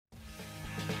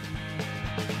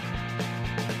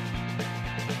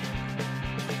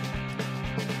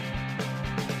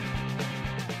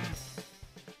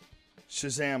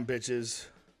Shazam, bitches.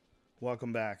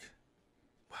 Welcome back.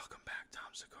 Welcome back, Tom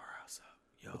Segura. What's up?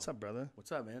 Yo. What's up, brother?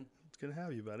 What's up, man? It's good to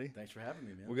have you, buddy. Thanks for having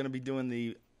me, man. We're going to be doing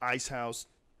the Ice House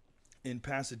in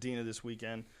Pasadena this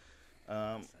weekend.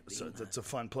 So it's a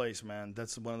fun place, man.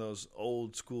 That's one of those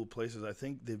old school places. I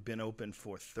think they've been open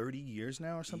for 30 years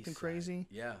now or something crazy.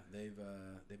 Yeah, they've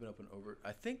been open over.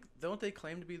 I think don't they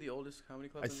claim to be the oldest comedy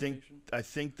club in the nation? I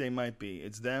think they might be.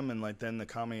 It's them, and like then the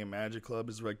Comedy and Magic Club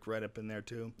is like right up in there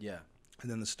too. Yeah, and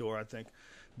then the store, I think.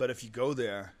 But if you go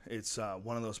there, it's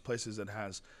one of those places that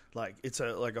has like it's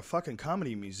like a fucking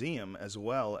comedy museum as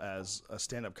well as a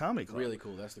stand-up comedy club. Really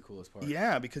cool. That's the coolest part.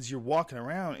 Yeah, because you're walking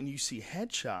around and you see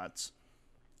headshots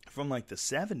from like the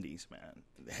 70s, man.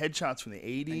 Headshots from the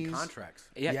 80s. And contracts.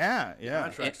 Yeah.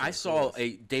 And I saw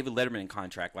a David Letterman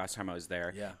contract last time I was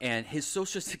there. Yeah. And his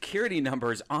social security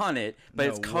number is on it, but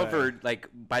it's covered like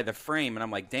by the frame. And I'm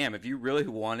like, damn, if you really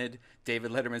wanted David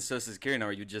Letterman's social security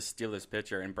number, you'd just steal this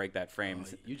picture and break that frame.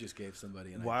 Oh, you just gave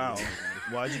somebody an wow. idea.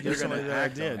 Why'd you give somebody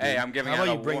that idea? Hey, I'm giving How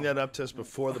about you bring that up to us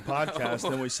before the podcast,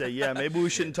 then we say, yeah, maybe we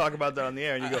shouldn't talk about that on the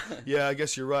air. And you go, yeah, I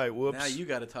guess you're right. Whoops. Now you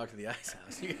got to talk to the Ice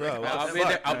House. Bro,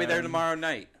 I'll be there tomorrow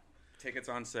night. Tickets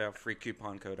on sale, free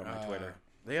coupon code on my Twitter.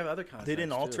 They have other contracts. They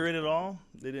didn't alter it at all?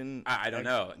 They didn't. I don't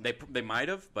know. They might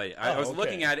have, but I was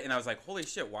looking at it and I was like, holy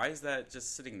shit, why is that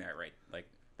just sitting there? Right, like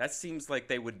that seems like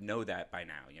they would know that by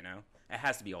now. You know, it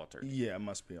has to be altered. Yeah, it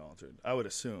must be altered. I would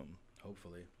assume.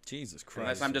 Hopefully. Jesus Christ.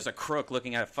 Unless I'm just a crook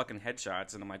looking at fucking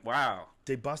headshots and I'm like, wow.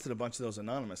 They busted a bunch of those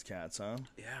anonymous cats, huh?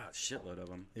 Yeah, a shitload of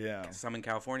them. Yeah. Some in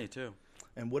California too.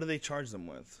 And what do they charge them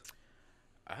with?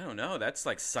 I don't know. That's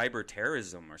like cyber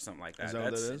terrorism or something like that. Is that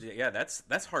what that is? Yeah, that's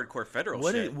hardcore federal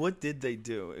shit. shit. What did they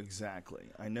do exactly?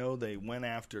 I know they went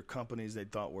after companies they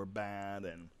thought were bad,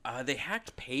 and they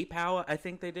hacked PayPal. I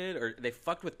think they did, or they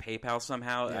fucked with PayPal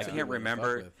somehow. Yeah, I can't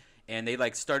remember. And they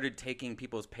like started taking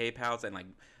people's PayPals and like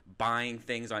buying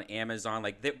things on Amazon.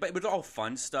 Like, but it was all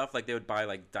fun stuff. Like they would buy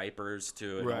like diapers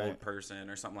to an old person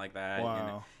or something like that.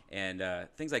 Wow. And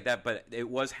things like that. But it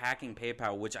was hacking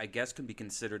PayPal, which I guess could be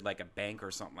considered like a bank or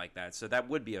something like that. So that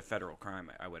would be a federal crime,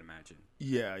 I would imagine.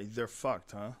 Yeah, they're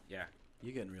fucked, huh? Yeah.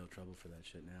 You get in real trouble for that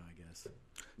shit now, I guess.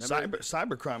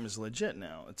 Cybercrime is legit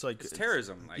now. It's like it's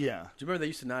terrorism. Like, yeah. Do you remember they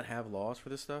used to not have laws for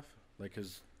this stuff? Like,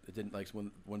 because it didn't like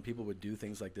when people would do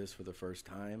things like this for the first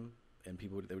time, and they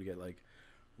would get like,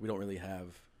 we don't really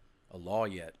have a law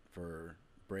yet for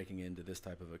breaking into this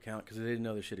type of account because they didn't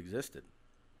know this shit existed.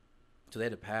 So they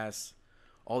had to pass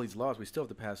all these laws. We still have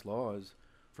to pass laws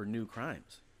for new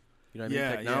crimes. You know what I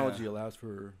mean? Technology allows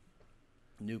for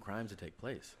new crimes to take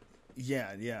place.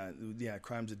 Yeah.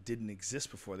 Crimes that didn't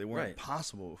exist before. They weren't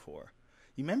possible before.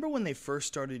 You remember when they first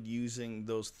started using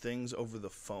those things over the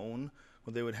phone,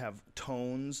 where they would have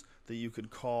tones that you could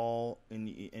call and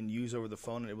use over the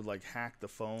phone, and it would like hack the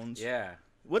phones? Yeah.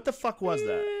 What the fuck was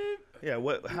that? Yeah.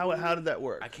 How did that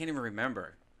work? I can't even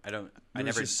remember. It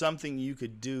was just something you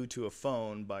could do to a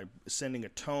phone by sending a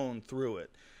tone through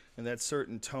it, and that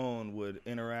certain tone would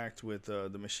interact with the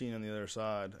machine on the other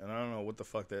side. And I don't know what the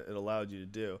fuck that it allowed you to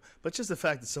do, but just the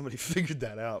fact that somebody figured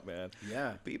that out, man.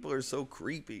 Yeah, people are so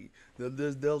creepy.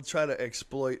 They'll try to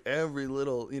exploit every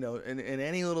little, in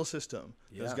any little system.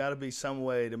 Yeah. There's got to be some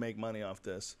way to make money off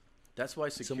this. That's why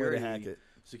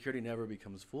security never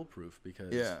becomes foolproof,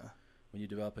 because when you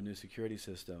develop a new security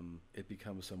system, it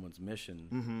becomes someone's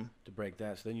mission to break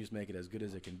that. So then you just make it as good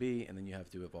as it can be, and then you have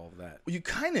to evolve that. Well, you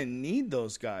kind of need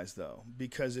those guys, though,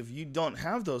 because if you don't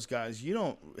have those guys, you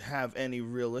don't have any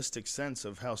realistic sense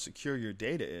of how secure your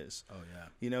data is. Oh,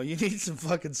 yeah. You need some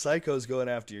fucking psychos going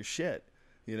after your shit.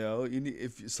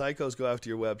 If psychos go after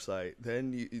your website,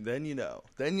 then you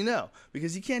know,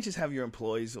 because you can't just have your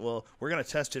employees. Well, we're gonna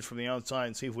test it from the outside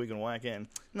and see if we can whack in.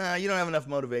 Nah, you don't have enough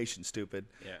motivation, stupid.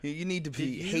 Yeah. You need to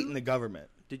be hating the government.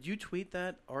 Did you tweet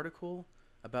that article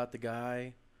about the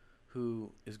guy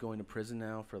who is going to prison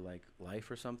now for like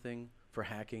life or something for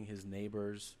hacking his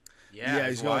neighbor's? Yeah,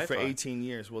 he's going for 18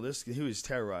 years. Well, he was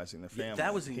terrorizing the family. Yeah,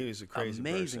 that was he was a crazy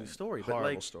amazing person. story.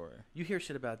 Horrible story. You hear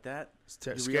shit about that.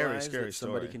 It's scary somebody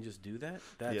story. can just do that.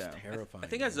 That's terrifying. I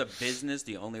think as a business,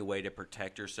 the only way to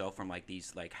protect yourself from like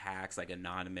these like hacks, like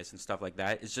anonymous and stuff like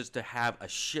that, is just to have a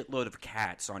shitload of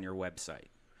cats on your website.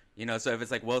 So if it's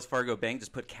like Wells Fargo Bank,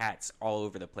 just put cats all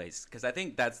over the place. Because I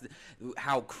think that's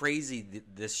how crazy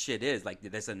this shit is. Like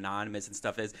this anonymous and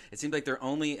stuff is. It seems like they're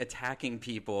only attacking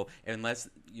people unless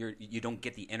you don't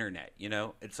get the internet.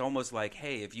 It's almost like,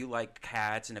 hey, if you like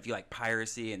cats and if you like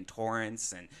piracy and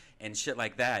torrents and shit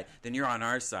like that, then you're on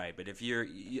our side. But if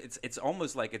it's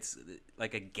almost like it's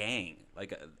like a gang,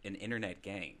 like an internet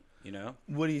gang. You know?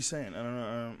 What are you saying? I don't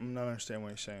know. I'm not understanding what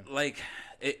you're saying. Like,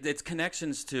 it's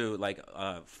connections to, like,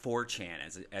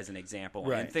 4chan as an example.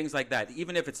 Right. And things like that.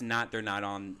 Even if it's not, they're not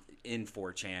in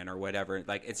 4chan or whatever.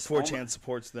 Like, it's 4chan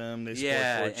supports them. They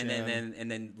support 4chan. and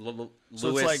then So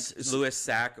Louis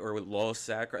Sack or Lowell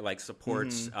Sack like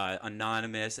supports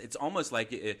Anonymous. It's almost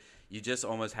like you just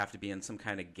almost have to be in some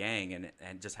kind of gang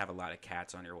and just have a lot of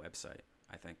cats on your website,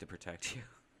 I think, to protect you.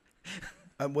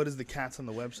 What is the cats on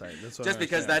the website? That's what just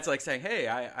because that's like saying, hey,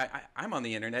 I'm on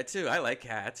the internet too. I like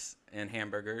cats and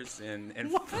hamburgers and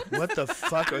What the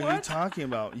fuck are you talking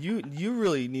about? You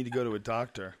really need to go to a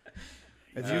doctor.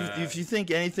 If you think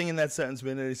anything in that sentence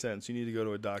made any sense, you need to go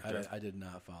to a doctor. I did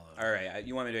not follow. All right,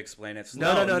 you want me to explain it?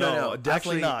 No, definitely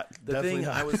Actually, not. The Definitely thing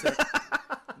not. I was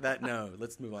that no.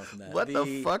 Let's move on from that. What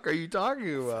the fuck are you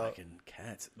talking about? Fucking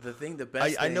cats. The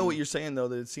best. I know what you're saying though.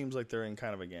 That it seems like they're in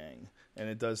kind of a gang, and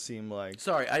it does seem like.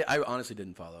 Sorry, I honestly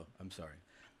didn't follow. I'm sorry.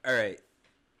 All right.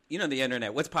 You know the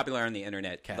internet. What's popular on the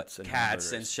internet?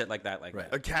 Cats and shit like that. Like right.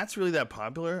 that. Are cats really that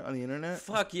popular on the internet?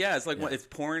 Fuck yeah! It's like it's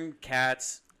porn,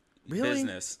 cats, Really?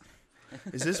 business.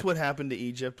 Is this what happened to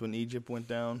Egypt when Egypt went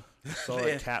down? It's all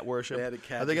like cat worship. They had a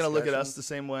cat Are they going to look at us discussion. the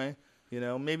same way? You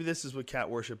know, maybe this is what cat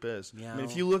worship is. Meow. I mean,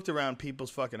 if you looked around people's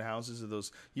fucking houses, of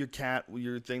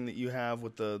your thing that you have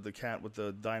with the cat with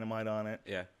the dynamite on it,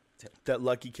 Yeah. that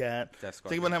lucky cat. That's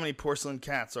Think about how many porcelain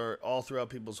cats are all throughout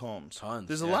people's homes. Tons.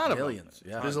 There's a Yeah, lot of millions.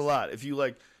 them. Yeah. There's a lot.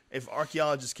 If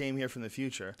archaeologists came here from the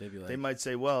future, They'd be like- they might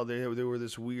say, well, they were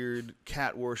this weird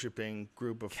cat worshipping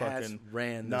group of Cats fucking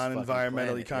ran this fucking non-environmentally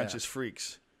planet, conscious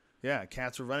freaks. Yeah,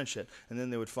 cats were running shit. And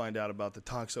then they would find out about the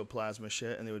toxoplasma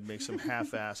shit, and they would make some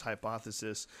half-ass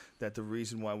hypothesis that the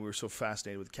reason why we were so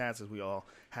fascinated with cats is we all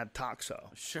had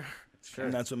toxo. Sure.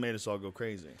 And that's what made us all go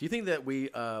crazy. Do you think that we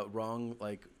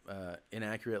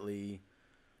inaccurately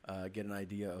get an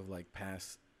idea of like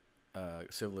past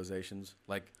civilizations,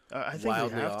 like I think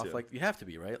wildly we have off? to. Like you have to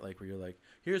be right, like where you're like,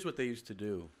 here's what they used to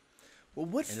do Well,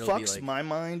 what and it'll be, fucks like, my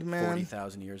mind, man?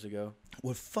 40,000 years ago.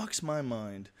 What fucks my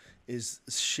mind is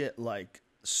shit like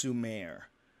Sumer.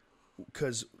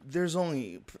 Because there's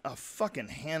only a fucking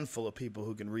handful of people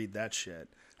who can read that shit.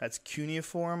 That's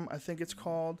cuneiform, I think it's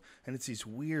called. And it's these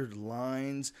weird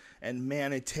lines. And,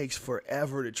 man, it takes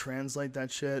forever to translate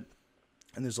that shit.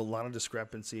 And there's a lot of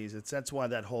discrepancies. That's why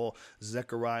that whole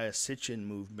Zecharia Sitchin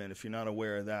movement, if you're not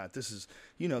aware of that, this is,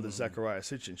 the Zecharia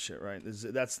Sitchin shit, right?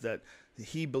 That's that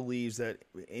he believes that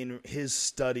in his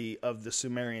study of the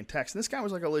Sumerian text, and this guy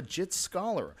was like a legit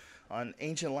scholar on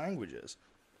ancient languages.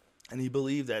 And he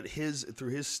believed that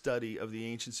through his study of the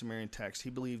ancient Sumerian text, he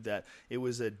believed that it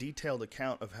was a detailed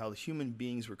account of how the human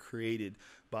beings were created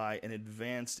by an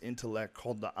advanced intellect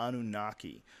called the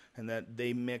Anunnaki, and that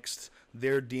they mixed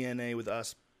their DNA with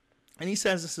us. And he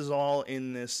says this is all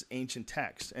in this ancient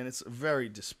text, and it's very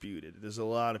disputed. There's a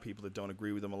lot of people that don't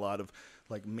agree with him. A lot of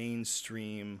like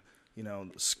mainstream,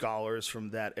 scholars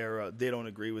from that era, they don't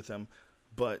agree with him.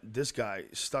 But this guy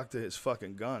stuck to his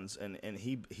fucking guns, and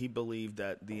he believed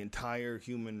that the entire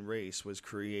human race was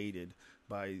created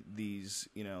by these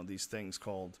things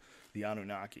called the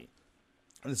Anunnaki.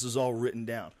 And this is all written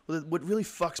down. What really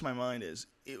fucks my mind is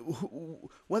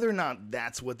whether or not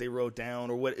that's what they wrote down,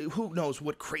 or who knows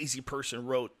what crazy person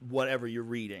wrote whatever you're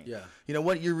reading. Yeah.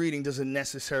 What you're reading doesn't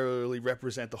necessarily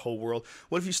represent the whole world.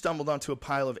 What if you stumbled onto a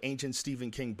pile of ancient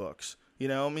Stephen King books? Who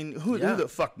the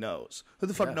fuck knows? Who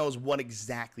the fuck knows what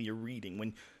exactly you're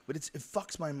reading? But it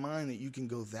fucks my mind that you can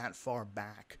go that far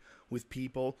back with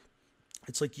people.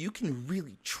 It's like you can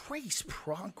really trace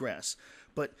progress,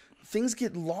 but things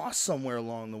get lost somewhere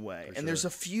along the way. And there's a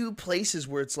few places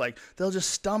where it's like they'll just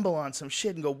stumble on some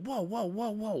shit and go, whoa, whoa, whoa,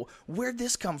 whoa. Where'd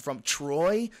this come from?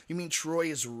 Troy? You mean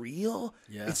Troy is real?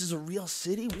 Yeah. This is a real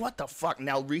city? What the fuck?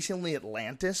 Now, recently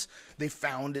Atlantis, they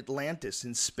found Atlantis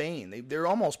in Spain. They're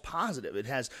almost positive. It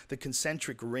has the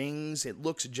concentric rings. It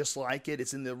looks just like it.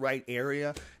 It's in the right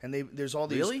area. And there's all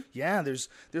these... Really? Yeah, there's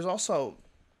also...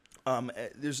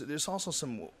 There's also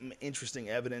some interesting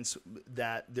evidence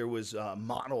that there was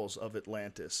models of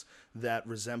Atlantis that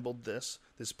resembled this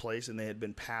place, and they had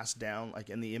been passed down,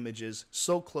 like in the images,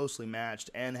 so closely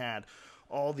matched, and had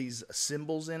all these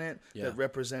symbols in it that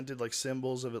represented like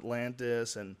symbols of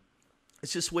Atlantis, and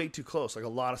it's just way too close. Like a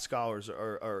lot of scholars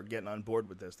are getting on board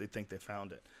with this. They think they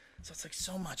found it. So it's like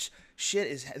so much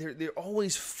shit they're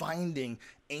always finding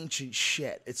ancient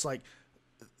shit. It's like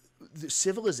the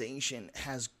civilization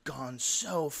has gone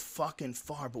so fucking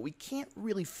far, but we can't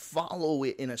really follow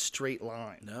it in a straight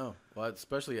line. No, well,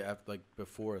 especially after, like,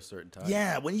 before a certain time.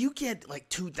 Yeah, when you get like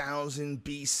 2000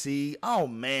 BC, oh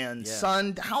man, Yeah.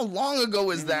 son, how long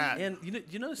ago is that? And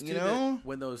you notice too that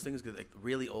when those things get, like,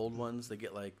 really old ones, they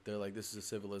get like, they're like, this is a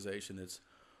civilization that's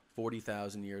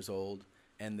 40,000 years old,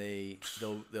 and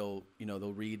they'll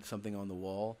read something on the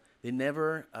wall. They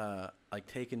never like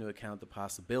take into account the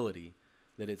possibility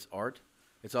that it's art.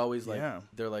 It's always like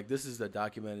they're like, this is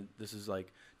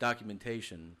like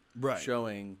documentation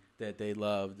showing that they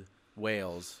loved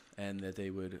whales and that they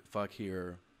would fuck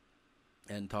here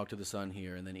and talk to the sun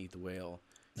here and then eat the whale.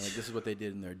 And like, this is what they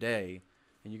did in their day.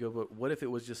 And you go, but what if it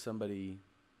was just somebody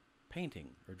painting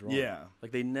or drawing? Yeah.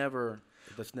 Like that's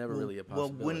never really a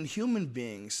possibility. Well, when human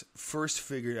beings first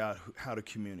figured out how to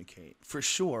communicate, for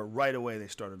sure, right away they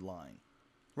started lying.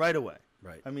 Right away.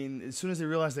 Right. I mean, as soon as they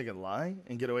realized they could lie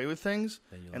and get away with things,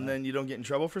 then you don't get in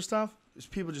trouble for stuff,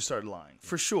 people just started lying.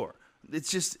 For sure.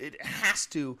 It's just, it has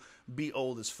to be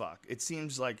old as fuck. It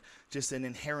seems like just an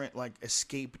inherent, like,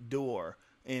 escape door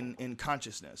in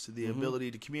consciousness, the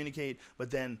ability to communicate, but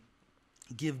then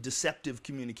give deceptive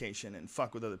communication and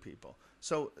fuck with other people.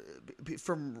 So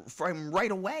from right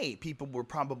away, people were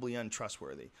probably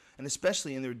untrustworthy, and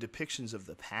especially in their depictions of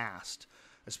the past,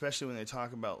 especially when they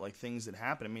talk about like things that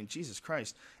happened. I mean, Jesus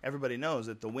Christ, everybody knows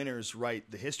that the winners write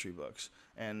the history books,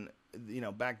 and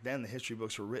back then the history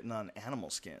books were written on animal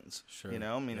skins. Sure.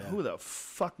 I mean, who the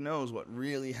fuck knows what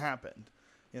really happened?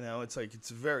 It's like,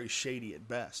 it's very shady at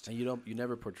best. And you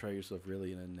never portray yourself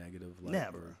really in a negative light.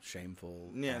 Never. Or shameful.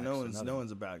 Yeah, no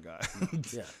one's a bad guy.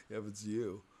 Yeah. If it's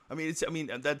you. I mean,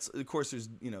 that's, of course, there's,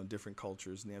 different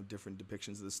cultures, and they have different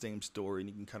depictions of the same story, and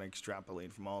you can kind of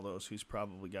extrapolate from all those who's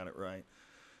probably got it right.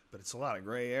 But it's a lot of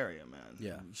gray area, man.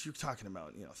 Yeah. You're talking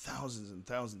about, thousands and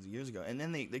thousands of years ago. And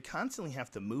then they constantly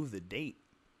have to move the date.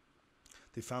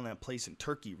 They found that place in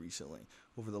Turkey recently,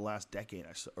 over the last decade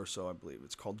or so, I believe.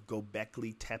 It's called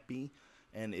Göbekli Tepe,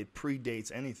 and it predates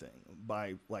anything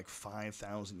by like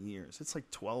 5,000 years. It's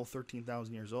like 12,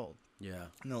 13,000 years old. Yeah.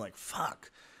 And they're like, fuck.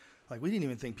 Like, we didn't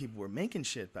even think people were making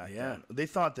shit back then. They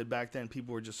thought that back then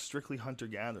people were just strictly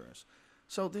hunter-gatherers.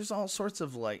 So there's all sorts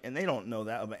of like, and they don't know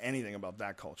that about anything about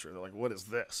that culture. They're like, what is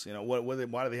this?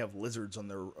 Why do they have lizards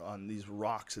on these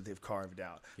rocks that they've carved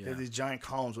out? Yeah. They have these giant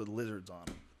columns with lizards on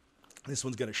them. This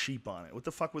one's got a sheep on it. What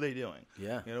the fuck were they doing?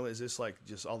 Yeah. Is this like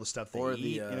just all the stuff they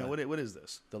eat? What is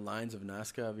this? The lines of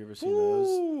Nazca, have you ever seen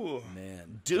those?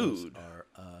 Man, dude, those are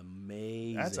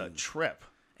amazing. That's a trip.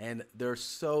 And they're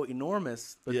so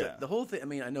enormous. But the whole thing, I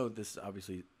mean, I know this is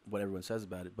obviously what everyone says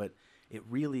about it, but it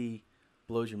really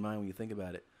blows your mind when you think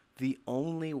about it. The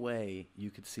only way you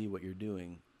could see what you're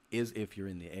doing is if you're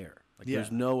in the air. Like,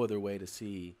 there's no other way to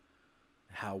see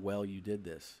how well you did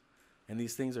this. And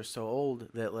these things are so old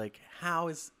that, like, how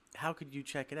could you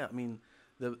check it out? I mean,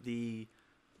 the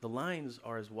lines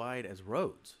are as wide as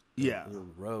roads. They're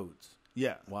roads.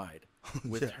 Yeah. Wide.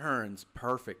 With turns,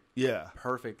 perfect. Yeah.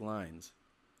 Perfect lines.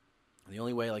 And the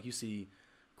only way, like, you see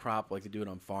crop, like they do it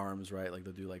on farms, right? Like,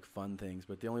 they'll do, like, fun things.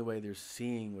 But the only way they're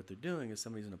seeing what they're doing is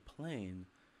somebody's in a plane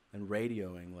and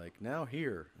radioing, like, now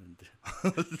here,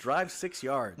 and drive 6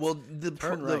 yards. Well,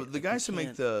 the guys who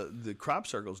make the crop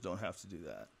circles don't have to do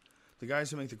that. The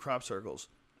guys who make the crop circles,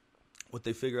 what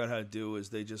they figure out how to do is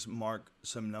they just mark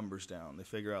some numbers down. They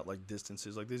figure out like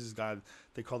distances. Like this guy,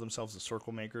 they call themselves the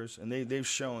circle makers, and they've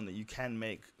shown that you can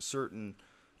make certain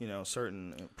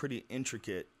pretty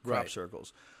intricate crop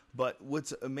circles. But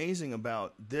what's amazing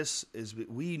about this is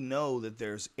we know that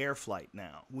there's air flight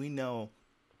now. We know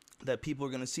that people are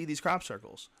going to see these crop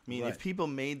circles. I mean, if people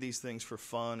made these things for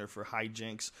fun or for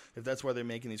hijinks, if that's why they're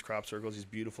making these crop circles, these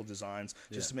beautiful designs,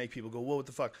 just to make people go, whoa, what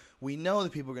the fuck? We know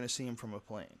that people are going to see them from a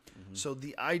plane. Mm-hmm. So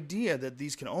the idea that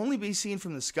these can only be seen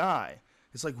from the sky,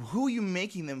 it's like, who are you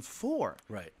making them for?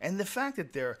 Right. And the fact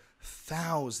that they're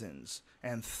thousands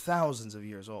and thousands of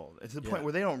years old, to the point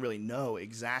where they don't really know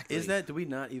exactly. Do we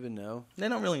not even know? They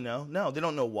don't really know. No, they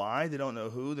don't know why. They don't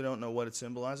know who. They don't know what it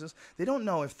symbolizes. They don't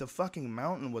know if the fucking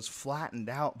mountain was flattened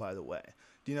out, by the way.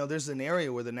 Do you know there's an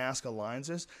area where the Nazca lines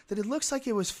is that it looks like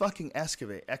it was fucking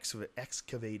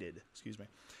excavated. Excuse me.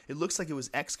 It looks like it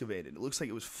was excavated. It looks like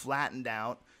it was flattened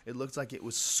out. It looks like it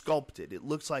was sculpted. It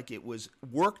looks like it was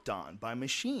worked on by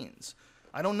machines.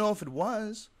 I don't know if it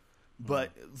was.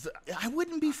 But I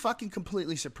wouldn't be fucking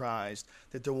completely surprised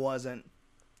that there wasn't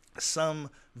some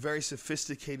very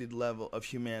sophisticated level of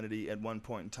humanity at one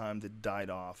point in time that died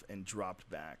off and dropped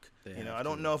back. I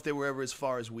don't know if they were ever as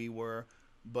far as we were,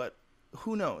 but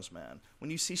who knows, man?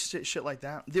 When you see shit like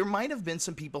that, there might have been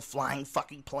some people flying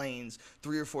fucking planes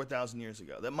 3,000 or 4,000 years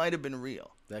ago. That might have been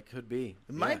real. That could be.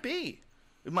 It might be.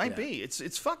 It might be.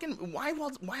 It's fucking. Why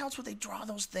else would they draw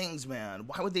those things, man?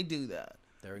 Why would they do that?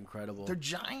 They're incredible. They're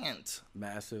giant,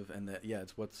 massive, and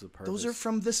it's what's the purpose? Those are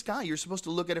from the sky. You're supposed to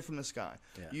look at it from the sky.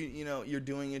 Yeah. You know, you're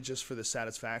doing it just for the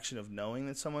satisfaction of knowing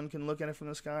that someone can look at it from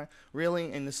the sky.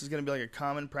 Really? And this is going to be like a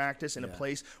common practice in a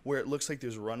place where it looks like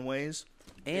there's runways.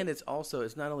 And it's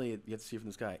not only you have to see it from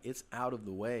the sky, it's out of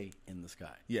the way in the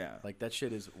sky. Yeah. Like that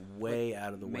shit is way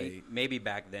out of the way. Maybe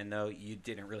back then, though, you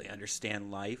didn't really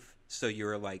understand life. So you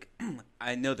were like,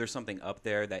 I know there's something up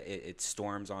there that it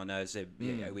storms on us.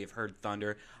 We've heard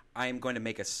thunder. I am going to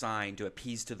make a sign to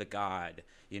appease to the god.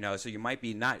 You know, so you might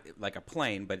be not like a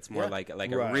plane, but it's more like a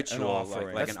ritual,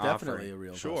 like that's an definitely offering. A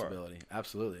real possibility.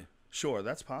 Absolutely. Sure,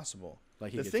 that's possible.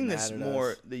 Like the thing that's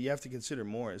more that you have to consider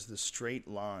more is the straight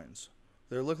lines.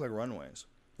 They look like runways.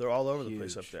 They're all over the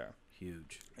place up there.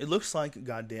 Huge. It looks like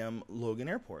goddamn Logan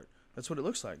Airport. That's what it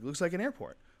looks like. It looks like an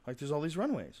airport. Like there's all these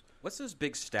runways. What's those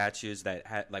big statues that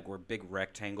had were big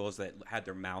rectangles that had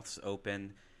their mouths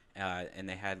open, and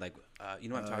they had you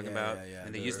know what I'm talking about? Yeah.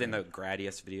 And they used it in the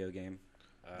Gradius video game.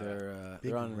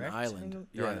 They're on an island.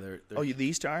 Yeah. They're the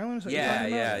Easter Islands?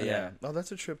 Yeah. Oh,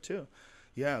 that's a trip too.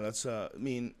 Yeah, that's. I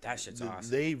mean, that shit's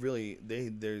awesome. They really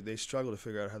they struggle to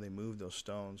figure out how they moved those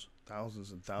stones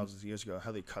thousands and thousands of years ago.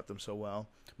 How they cut them so well.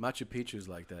 Machu Picchu's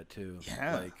like that too.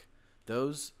 Yeah, like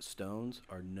those stones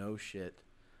are no shit,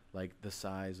 like the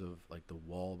size of like the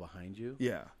wall behind you.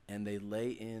 Yeah, and they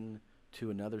lay in to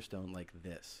another stone like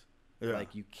this. Yeah.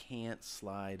 Like you can't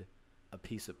slide a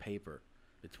piece of paper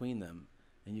between them.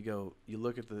 And you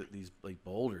look at these like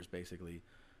boulders basically.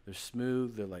 They're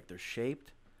smooth. They're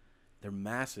shaped. They're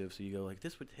massive. So you go like,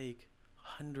 this would take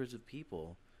hundreds of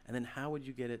people. And then how would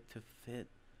you get it to fit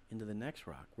into the next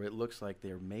rock where it looks like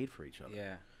they're made for each other?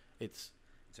 Yeah, it's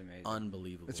amazing,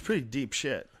 unbelievable. It's pretty deep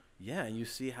shit. Yeah, and you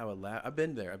see how I've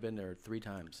been there. I've been there 3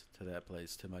 times to that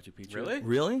place, to Machu Picchu.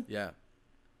 Really? Yeah.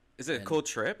 Is it a cool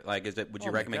trip? Like, would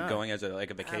you recommend going as a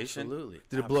vacation? Absolutely.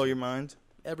 Did it blow your mind?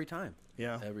 Every time.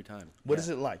 Yeah. Every time. What is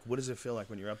it like? What does it feel like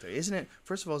when you're up there? Isn't it,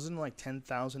 first of all, isn't it like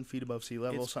 10,000 feet above sea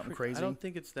level, something crazy? I don't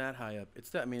think it's that high up.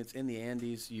 It's in the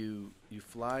Andes. You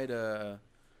fly to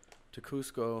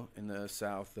Cusco in the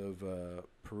south of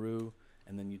Peru,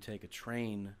 and then you take a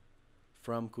train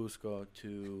from Cusco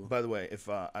to... By the way, if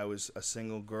I was a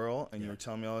single girl and you were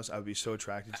telling me all this, I would be so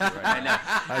attracted to you right now.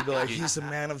 I'd be like, he's a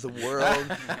man of the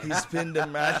world. He's been to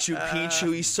Machu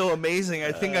Picchu. He's so amazing.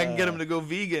 I think I can get him to go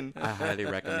vegan. I highly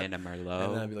recommend a Merlot.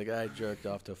 And then I'd be like, I jerked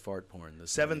off to fart porn.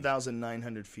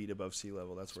 7,900 feet above sea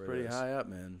level. That's where it is. Pretty high up,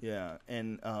 man. Yeah,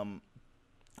 and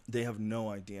they have no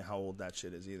idea how old that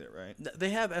shit is either, right? They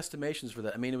have estimations for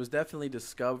that. I mean, it was definitely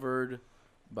discovered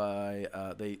by...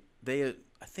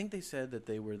 I think they said that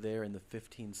they were there in the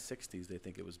 1560s. They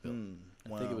think it was built.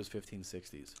 Wow. I think it was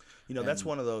 1560s. You know, that's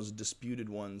one of those disputed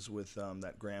ones with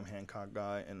that Graham Hancock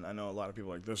guy. And I know a lot of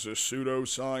people are like, this is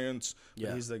pseudoscience.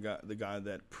 But he's the guy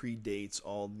that predates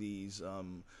all these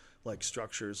like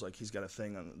structures. Like he's got a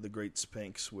thing on the Great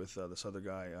Sphinx with this other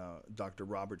guy, Dr.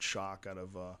 Robert Schoch out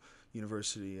of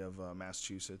University of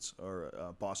Massachusetts,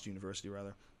 or Boston University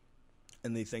rather.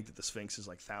 And they think that the Sphinx is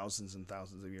like thousands and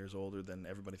thousands of years older than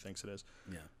everybody thinks it is.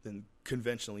 Yeah. Than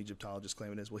conventional Egyptologists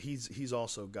claim it is. Well, he's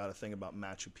also got a thing about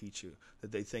Machu Picchu,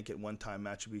 that they think at one time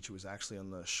Machu Picchu was actually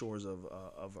on the shores of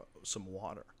some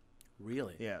water.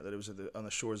 Really? Yeah, that it was on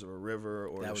the shores of a river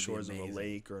or the shores of a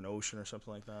lake or an ocean or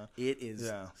something like that. It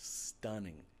is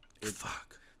stunning.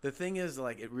 Fuck. The thing is,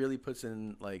 like, it really puts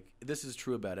in, like, this is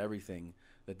true about everything,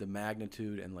 that the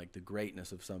magnitude and, like, the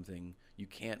greatness of something, you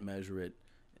can't measure it.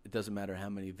 It doesn't matter how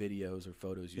many videos or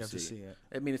photos you have to see it.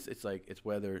 I mean, it's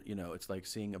whether, you know, it's like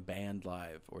seeing a band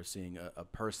live or seeing a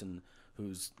person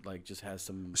who's like just has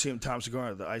some. Seeing Tom Segura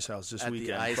at the Ice House this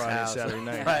weekend, Friday, Saturday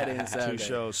night. Friday and Saturday. 2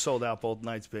 shows, sold out both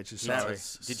nights, bitches. Sorry.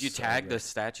 Did you tag the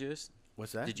statues?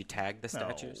 What's that? Did you tag the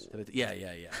statues? Yeah.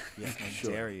 How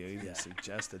dare you even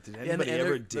suggest it? Did anybody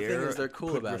ever dare they're cool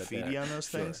put about graffiti on those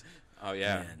things? Oh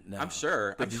yeah, Man, no. I'm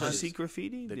sure. Did you see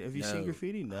graffiti? Have you seen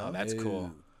graffiti? No. Oh, that's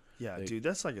cool. Yeah, dude,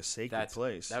 that's like a sacred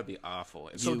place. That would be awful.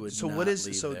 Tell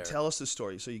us the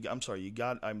story. So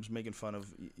I was making fun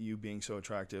of you being so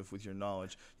attractive with your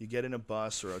knowledge. You get in a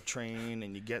bus or a train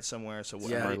and you get somewhere. So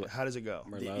how does it go?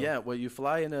 Well, you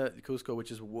fly into Cusco, which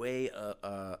is way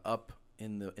up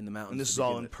in the mountains. And this is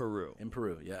all in Peru. In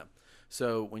Peru, yeah.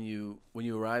 So when you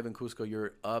arrive in Cusco,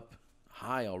 you're up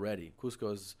high already.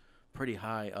 Cusco is pretty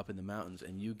high up in the mountains,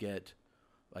 and you get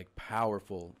like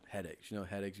powerful headaches. You know,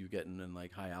 headaches you get in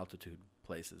like high altitude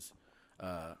places.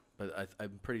 But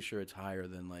I'm pretty sure it's higher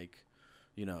than like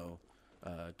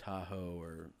Tahoe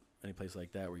or any place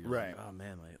like that where you're Right. like, oh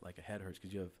man, like a head hurts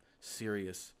because you have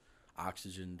serious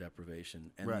oxygen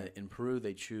deprivation. And Right. in Peru,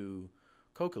 they chew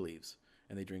coca leaves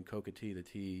and they drink coca tea.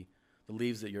 The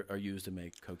leaves that are used to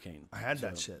make cocaine. I had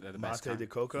that shit. they're the best Mate kind. de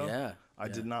coco. Yeah, I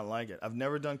did not like it. I've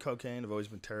never done cocaine. I've always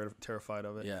been terrified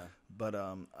of it. Yeah. But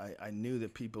I knew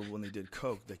that people, when they did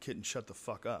coke, they couldn't shut the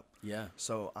fuck up. Yeah.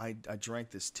 So I drank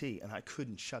this tea, and I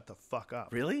couldn't shut the fuck up.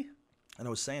 Really? And I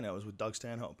was saying, I was with Doug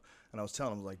Stanhope, and I was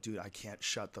telling him, like, dude, I can't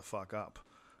shut the fuck up.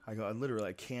 I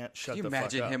literally can't shut Can you the fuck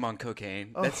up. imagine him on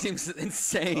cocaine? That seems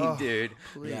insane, dude.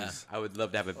 Please. Yeah. I would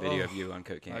love to have a video of you on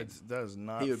cocaine. That is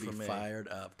not He would for be me. fired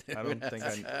up. Dude. I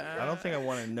don't think I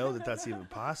want to know that that's even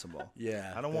possible.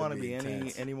 Yeah, I don't that'd want to be be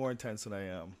intense. any more intense than I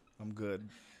am. I'm good.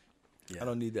 Yeah. I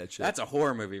don't need that shit. That's a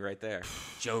horror movie right there.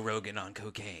 Joe Rogan on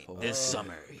cocaine. This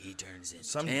summer he turns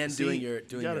in. And see, doing you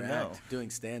your gotta know. act, doing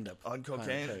stand up On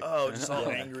cocaine? Oh, just all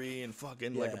angry and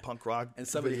fucking like a punk rock. And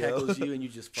somebody video. heckles you, and you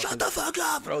just fucking Shut the fuck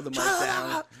up! throw the mic Shut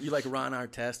down. up! You like Ron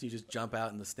Artest, you just jump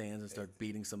out in the stands and start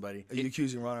beating somebody. Are you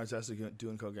accusing Ron Artest of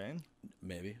doing cocaine?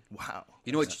 Maybe. Wow.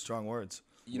 You know what- That's strong words.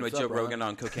 You know What's what Joe up, Ron? Rogan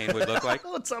on cocaine would look like?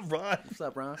 What's up, Ron? What's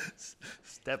up, Ron?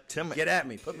 Step Timmy. Get at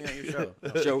me. Put me on your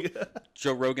show.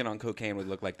 Joe Rogan on cocaine would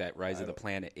look like that Rise of the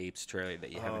Planet Apes trailer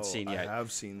that you haven't seen yet. I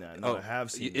have seen that. No, I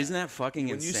have seen Isn't that fucking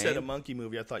When insane? you said a monkey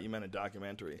movie, I thought you meant a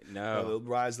documentary. No. The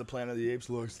Rise of the Planet of the Apes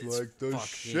looks like the fucking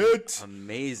shit.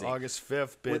 amazing. August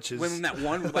 5th, bitches. When that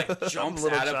one like jumps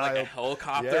little out of like a child.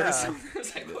 helicopter Yeah. or something.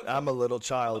 It's like, what? I'm a little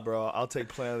child, bro. I'll take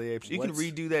Planet of the Apes. You can What's-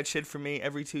 redo that shit for me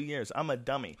every 2 years. I'm a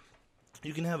dummy.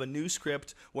 You can have a new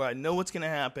script where I know what's going to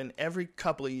happen every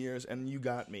couple of years, and you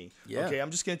got me. Yeah. Okay,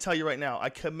 I'm just going to tell you right now. I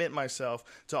commit myself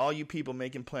to all you people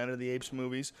making Planet of the Apes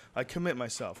movies. I commit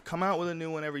myself. Come out with a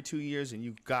new one every 2 years, and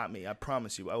you got me. I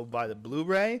promise you. I will buy the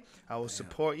Blu-ray. I will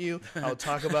support you. I'll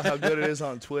talk about how good it is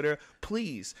on Twitter.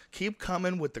 Please, keep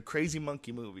coming with the Crazy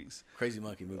Monkey movies. Crazy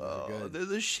Monkey movies are Oh, good. they're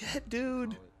the shit,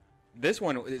 dude. This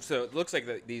one, so it looks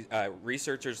like these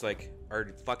researchers like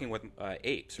are fucking with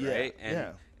apes, right?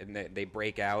 Yeah. And they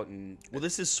break out and Well,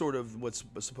 this is sort of what's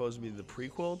supposed to be the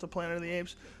prequel to Planet of the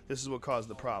Apes. This is what caused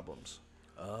the problems.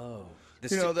 Oh.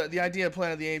 this, You know, the idea of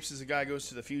Planet of the Apes is a guy goes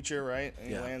to the future, right?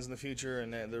 And Yeah. he lands in the future,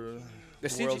 and the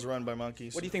CG world's run by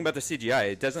monkeys. What do you think about the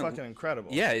CGI? It doesn't. Fucking incredible.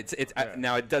 Yeah, it's Yeah.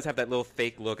 now it does have that little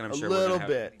fake look, and I'm A sure we're little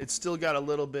gonna have, bit. It's still got a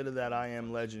little bit of that I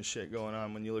Am Legend shit going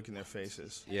on when you look in their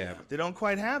faces. Yeah. They don't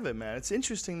quite have it, man. It's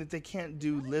interesting that they can't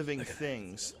do living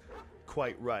things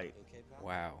quite right.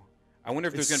 Wow. I wonder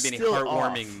if there's It's going to be still any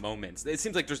heartwarming off. moments. It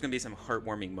seems like there's going to be some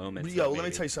heartwarming moments. Yo, though, let me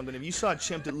maybe. tell you something. If you saw a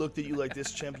chimp that looked at you like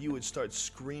this chimp, you would start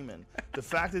screaming. The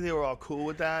fact that they were all cool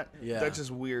with that, Yeah. that's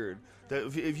just weird. That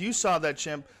if you saw that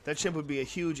chimp would be a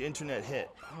huge internet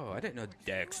hit. Oh, I didn't know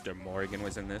Dexter Morgan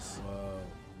was in this. Whoa.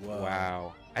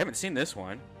 Wow. I haven't seen this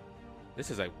one.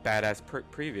 This is a badass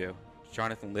preview.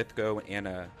 Jonathan Lithgow and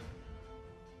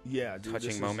Yeah, dude, Touching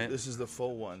this moment. This is the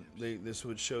full one. This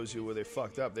would shows you where they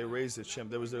fucked up. They raised the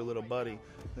chimp. That was their little buddy.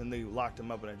 Then they locked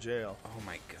him up in a jail. oh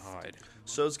my god.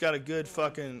 So it's got a good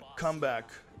fucking comeback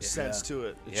sense to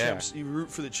it. The Yeah. chimps, you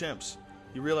root for the chimps.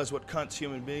 You realize what cunts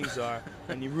human beings are,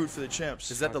 and you root for the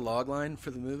chimps. Is that the log line for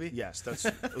the movie? Yes, that's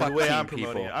the way I'm Fucking promoting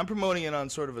people. it. I'm promoting it on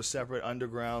sort of a separate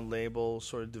underground label,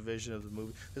 sort of division of the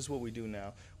movie. This is what we do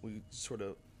now. We sort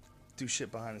of do shit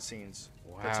behind the scenes.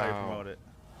 That's how you Wow. promote it.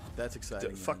 That's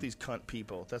exciting. Fuck man. these cunt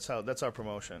people. That's our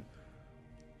promotion.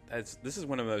 This is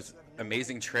one of the most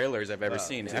amazing trailers I've ever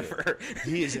seen ever.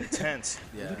 He is intense.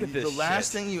 Yeah. Look at The this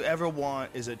last shit. thing you ever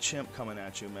want is a chimp coming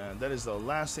at you, man. That is the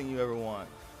last thing you ever want.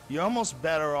 You're almost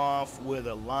better off with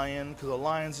a lion, because a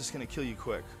lion's just going to kill you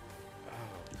quick.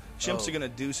 Chimps are going to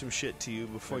do some shit to you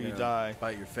before They're you gonna die.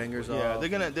 Bite your fingers Yeah, off.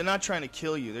 they're not trying to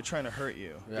kill you. They're trying to hurt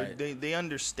you. Right. They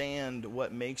understand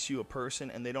what makes you a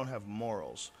person, and they don't have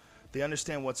morals. They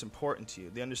understand what's important to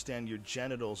you. They understand your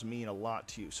genitals mean a lot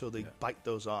to you, so they bite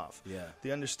those off. Yeah.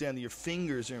 They understand that your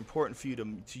fingers are important for you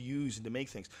to use and to make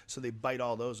things, so they bite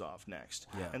all those off next.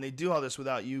 Yeah. And they do all this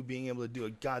without you being able to do a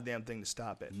goddamn thing to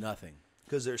stop it. Nothing.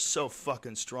 Because they're so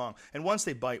fucking strong. And once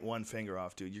they bite one finger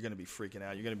off, dude, you're going to be freaking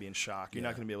out. You're going to be in shock. You're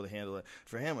not going to be able to handle it.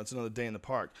 For him, it's another day in the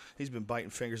park. He's been biting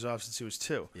fingers off since he was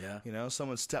 2. Yeah. You know,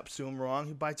 someone steps to him wrong,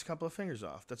 he bites a couple of fingers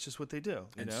off. That's just what they do. You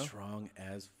And know? strong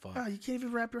as fuck. Oh, you can't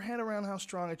even wrap your head around how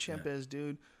strong a chimp is,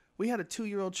 dude. We had a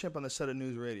 2-year-old chimp on the set of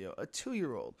News Radio. A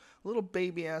 2-year-old. A little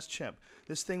baby-ass chimp.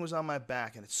 This thing was on my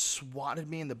back, and it swatted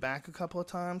me in the back a couple of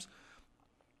times.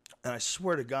 And I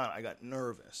swear to God, I got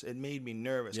nervous. It made me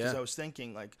nervous because Yeah. I was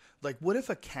thinking, like, what if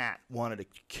a cat wanted to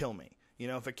kill me? You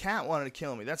know, if a cat wanted to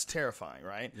kill me, that's terrifying,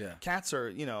 right? Yeah. Cats are,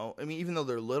 you know, I mean, even though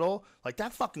they're little, like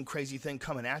that fucking crazy thing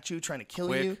coming at you, trying to kill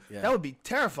Quick, you, yeah. that would be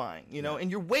terrifying, you know,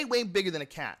 and you're way, way bigger than a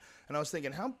cat. And I was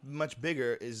thinking, how much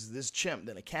bigger is this chimp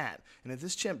than a cat? And if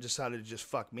this chimp decided to just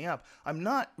fuck me up, I'm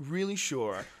not really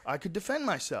sure I could defend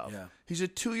myself. Yeah. He's a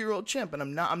 2-year-old chimp, and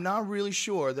I'm not really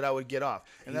sure that I would get off.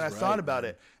 And then I thought about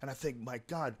it, and I think, my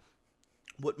God,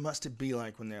 what must it be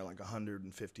like when they're like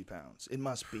 150 pounds? It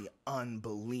must be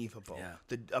unbelievable. Yeah.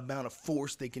 The amount of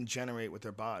force they can generate with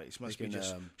their bodies must be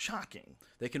just shocking.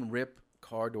 They can rip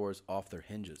car doors off their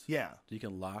hinges. Yeah. So you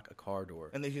can lock a car door.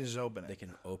 And they can just open it. They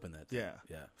can open that thing. Yeah.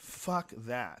 Yeah. Fuck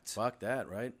that. Fuck that,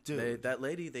 right? Dude. That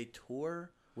lady, they tore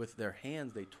with their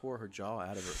hands, they tore her jaw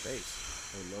out of her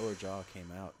face. Her lower jaw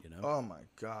came out, you know? Oh, my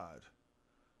God.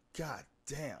 God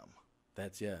damn.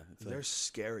 That's, yeah. They're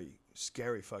scary,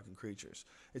 scary fucking creatures.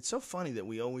 It's so funny that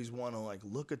we always want to, like,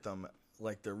 look at them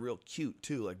like they're real cute,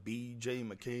 too. Like B.J.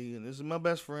 McKay, and this is my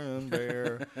best friend,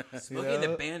 Bear. Smokey and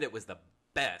the Bandit was the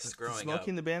best growing up.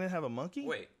 Smokey and the Bandit have a monkey?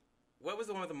 Wait, what was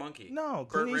the one with the monkey? No,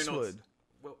 Burt Clint Eastwood.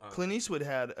 Well, Clint Eastwood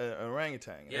had an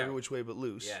orangutan, Every Which Way But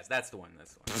Loose. Yes, that's the one.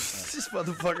 That's the one. This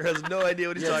motherfucker has no idea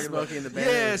what he's talking about. Smokey and the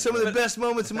Bandit. Yeah, some of the best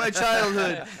moments of my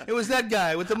childhood. It was that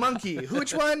guy with the monkey.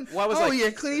 Which one?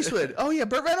 Yeah, Clint Eastwood. Oh, yeah,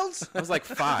 Burt Reynolds? I was like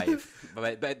 5,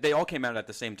 but they all came out at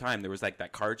the same time. There was like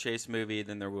that car chase movie.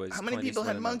 Then there was. How many Clint people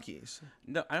Eastwood had monkeys?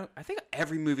 No, I think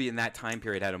every movie in that time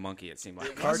period had a monkey. It seemed like.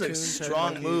 It was a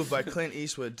strong move by Clint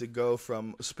Eastwood to go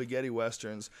from spaghetti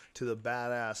westerns to the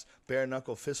badass bare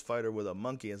knuckle fist fighter with a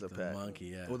monkey as a pet.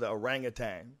 With an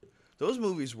orangutan. Those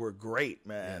movies were great,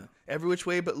 man. Yeah. Every Which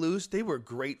Way But Loose, they were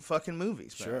great fucking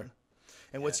movies, man. Sure.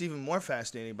 And what's even more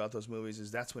fascinating about those movies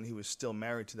is that's when he was still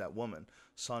married to that woman,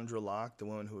 Sandra Locke, the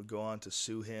woman who would go on to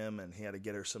sue him, and he had to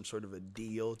get her some sort of a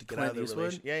deal to get out of the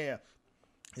relationship. Yeah.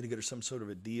 He had to get her some sort of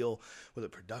a deal with a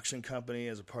production company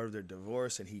as a part of their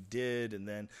divorce, and he did. And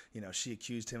then, you know, she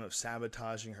accused him of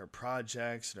sabotaging her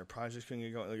projects, and her projects couldn't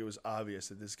get going. Like, it was obvious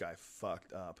that this guy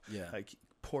fucked up. Yeah. Like,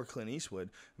 poor Clint Eastwood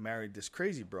married this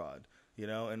crazy broad, you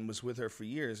know, and was with her for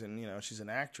years. And, you know, she's an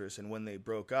actress. And when they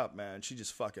broke up, man, she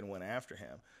just fucking went after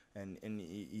him. And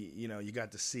you know, you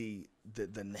got to see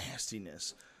the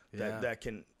nastiness that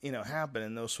can, you know, happen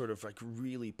in those sort of like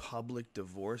really public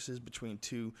divorces between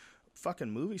two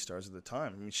fucking movie stars at the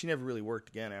time. I mean, she never really worked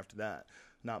again after that.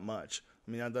 Not much.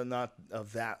 I mean, not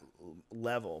of that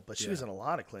level, but she was in a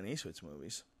lot of Clint Eastwood's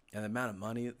movies. And the amount of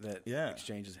money that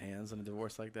exchanges hands in a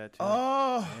divorce like that, too.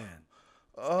 Oh, man.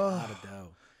 A lot of dough.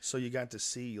 So you got to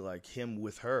see like him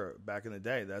with her back in the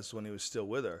day. That's when he was still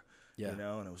with her. Yeah. You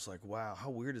know, and it was like, wow, how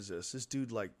weird is this? This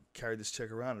dude like carried this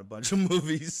chick around in a bunch of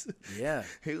movies. Yeah.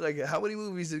 He like, how many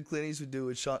movies did Clint Eastwood do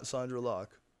with Sandra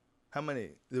Locke? How many?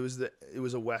 It was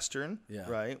a Western,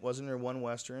 right? Wasn't there one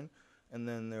Western? And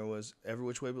then there was Every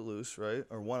Which Way But Loose, right?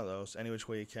 Or one of those, Any Which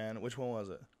Way You Can. Which one was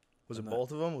it? Was it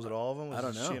both of them? Was it all of them? Was I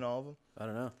don't know. She and all of them? I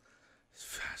don't know. It's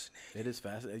fascinating. It is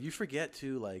fascinating. You forget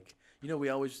too, like, you know, they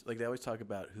always talk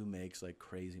about who makes like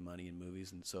crazy money in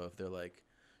movies, and so if they're like,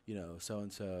 you know, so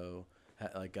and so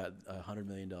like got $100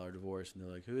 million divorce, and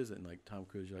they're like, who is it? And like Tom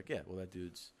Cruise, you're like, yeah, well that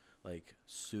dude's like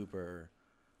super,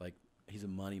 like he's a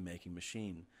money making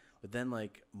machine. But then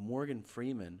like Morgan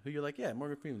Freeman, who you're like, yeah,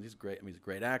 Morgan Freeman, he's great. I mean, he's a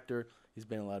great actor. He's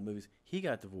been in a lot of movies. He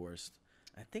got divorced.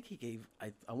 I think he gave,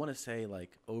 I want to say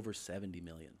like over $70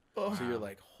 million. Oh. So you're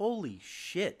like, holy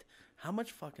shit. How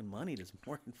much fucking money does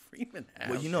Morgan Freeman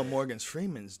have? Well, you know Morgan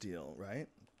Freeman's deal, right?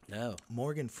 No.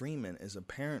 Morgan Freeman is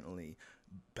apparently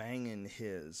banging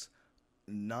his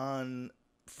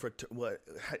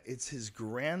it's his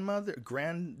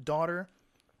granddaughter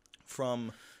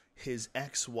from his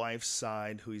ex-wife's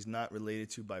side, who he's not related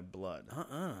to by blood.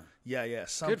 Yeah.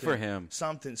 Something, good for him.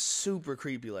 Something super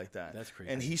creepy like that. That's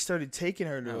creepy. And he started taking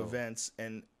her to events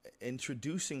and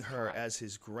introducing her as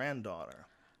his granddaughter.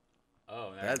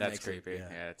 Oh, that's creepy. Yeah,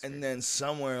 that's and then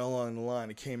somewhere along the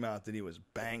line, it came out that he was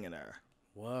banging her.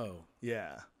 Whoa.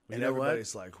 Yeah. You and know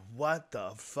everybody's like, what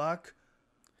the fuck?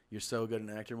 You're so good an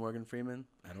actor, Morgan Freeman.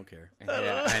 I don't care.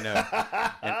 Yeah, I know.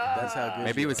 That's how good.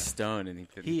 Maybe he was stoned and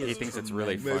he thinks it's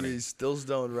really funny. Maybe he's still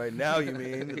stoned right now. You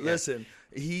mean? Yeah. Listen,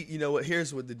 you know what?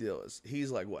 Here's what the deal is.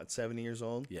 He's like what, 70 years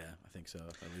old? Yeah, I think so.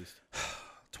 At least.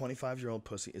 25-year-old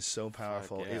pussy is so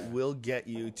powerful. Yeah. It will get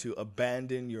you to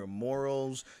abandon your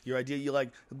morals, your idea. You're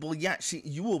like, well, yeah,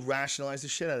 you will rationalize the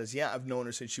shit out of this. Yeah, I've known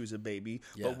her since she was a baby,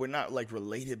 but we're not like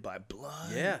related by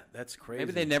blood. Yeah, that's crazy.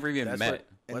 Maybe they never even met.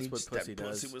 That's what pussy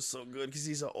does. Pussy was so good because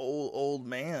he's an old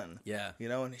man. Yeah. You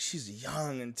know, and she's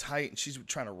young and tight, and she's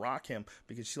trying to rock him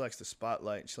because she likes the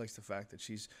spotlight. She likes the fact that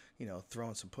she's, you know,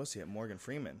 throwing some pussy at Morgan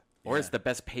Freeman. Or it's the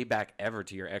best payback ever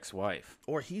to your ex-wife.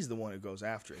 Or he's the one who goes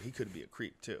after it. He could be a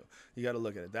creep, too. You got to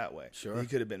look at it that way. Sure. He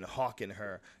could have been hawking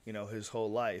her, his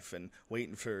whole life and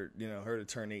waiting for, her to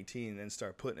turn 18 and then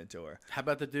start putting it to her. How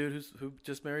about the dude who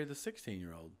just married the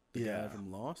 16-year-old? The guy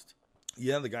from Lost?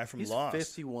 Yeah, the guy from Lost. He's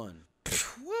 51.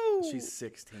 Whoa. She's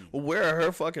 16. Well, where are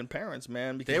her fucking parents,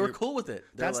 man? Because they were cool with it.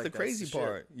 That's the crazy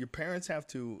part. Your parents have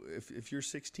to, if you're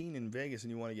 16 in Vegas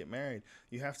and you want to get married,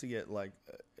 you have to get,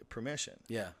 permission.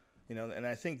 Yeah. And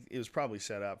I think it was probably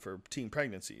set up for teen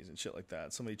pregnancies and shit like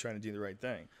that. Somebody trying to do the right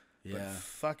thing. Yeah. But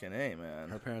fucking A, man.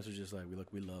 Her parents were just like,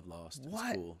 we love Lost.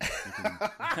 What? It's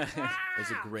cool.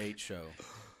 It's a great show.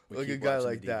 Look at a guy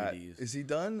like that. Is he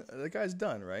done? The guy's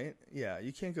done, right? Yeah,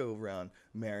 you can't go around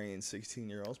marrying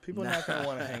 16-year-olds. People are not going to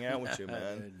want to hang out with you,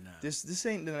 man. No. This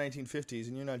ain't the 1950s,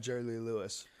 and you're not Jerry Lee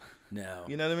Lewis. No.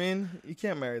 You know what I mean? You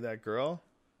can't marry that girl.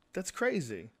 That's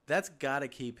crazy. That's got to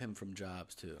keep him from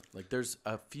jobs, too. There's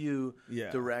a few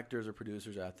directors or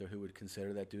producers out there who would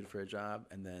consider that dude for a job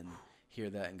and then hear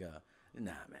that and go,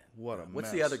 nah, man.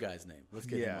 What's the other guy's name? Let's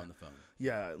get him on the phone.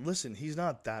 Yeah, listen, he's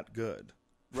not that good.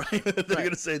 Right. They're going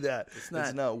to say that. It's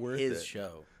not worth his it.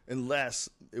 show. Unless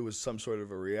it was some sort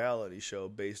of a reality show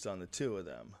based on the two of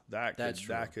them. That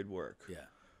could work. Yeah.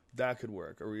 That could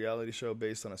work. A reality show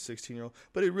based on a 16-year-old.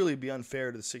 But it'd really be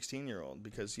unfair to the 16-year-old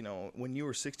because, when you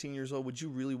were 16 years old, would you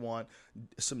really want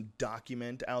some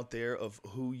document out there of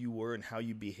who you were and how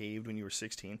you behaved when you were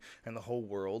 16 and the whole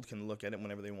world can look at it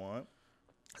whenever they want?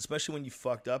 Especially when you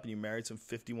fucked up and you married some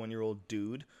 51-year-old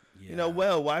dude. Yeah.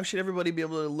 Why should everybody be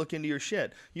able to look into your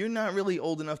shit? You're not really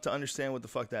old enough to understand what the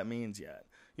fuck that means yet.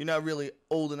 You're not really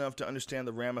old enough to understand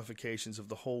the ramifications of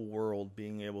the whole world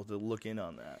being able to look in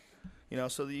on that.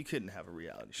 So that you couldn't have a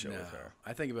reality show with her.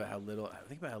 I think about how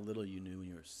little you knew when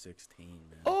you were 16,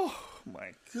 man. Oh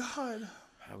my god.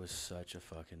 I was such a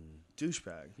fucking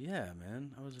douchebag. Yeah,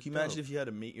 man. I was. Can you imagine if you had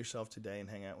to meet yourself today and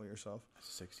hang out with yourself?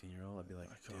 As a 16-year-old, I'd be like,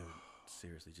 dude,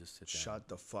 seriously, just sit down. Shut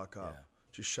the fuck up. Yeah.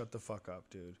 Just shut the fuck up,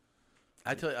 dude.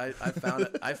 I tell you, I found.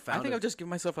 I think I'll just give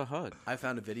myself a hug. I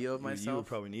found a video of myself. You would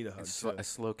probably need a hug too. A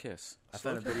slow kiss. I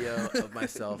found a video of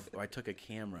myself where I took a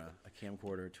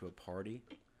camcorder to a party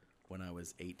when I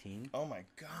was 18. Oh my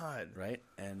god! Right,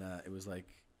 and it was like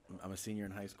I'm a senior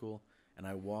in high school, and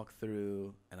I walk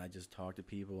through and I just talk to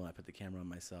people and I put the camera on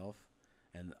myself,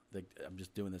 and I'm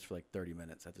just doing this for 30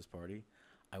 minutes at this party.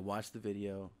 I watched the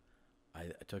video,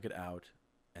 I took it out.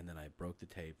 And then I broke the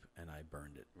tape and I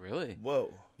burned it. Really?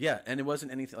 Whoa. Yeah, and it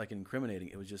wasn't anything incriminating.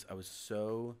 It was just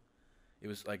it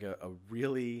was like a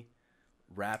really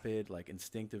rapid,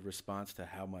 instinctive response to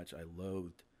how much I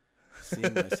loathed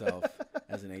seeing myself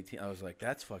as an 18. I was like,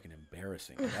 that's fucking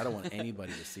embarrassing. I don't want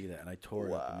anybody to see that. And I tore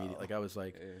it up immediately. I was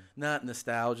not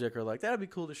nostalgic or that'd be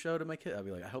cool to show to my kid. I'd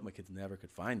be like, I hope my kids never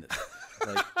could find this.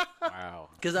 Wow.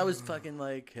 Because I was fucking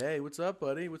hey, what's up,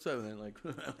 buddy? What's up? And then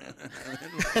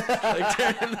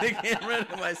turning the camera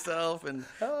to myself, and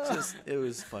it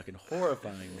was fucking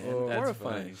horrifying, man. Oh,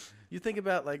 horrifying. Funny. You think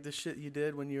about the shit you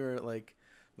did when you were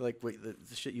the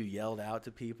shit you yelled out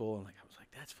to people, and I was like,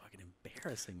 that's fucking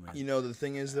embarrassing, man. The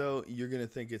thing is though, you're gonna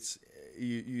think it's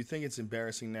you think it's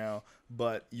embarrassing now,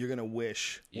 but you're gonna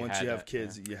wish once you have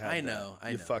kids that you have. I know.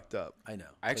 You fucked up. I know.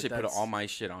 I actually put all my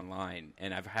shit online,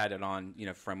 and I've had it on,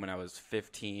 from when I was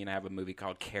 15. I have a movie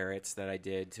called Carrots that I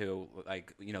did to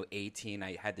 18.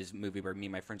 I had this movie where me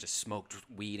and my friends just smoked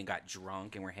weed and got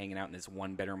drunk, and we're hanging out in this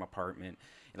 1-bedroom apartment.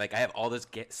 And, I have all this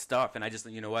stuff, and I just,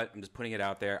 you know what? I'm just putting it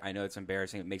out there. I know it's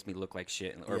embarrassing. It makes me look like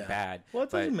shit or bad. Well, it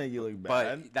doesn't make you look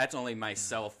bad. But that's only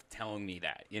myself telling me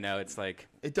that. It's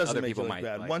it doesn't make you look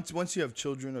bad. Once you have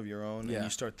children of your own and you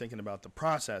start thinking about the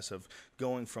process of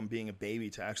going from being a baby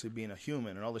to actually being a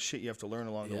human and all the shit you have to learn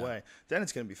along the way, then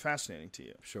it's going to be fascinating to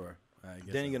you. Sure.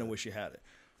 Then you're going to wish you had it.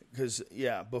 Because,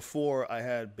 before I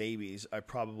had babies, I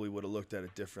probably would have looked at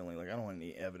it differently. I don't want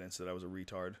any evidence that I was a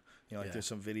retard. There's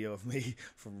some video of me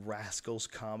from Rascals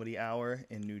Comedy Hour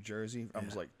in New Jersey. I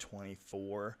was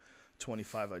 24,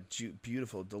 25, a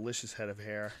beautiful, delicious head of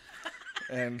hair.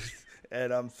 and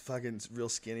I'm fucking real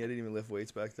skinny. I didn't even lift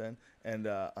weights back then. And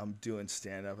I'm doing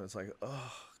stand-up, and it's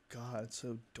oh, God, it's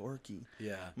so dorky.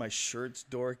 Yeah. My shirt's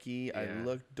dorky. Yeah. I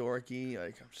look dorky.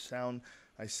 I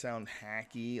sound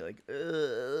hacky,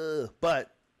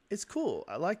 but it's cool.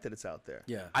 I like that it's out there.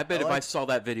 Yeah, I bet if I saw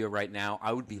that video right now,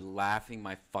 I would be laughing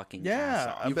my fucking ass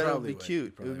off. I bet it would be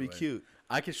cute. It would be cute.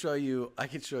 I could show you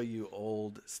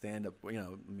old stand up.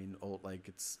 Old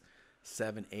it's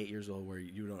 7, 8 years old where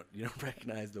you don't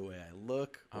recognize the way I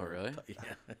look. Oh, really?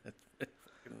 Yeah.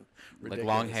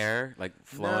 Long hair,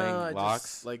 flowing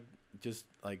locks, just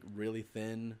really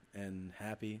thin and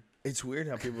happy. It's weird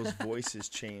how people's voices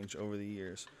change over the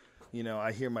years. You know,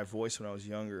 I hear my voice when I was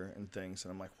younger and things,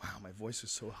 and I'm like, wow, my voice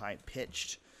was so high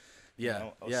pitched. Yeah, you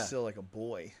know? I was still like a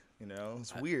boy. You know,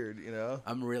 it's weird. You know,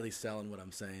 I'm really selling what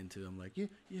I'm saying too. I'm like, you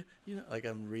know, like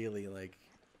I'm really like,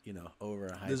 you know, over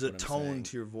a hype. There's a tone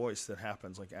to your voice that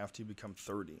happens like after you become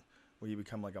 30, where you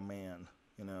become like a man.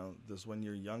 You know, this when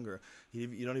you're younger, you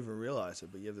don't even realize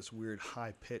it, but you have this weird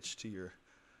high pitch to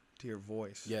your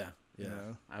voice. Yeah, yeah. You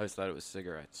know? I always thought it was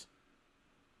cigarettes.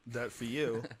 That for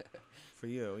you. For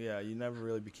you, yeah, you never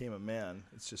really became a man.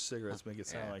 It's just cigarettes make it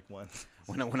sound like one.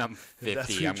 When I'm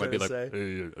 50, I'm going to be like,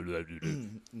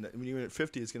 when you're at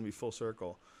 50, it's going to be full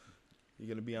circle. You're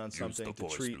going to be on something to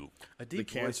treat the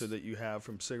cancer that you have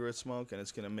from cigarette smoke, and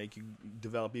it's going to make you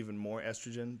develop even more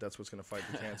estrogen. That's what's going to fight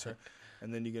the cancer.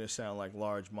 And then you're going to sound like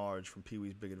Large Marge from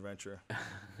Pee-wee's Big Adventure.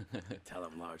 Tell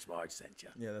him Large Marge sent you.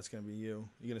 Yeah, that's going to be you.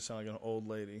 You're going to sound like an old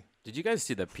lady. Did you guys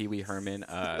see the Pee Wee Herman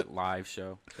live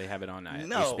show? They have it on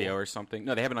No. HBO or something.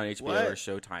 No, they have it on HBO What? or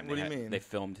Showtime. What do you mean? They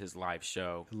filmed his live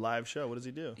show. Live show? What does he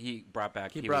do? He brought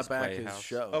back He Pee-wee's brought back his Playhouse.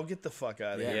 show. Oh, get the fuck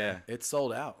out of yeah. here. Yeah. It's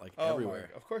sold out like Oh,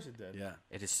 everywhere. of course it did. Yeah.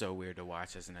 It is so weird to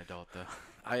watch as an adult, though.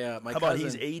 My How about cousin,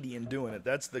 he's 80 and doing it?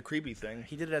 That's the creepy thing.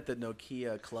 He did it at the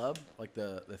Nokia Club, like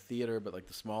the theater, but like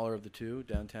the smaller of the two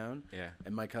downtown. Yeah.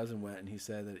 And my cousin went and he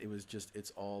said that it was just,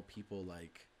 it's all people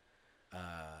like,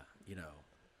 you know,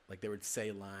 like they would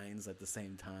say lines at the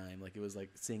same time. Like it was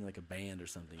like seeing like a band or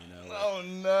something, you know? Like, Oh,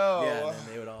 no. yeah, and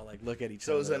then they would all like look at each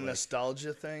So other. is that a like,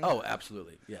 nostalgia thing? oh,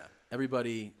 absolutely. Yeah.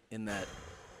 Everybody in that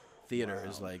theater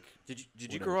is like, Did you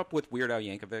whatever. grow up with Weird Al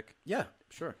Yankovic? Yeah,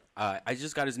 sure. I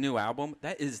just got his new album.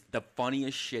 That is the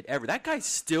funniest shit ever. That guy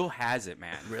still has it,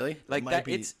 man. Really? Like Might that,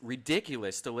 be- it's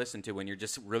ridiculous to listen to when you're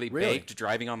just really Really? baked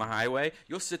driving on the highway.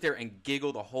 You'll sit there and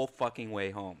giggle the whole fucking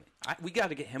way home. We got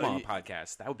to get him on a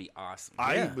podcast. That would be awesome.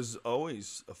 I was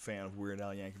always a fan of Weird Al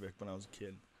Yankovic when I was a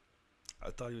kid. I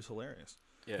thought he was hilarious.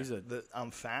 Yeah. He's a, I'm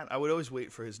Fat. I would always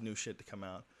wait for his new shit to come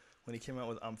out. When he came out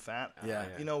with I'm Fat, Yeah.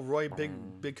 you know, Roy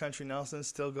Big Country Nelson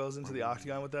still goes into the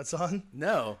octagon with that song.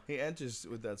 no, He enters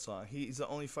with that song. He's the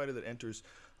only fighter that enters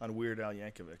on Weird Al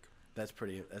Yankovic. that's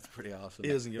pretty awesome.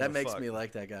 He doesn't give that a makes fuck. me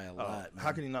like that guy a lot, man.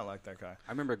 How can you not like that guy?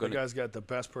 I remember The going to guy's got the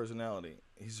best personality.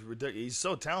 He's ridiculous. He's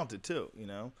so talented too, you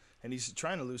know. And he's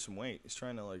trying to lose some weight. He's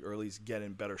trying to or at least get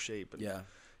in better shape. And Yeah.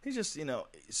 he's just, you know,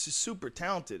 he's super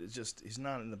talented. It's just he's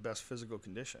not in the best physical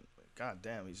condition. God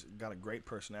damn, he's got a great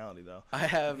personality though. I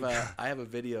have a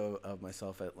video of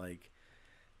myself at like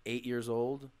 8 years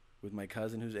old with my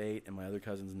cousin who's 8 and my other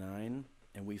cousin's 9,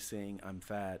 and we sing "I'm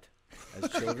Fat" as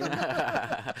children.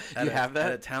 have that?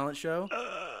 at a talent show,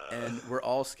 and we're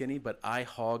all skinny, but I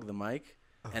hog the mic,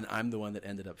 and I'm the one that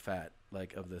ended up fat,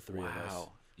 like of the three of us.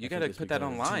 Wow. I You think got to it's put that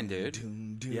because- online, dude.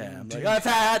 Yeah, I'm like, I'm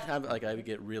fat. I'm like, I would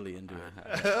get really into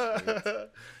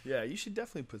it. Yeah, you should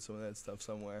definitely put some of that stuff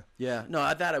somewhere. Yeah,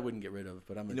 no, that I wouldn't get rid of,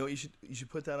 but I'm. You know what you should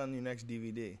put that on your next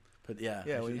DVD. but yeah,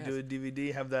 Yeah, I when should- you do a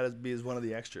DVD, have that be as one of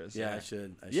the extras. yeah, I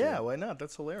should. Yeah, why not?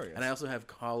 That's hilarious. And I also have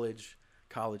college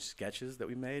sketches that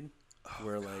we made,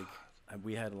 where like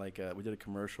we had like we did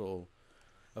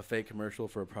a fake commercial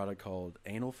for a product called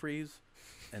Anal Freeze,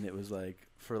 and it was like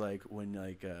for like when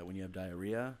you have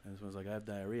diarrhea, and someone's like, I have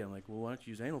diarrhea. I'm like, well, why don't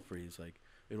you use Anal Freeze? Like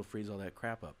it'll freeze all that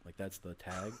crap up. Like that's the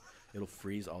tag. It'll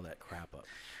freeze all that crap up.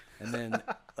 And then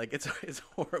like it's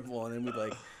horrible. And then we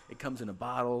like it comes in a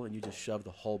bottle, and you just shove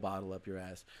the whole bottle up your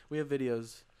ass. We have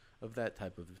videos of that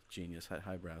type of genius,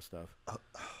 highbrow stuff.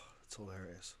 It's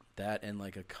hilarious. That and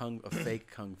like a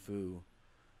fake kung fu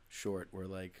short where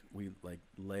like we like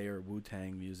layer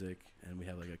Wu-Tang music and we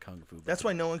have like a kung fu. That's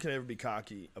why no one can ever be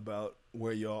cocky about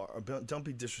where you are. Don't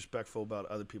be disrespectful about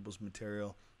other people's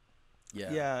material.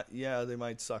 Yeah, Yeah, they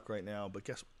might suck right now, but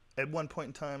guess at one point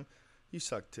in time, you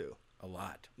sucked too. a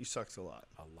lot. You sucked a lot.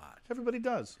 A lot. Everybody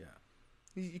does. Yeah.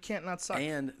 You can't not suck.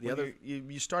 And the When other,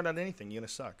 you start out anything, you're gonna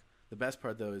suck. the best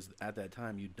part though is at that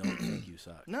time you don't think you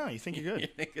suck. No, you think you're You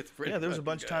good. think it's pretty. Yeah, there was a fucking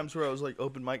bunch of good. times where I was like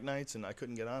open mic nights and I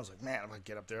couldn't get on. I was like, man, if I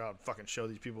get up there, I'll fucking show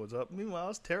these people what's up. Meanwhile,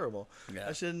 it's terrible. Yeah.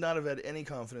 I should not have had any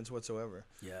confidence whatsoever.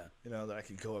 Yeah. You know, that I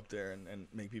could go up there and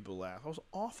make people laugh. I was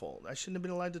awful. I shouldn't have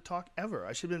been allowed to talk ever.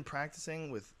 I should have been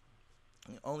practicing with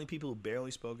only people who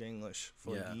barely spoke English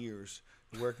for Yeah. years,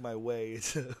 work my way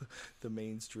to the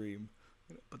mainstream.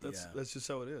 But that's just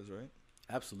how it is, right?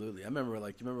 Absolutely. I remember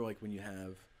like, do you remember like when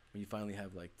you finally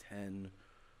have like 10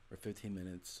 or 15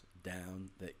 minutes down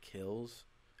that kills,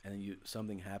 and then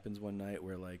something happens one night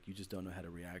where like you just don't know how to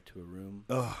react to a room,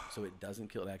 Ugh. so it doesn't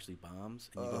kill, it actually bombs,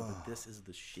 and you go, but this is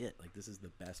the shit, like this is the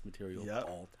best material Yep. of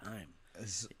all time,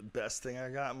 It's the best thing I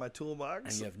got in my toolbox.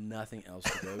 and you have nothing else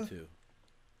to go to.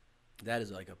 That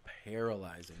is like a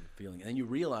paralyzing feeling, and then you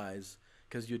realize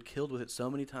because you'd killed with it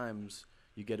so many times,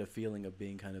 you get a feeling of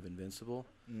being kind of invincible.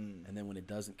 And then when it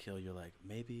doesn't kill, you're like,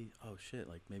 maybe, oh shit,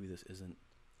 like maybe this isn't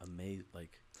amazing.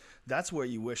 Like, that's where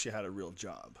you wish you had a real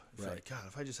job. It's Right. like, God,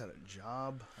 if I just had a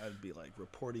job, I'd be like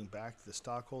reporting back to the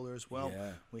stockholders. Well,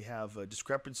 Yeah. we have a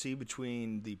discrepancy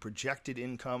between the projected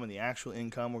income and the actual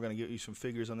income. We're going to get you some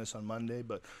figures on this on Monday,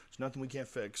 but there's nothing we can't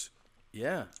fix.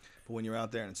 yeah, But when you're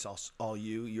out there and it's all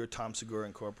you're Tom Segura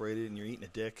Incorporated, and you're eating a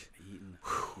dick. eating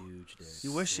huge dick.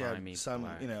 You wish you had Slimy some,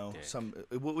 black dick. some.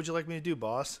 What would you like me to do,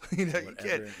 boss? You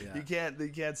Whatever, you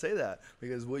can't say that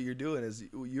because what you're doing is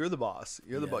you're the boss.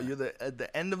 You're the boss. Yeah. You're at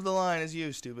the end of the line is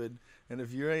you, stupid. And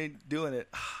if you ain't doing it,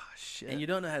 shit. And you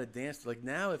don't know how to dance. Like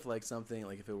now, if like something,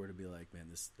 like if it were to be like, man,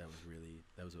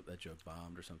 that joke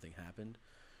bombed or something happened,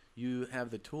 you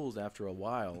have the tools after a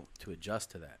while to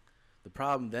adjust to that. The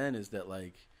problem then is that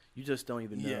like you just don't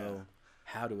even know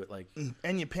how to like.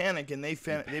 And you panic, and they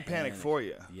panic for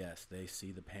you. Yes, they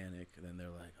see the panic, and then they're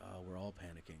like, "Oh, we're all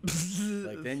panicking."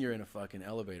 Like then you're in a fucking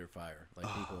elevator fire. Like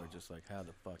people are just like, "How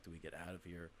the fuck do we get out of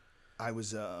here?" I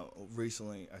was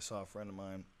recently. I saw a friend of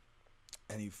mine,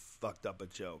 and he fucked up a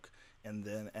joke. And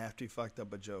then after he fucked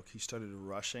up a joke, he started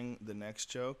rushing the next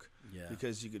joke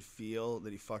because you could feel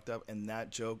that he fucked up, and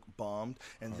that joke bombed.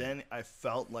 And then I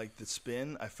felt like the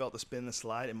spin. I felt the spin, the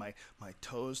slide, and my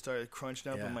toes started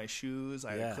crunching up in my shoes.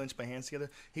 I clenched my hands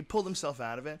together. He pulled himself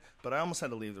out of it, but I almost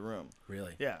had to leave the room.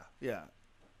 Really? Yeah.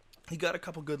 He got a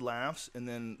couple good laughs, and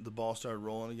then the ball started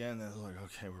rolling again, and I was like,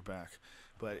 okay, we're back.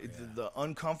 But the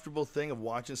uncomfortable thing of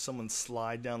watching someone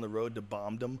slide down the road to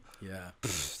bomb them,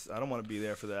 I don't want to be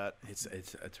there for that. It's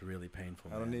really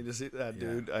painful. I don't need to see that,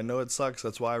 dude. I know it sucks.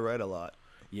 That's why I write a lot.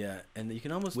 Yeah, and you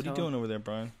can almost. What are you doing over there,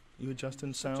 Brian? You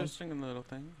adjusting sounds? Adjusting a little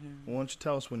thing. Yeah. Why don't you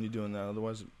tell us when you're doing that?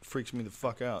 Otherwise, it freaks me the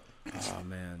fuck out. Oh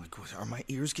man, Like, are my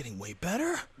ears getting way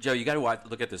better? Joe, you got to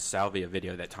look at the salvia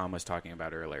video that Tom was talking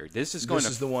about earlier. This is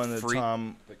the one that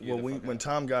Tom. you Well, the fuck when out.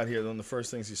 Tom got here, one of the first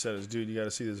things he said is, "Dude, you got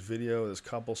to see this video of this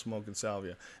couple smoking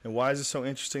salvia." And why is it so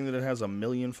interesting that it has 1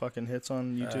 million fucking hits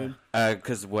on YouTube?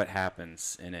 Because what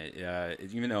happens in it,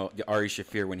 even though Ari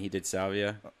Shafir when he did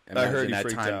salvia, I heard he that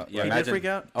freaked time, out. Yeah, He did freak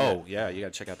out? Oh yeah, you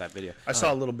got to check out that video. I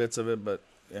saw little bits of it, but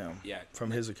Yeah, from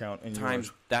his account and times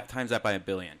yours. that by 1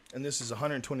 billion. And this is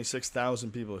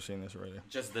 126,000 people have seen this already.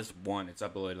 Just this one, it's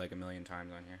uploaded like 1 million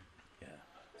times on here. yeah.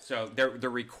 So they're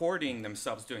recording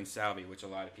themselves doing salvia, which a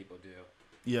lot of people do.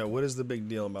 Yeah, what is the big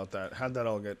deal about that? How'd that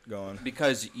all get going?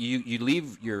 Because you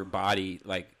leave your body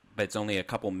but it's only a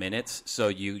couple minutes, so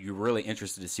you're really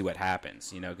interested to see what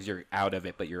happens, because you're out of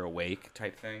it, but you're awake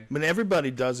type thing. But everybody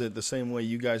does it the same way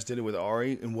you guys did it with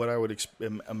Ari, and what I would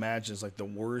imagine is like the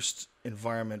worst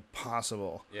environment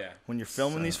possible. Yeah. When you're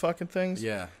filming these fucking things,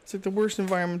 Yeah. it's like the worst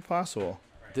environment possible.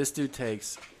 This dude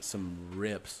takes some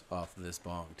rips off of this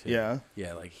bong too. Yeah.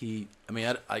 Yeah, like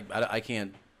I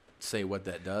can't say what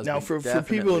that does. Now, but for people who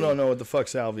definitely- don't know what the fuck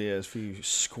salvia is, for you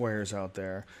squares out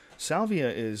there, salvia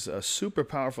is a super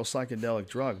powerful psychedelic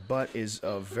drug, but is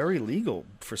very legal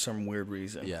for some weird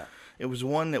reason. Yeah. It was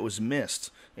one that was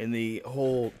missed in the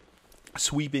whole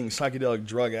sweeping psychedelic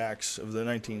drug acts of the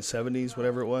 1970s,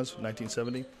 whatever it was,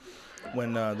 1970,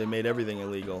 when they made everything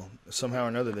illegal. Somehow or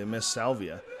another, they missed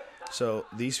salvia. So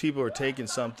these people are taking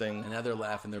something. and now they're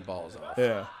laughing their balls off.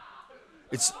 Yeah.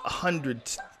 It's 100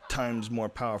 times more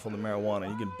powerful than marijuana.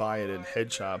 You can buy it in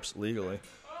head shops legally.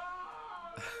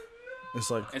 It's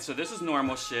like, And so this is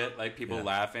normal shit, like people Yeah.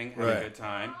 laughing, having Right. a good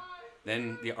time.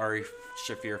 Then the Ari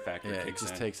Shafir factor Yeah, it kicks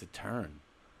just in. takes a turn.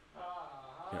 You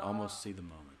can almost see the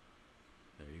moment.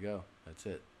 There you go. That's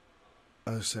it.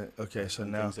 okay, so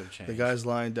And now things have the changed. guy's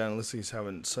lying down. Looks like he's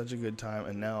having such a good time,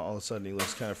 and now all of a sudden he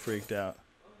looks kind of freaked out.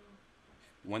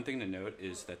 One thing to note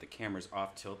is that the camera's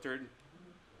off tilted.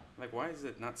 Like, why is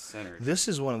it not centered? This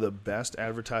is one of the best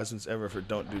advertisements ever for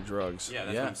don't do drugs. Yeah,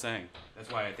 that's Yeah. what I'm saying. That's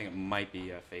why I think it might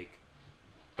be fake.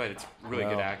 But it's really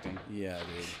good Well, acting. Yeah,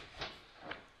 dude.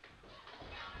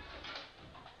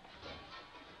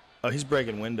 Oh, he's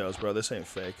breaking windows, bro. This ain't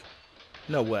fake.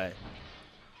 No way.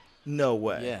 No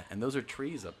way. Yeah, and those are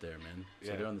trees up there, man. So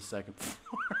Yeah. they're on the second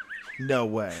floor. No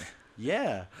way.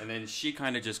 Yeah. And then she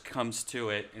kind of just comes to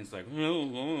it and it's like,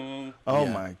 Oh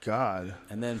Yeah. my God.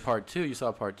 And then part two, you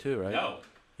saw part two, right? no.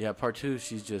 Yeah, part two,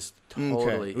 she's just Okay.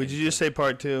 totally. Would you just say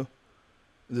part two?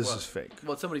 This What? is fake.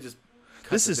 Well, somebody just. cut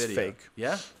This the is video. fake.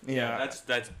 Yeah. Yeah.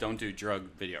 That's don't do drug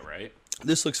video, right?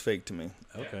 This looks fake to me.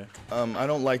 Okay. I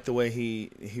don't like the way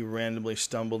he randomly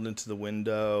stumbled into the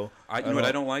window. You know what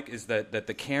I don't like is that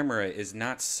the camera is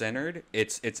not centered.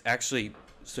 It's actually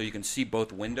so you can see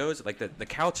both windows. Like the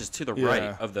couch is to the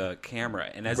right of the camera,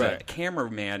 and as a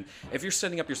cameraman, if you're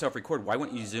setting up your self-record, why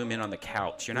wouldn't you zoom in on the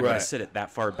couch? You're not going to sit it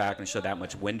that far back and show that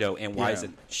much window. And why is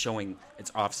it showing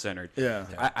it's off-centered? Yeah,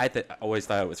 I always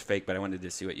thought it was fake, but I wanted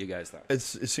to see what you guys thought. It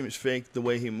seems fake. The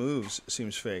way he moves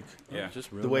seems fake. Yeah, just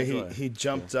the way he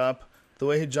jumped up. The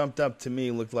way he jumped up to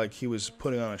me looked like he was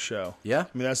putting on a show. Yeah?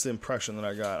 I mean, that's the impression that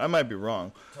I got. I might be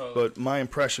wrong, but my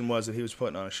impression was that he was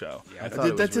putting on a show. Yeah,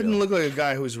 that didn't look like a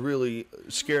guy who was really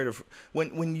scared of...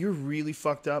 When you're really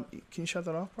fucked up... Can you shut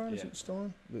that off, Brian? Is it still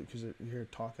on? Because you hear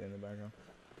talking in the background.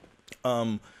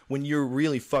 When you're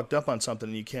really fucked up on something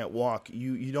and you can't walk,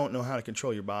 you don't know how to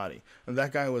control your body. And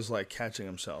that guy was like catching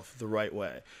himself the right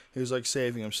way. He was like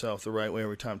saving himself the right way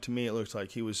every time. To me, it looked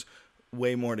like he was...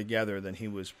 way more together than he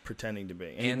was pretending to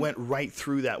be, and he went right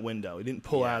through that window. He didn't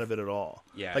pull out of it at all.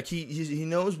 Yeah, like he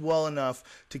knows well enough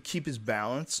to keep his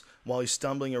balance while he's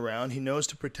stumbling around. He knows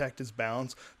to protect his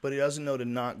balance, but he doesn't know to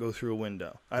not go through a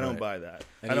window. I don't buy that.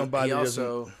 And I don't buy that. He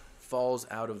also falls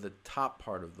out of the top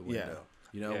part of the window.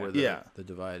 You know, where the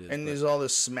divide is. And there's all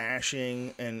this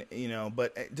smashing, and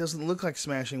but it doesn't look like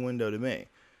smashing window to me.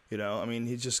 I mean,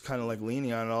 he's just kind of like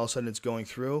leaning on it. All of a sudden, it's going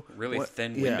through. Really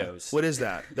thin windows. What is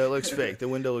that? That looks fake. The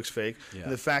window looks fake. Yeah.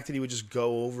 And the fact that he would just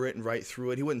go over it and right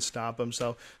through it, he wouldn't stop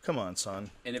himself. Come on, son.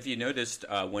 And if you noticed,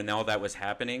 when all that was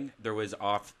happening, there was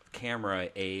off camera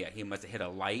he must have hit a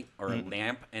light or a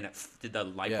lamp, and it did the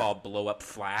light bulb blow up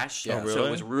flash. Yeah. Oh, really? So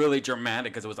it was really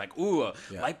dramatic because it was like, ooh, a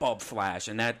light bulb flash,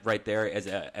 and that right there,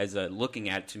 as a looking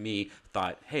at it, to me,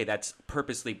 thought, hey, that's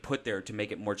purposely put there to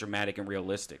make it more dramatic and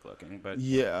realistic looking. But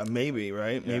yeah, maybe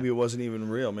right. Maybe it wasn't even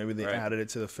real. Maybe they added it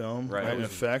to the film. Right. In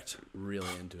effect. Really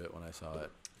into it when I saw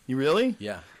it. You really?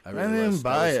 Yeah, I didn't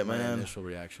buy it, man. My initial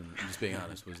reaction, just being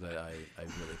honest, was that I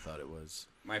really thought it was.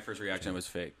 My first reaction was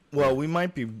fake. Well, we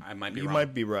might be. I might be. You wrong.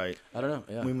 might be right. I don't know.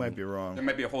 Yeah, we might be wrong. There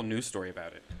might be a whole news story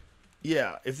about it.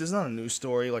 Yeah, if there's not a news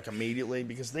story like immediately,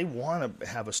 because they want to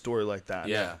have a story like that.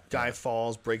 Yeah. Guy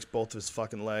falls, breaks both of his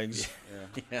fucking legs.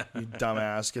 Yeah. You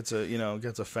dumbass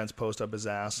gets a fence post up his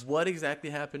ass. What exactly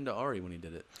happened to Ari when he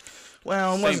did it?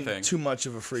 Well, it wasn't too much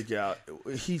of a freak out.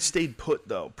 He stayed put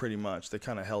though, pretty much. They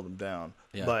kind of held him down.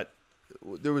 Yeah. But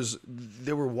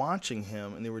they were watching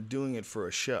him, and they were doing it for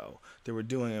a show. They were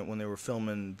doing it when they were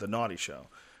filming the Naughty Show.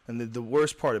 And the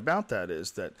worst part about that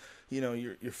is that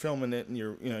you're filming it, and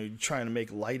you're trying to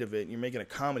make light of it, and you're making a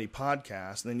comedy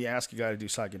podcast, and then you ask a guy to do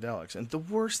psychedelics. And the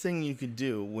worst thing you could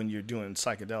do when you're doing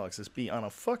psychedelics is be on a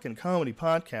fucking comedy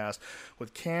podcast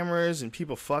with cameras and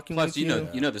people fucking with you.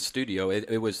 Plus, the studio,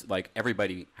 it was like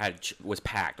everybody was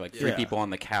packed, like three people on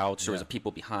the couch. There was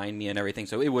people behind me and everything,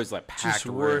 so it was like packed. Just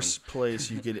worst place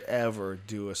you could ever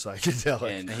do a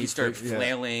psychedelic. And he started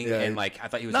flailing, and like I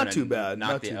thought he was not too bad,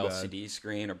 knock the LCD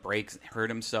screen or hurt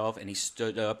himself, and he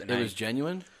stood up. And it was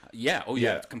genuine? Yeah. Oh,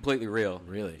 yeah. It's completely real.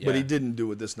 Really? Yeah. But he didn't do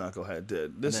what this knucklehead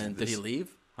did. Did he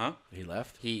leave? Huh? He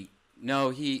left? He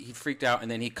freaked out, and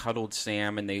then he cuddled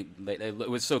Sam, and it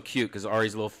was so cute because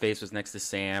Ari's little face was next to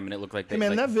Sam, and it looked like Hey,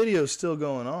 man, that video's still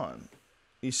going on.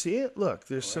 You see it? Look,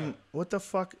 there's some... What the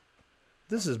fuck?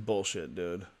 This is bullshit,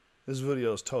 dude. This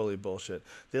video is totally bullshit.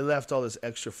 They left all this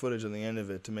extra footage on the end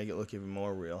of it to make it look even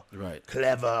more real. Right.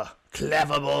 Clever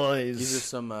boys. These are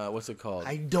some, what's it called?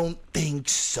 I don't think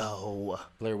so.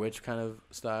 Blair Witch kind of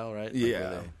style, right?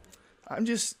 Yeah. I'm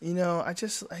just, I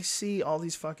see all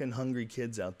these fucking hungry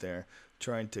kids out there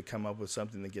trying to come up with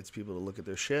something that gets people to look at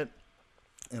their shit.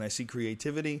 And I see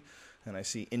creativity, and I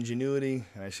see ingenuity,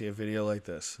 and I see a video like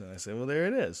this. And I say, well, there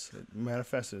it is. It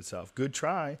manifested itself. Good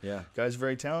try. Yeah. Guy's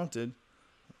very talented.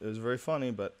 It was very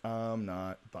funny, but I'm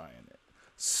not buying it.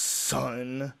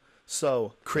 Son.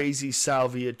 So, crazy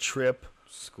salvia trip.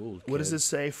 School. What does it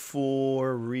say?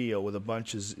 For real with a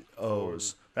bunch of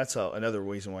O's. That's another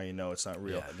reason why it's not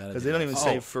real. Because they don't even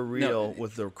say for real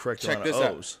with the correct amount of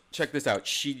O's. Check this out.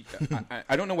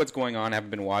 I don't know what's going on. I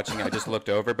haven't been watching. I just looked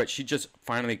over, but she just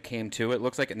finally came to it,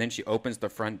 looks like, and then she opens the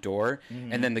front door,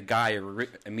 and then the guy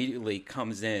immediately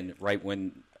comes in right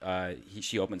when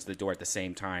she opens the door at the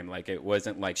same time. Like, it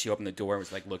wasn't like she opened the door and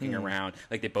was like looking around.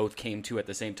 Like, they both came to at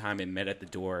the same time and met at the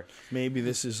door. Maybe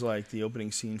this is like the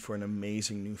opening scene for an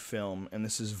amazing new film, and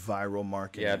this is viral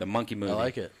marketing. Yeah, the monkey movie. I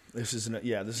like it. This is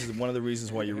one of the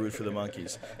reasons why you root for the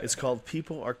monkeys. It's called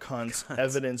People Are Cunts.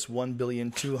 Evidence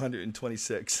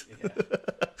 1,226,000. Yeah.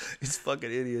 It's fucking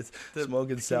idiots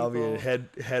smoking salvia and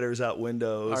headers out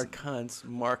windows. Our cunts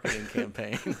marketing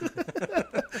campaign.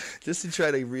 Just to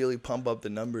try to really pump up the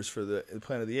numbers for the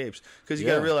Planet of the Apes, because you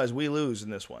got to realize we lose in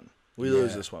this one. We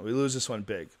lose this one. We lose this one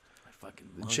big.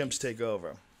 The chimps take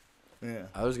over. Yeah.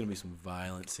 There's gonna be some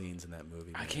violent scenes in that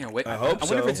movie. Man. I can't wait. I hope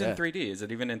wonder if it's so. in 3D. Is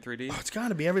it even in 3D? Oh, it's got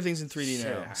to be. Everything's in 3D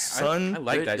now. I Son,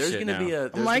 like that there's shit gonna now. be a.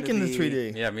 I'm there's liking gonna the be-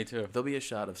 3D. Yeah, me too. There'll be a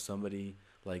shot of somebody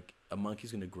like a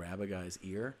monkey's gonna grab a guy's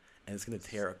ear and it's gonna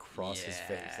tear across his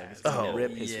face. Like it's gonna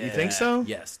rip his. You think so?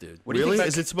 Yes, dude. What do you Really? think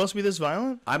Is it supposed to be this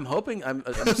violent? I'm hoping. I'm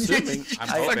assuming. I'm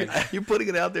hoping. You're putting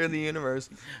it out there in the universe.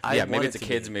 I Yeah, want maybe it it's a to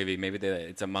kids be. movie. Maybe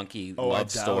it's a monkey Oh, I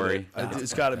love doubt story. it.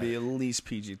 It's got to be at least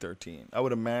PG-13. I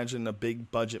would imagine a big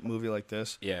budget movie like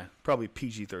this. Yeah. Probably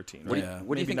PG-13. What do Yeah. you,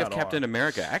 what do you Maybe think of not Captain R.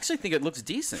 America? I actually think it looks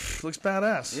decent. Looks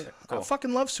badass. Yeah, cool. I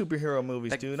fucking love superhero movies,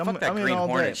 Like, dude. fuck that I'm in Green all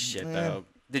Hornet day. shit, Eh, though.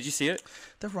 Did you see it?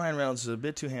 That Ryan Reynolds is a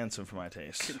bit too handsome for my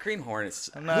taste. Green Hornets.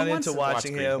 I'm not Who wants into to watch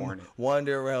watching Green him Hornet?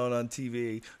 wander around on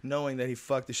TV, knowing that he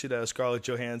fucked the shit out of Scarlett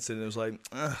Johansson. And it was like,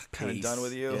 kind of Peace. done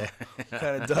with you. Yeah.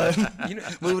 Kind of done. You know,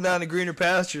 Moving on to greener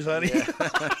pastures, honey. you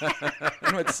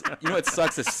know what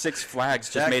sucks is Six Flags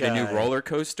just That made a new guy. roller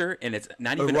coaster, and it's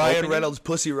not A even Ryan opening. Reynolds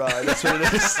pussy ride. That's what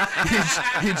it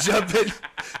is.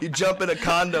 you jump in a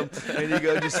condom and you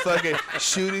go just fucking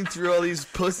shooting through all these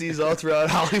pussies all throughout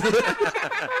Hollywood.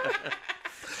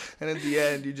 And at the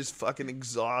end, you're just fucking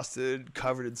exhausted,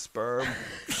 covered in sperm.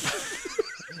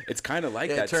 It's kind of like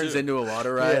Yeah, that it turns too. into a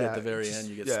water ride Yeah, at the very just- end.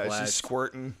 You get yeah, splashed. she's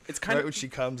squirting. It's kind right of- when she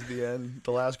comes at the end.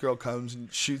 The last girl comes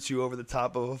and shoots you over the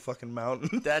top of a fucking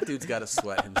mountain. That dude's got to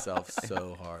sweat himself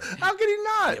so hard. How could he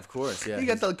not? Of course, yeah. He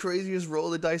got the craziest roll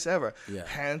of the dice ever. Yeah.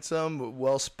 Handsome,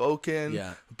 well spoken.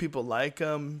 Yeah. People like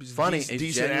him. He's Funny. He's He's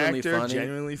decent genuinely actor. funny.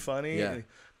 Genuinely funny. Yeah.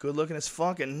 Good looking as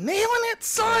fuck and nailing it,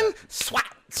 son. Yeah. Swat,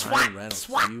 Ryan swat, Reynolds,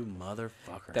 swat. you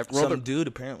motherfucker. That roller. Some dude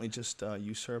apparently just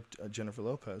usurped Jennifer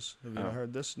Lopez. Have you ever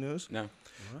heard this news? No.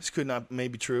 This could not,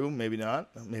 maybe true, maybe not.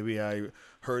 Maybe I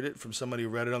heard it from somebody who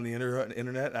read it on the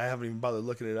internet. I haven't even bothered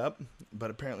looking it up.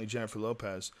 But apparently Jennifer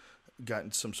Lopez got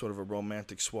in some sort of a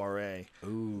romantic soiree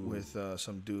with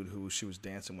some dude who she was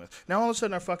dancing with. Now all of a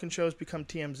sudden our fucking show's become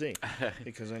TMZ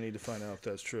because I need to find out if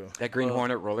that's true. That Green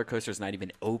Hornet roller coaster is not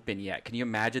even open yet. Can you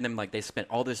imagine them like they spent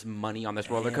all this money on this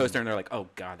roller coaster and they're like, "Oh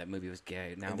God, that movie was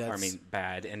gay." Now I mean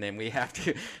bad, and then we have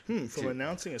to. From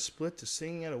announcing a split to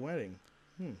singing at a wedding.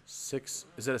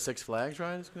 Is that a Six Flags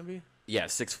ride? It's gonna be. Yeah,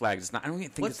 Six Flags. It's not. I don't even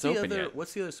think What's it's the open other? yet.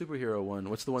 What's the other superhero one?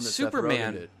 What's the one that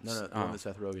Superman. Seth Rogen did? No, the one that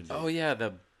Seth Rogen did. Oh yeah,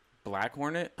 the Black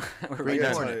Hornet. Green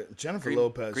Right, Hornet. Jennifer Green-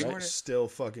 Lopez Green Hornet? still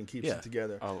fucking keeps Yeah. it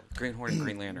together. Oh, Green Hornet,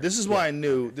 Green Lantern. This is why I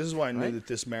knew. This is why I knew Right? that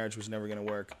this marriage was never going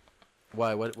to work.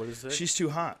 Why? What is it? She's too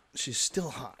hot. She's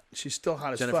still hot. She's still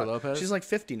hot as Jennifer fuck. Lopez? She's like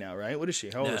 50 now, right? What is she?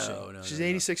 How old is she? No, She's no.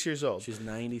 86 years old. She's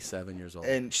 97 years old.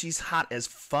 And she's hot as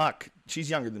fuck. She's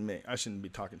younger than me. I shouldn't be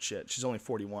talking shit. She's only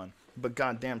 41. But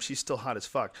goddamn, she's still hot as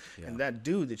fuck. Yeah. And that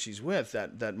dude that she's with,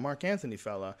 that Mark Anthony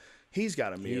fella, he's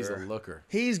got a mirror. He's a looker.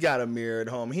 He's got a mirror at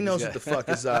home. He knows what the fuck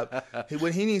is up.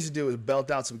 What he needs to do is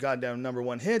belt out some goddamn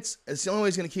 #1 hits. It's the only way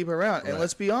he's going to keep her around. And Right.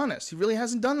 let's be honest, he really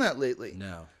hasn't done that lately.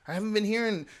 No. I haven't been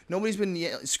hearing, nobody's been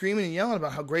screaming and yelling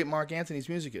about how great Mark Anthony's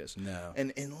music is. No.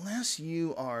 And unless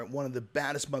you are one of the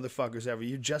baddest motherfuckers ever,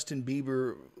 you're Justin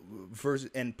Bieber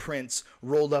and Prince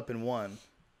rolled up in one,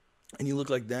 and you look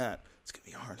like that, it's going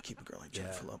to be hard to keep a girl like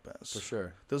Jennifer Lopez. For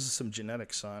sure. Those are some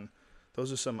genetics, son.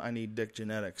 Those are some I need dick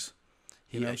genetics.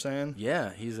 You know what I'm saying?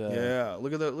 Yeah, he's a. Yeah,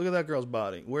 look at that girl's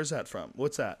body. Where's that from?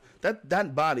 What's that?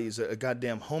 That body is a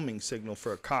goddamn homing signal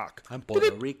for a cock. I'm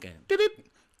Puerto Rican.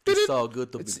 It's so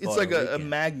good to be It's Puerto like a Rican.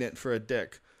 magnet for a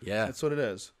dick. Yeah. That's what it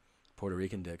is. Puerto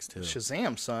Rican dicks too.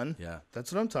 Shazam, son. Yeah.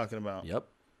 That's what I'm talking about. Yep.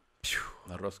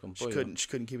 Arroz con She pollo.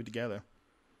 couldn't keep it together.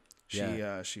 She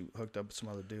hooked up with some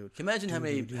other dude. Can you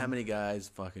imagine how many guys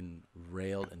fucking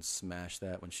railed and smashed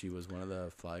that when she was one of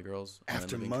the fly girls? on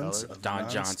After Living months Color? of Don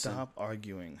nonstop Johnson.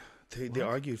 arguing. They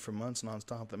argued for months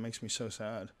nonstop. That makes me so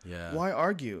sad. Yeah. Why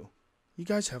argue? You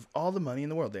guys have all the money in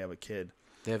the world. They have a kid.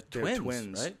 They have They're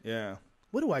twins, right? Yeah.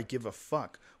 What do I give a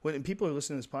fuck? When people are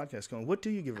listening to this podcast going, what do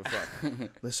you give a fuck?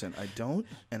 Listen, I don't,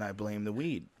 and I blame the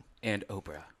weed. and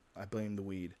Oprah. I blame the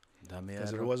weed. Dame Because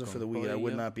if it arroz wasn't for the con weed, I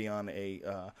would pollo. not be on a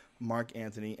Mark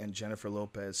Anthony and Jennifer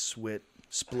Lopez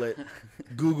split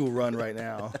Google run right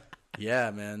now. Yeah,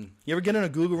 man. You ever get in a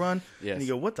Google run Yes. and you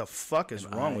go, what the fuck is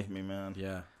wrong I- with me, man?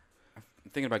 Yeah. I'm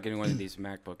thinking about getting one of these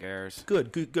MacBook Airs.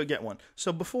 Good, get one.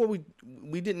 So before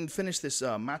we didn't finish this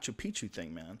Machu Picchu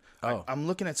thing, man. Oh. I'm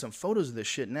looking at some photos of this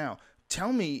shit now.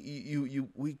 Tell me,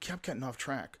 we kept getting off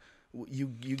track. You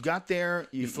got there.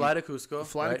 You fly to Cusco.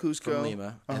 fly to right, Cusco. from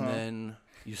Lima, and then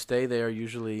you stay there.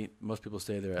 Usually, most people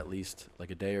stay there at least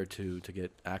like a day or two to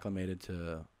get acclimated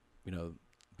to,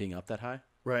 being up that high.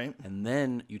 Right. And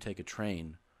then you take a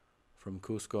train from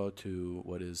Cusco to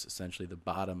what is essentially the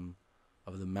bottom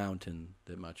of the mountain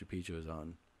that Machu Picchu is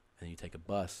on, and you take a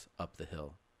bus up the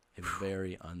hill. A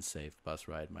very unsafe bus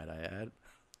ride, might I add.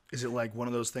 Is it like one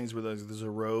of those things where there's a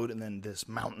road and then this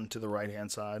mountain to the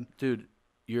right-hand side? Dude,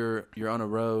 you're on a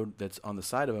road that's on the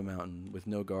side of a mountain with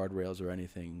no guardrails or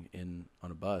anything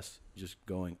on a bus, just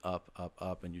going up, up,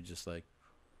 up, and you're just like,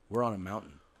 we're on a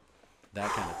mountain. That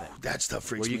kind of thing. That stuff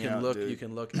freaks me out, dude. You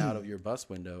can look out of your bus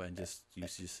window and just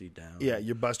see down. Yeah,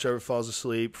 your bus driver falls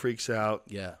asleep, freaks out.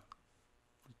 Yeah.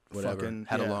 Whatever.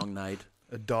 Had a long night.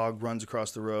 A dog runs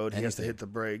across the road. He has to hit the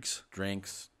brakes.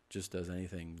 Drinks. Just does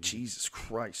anything. Jesus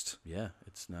Christ. Yeah,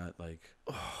 it's not like...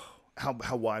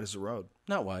 How wide is the road?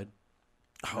 Not wide.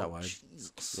 Not wide.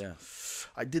 Jesus. Yeah.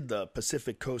 I did the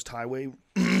Pacific Coast Highway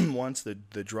once, the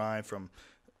drive from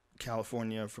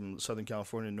California, from Southern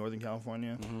California to Northern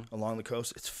California, along the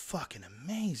coast. It's fucking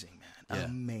amazing, man. Yeah.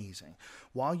 Amazing.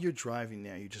 While you're driving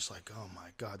there, you're just like, oh my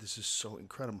God, this is so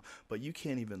incredible. But you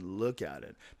can't even look at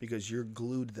it because you're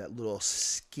glued to that little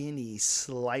skinny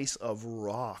slice of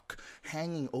rock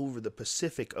hanging over the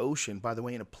Pacific Ocean, by the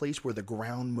way, in a place where the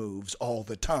ground moves all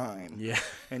the time. Yeah.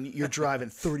 And you're driving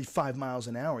 35 miles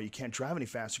an hour. You can't drive any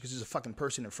faster because there's a fucking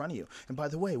person in front of you. And by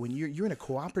the way, when you're in a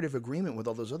cooperative agreement with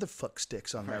all those other fuck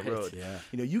sticks on that road,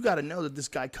 you got to know that this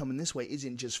guy coming this way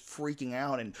isn't just freaking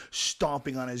out and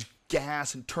stomping on his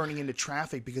gas and turning into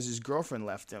traffic because his girlfriend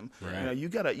left him. Right. You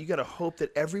gotta hope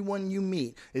that everyone you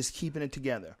meet is keeping it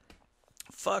together.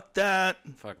 Fuck that.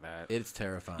 It's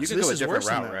terrifying. You can go a different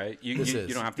route, right? You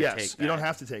don't have to take that. You don't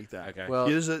have to take that. Okay. Well,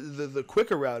 the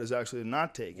quicker route is actually to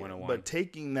not take it. But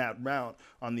taking that route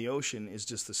on the ocean is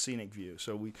just the scenic view.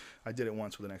 So I did it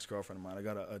once with an ex-girlfriend of mine. I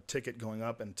got a ticket going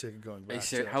up and a ticket going back.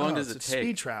 How long does it take? It's a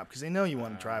speed trap because they know you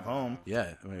want to drive home.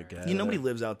 Yeah. Nobody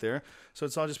lives out there. So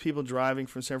it's all just people driving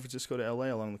from San Francisco to L.A.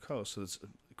 along the coast. So it's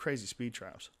crazy speed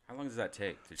traps. How long does that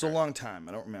take? It's a long time.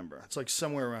 I don't remember. It's like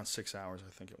somewhere around 6 hours, I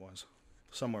think it was.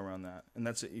 Somewhere around that. And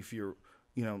that's if you're,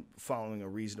 following a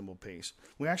reasonable pace.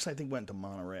 We actually, I think, went to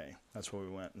Monterey. That's where we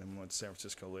went. And then we went to San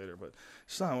Francisco later. But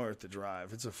it's not worth the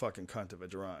drive. It's a fucking cunt of a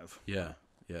drive. Yeah.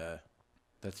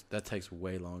 That takes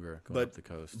way longer going up the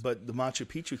coast. But the Machu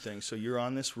Picchu thing, so you're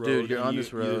on this road. Dude, you're on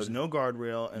this road. There's no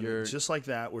guardrail. And just like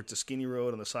that, where it's a skinny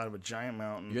road on the side of a giant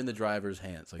mountain. You're in the driver's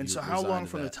hands. And so how long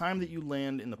from the time that you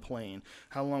land in the plane,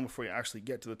 how long before you actually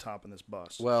get to the top in this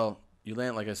bus? Well, you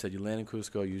land, like I said, you land in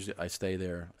Cusco. Usually I stay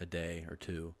there a day or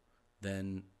two.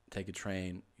 Then take a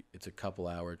train. It's a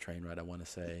couple-hour train ride, I want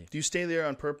to say. Do you stay there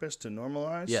on purpose to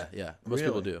normalize? Yeah. Most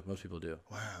people do.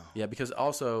 Wow. Yeah, because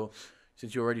also,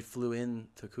 since you already flew in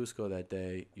to Cusco that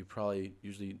day, you probably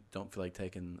usually don't feel like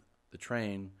taking the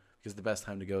train because the best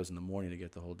time to go is in the morning to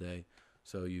get the whole day.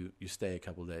 So you stay a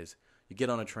couple of days. You get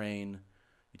on a train,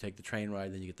 you take the train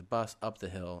ride, then you get the bus up the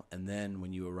hill, and then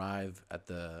when you arrive at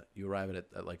the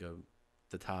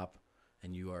top,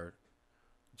 and you are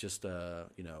just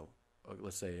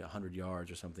let's say 100 yards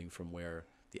or something from where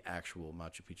the actual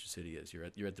Machu Picchu city is.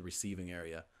 You're at the receiving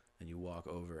area, and you walk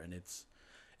over, and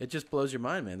it just blows your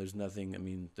mind, man. There's nothing. I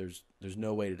mean, there's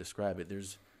no way to describe it.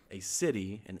 There's a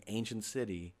city, an ancient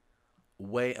city,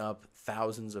 way up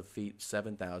thousands of feet,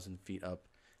 7,000 feet up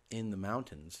in the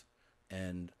mountains,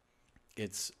 and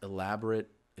it's elaborate.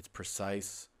 It's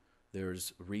precise.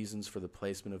 There's reasons for the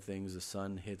placement of things. The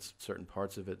sun hits certain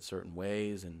parts of it certain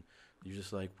ways, and you're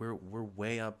just like, we're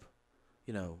way up.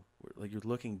 Like you're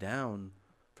looking down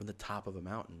from the top of a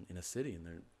mountain in a city, and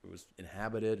it was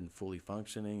inhabited and fully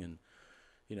functioning, and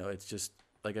it's just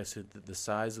like I said, the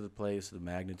size of the place, the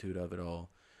magnitude of it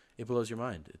all, it blows your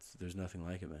mind. There's nothing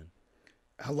like it, man.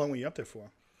 How long were you up there for?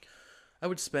 I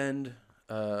would spend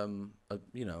hours.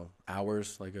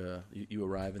 Like you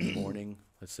arrive in the morning.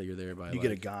 Let's say you're there by. You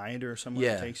get a guide or someone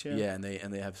that takes you. Yeah, and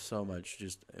they have so much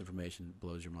just information that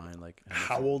blows your mind. Like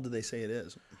how old do they say it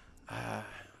is?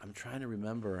 I'm trying to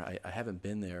remember. I haven't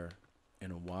been there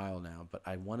in a while now, but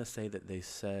I want to say that they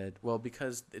said, well,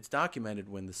 because it's documented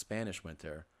when the Spanish went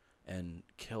there and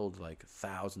killed like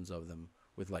thousands of them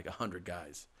with like 100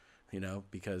 guys,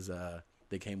 because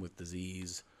they came with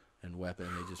disease and weapon,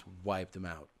 and they just wiped them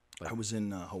out. I was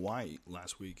in Hawaii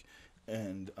last week,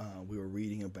 and we were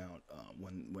reading about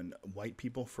when white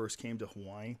people first came to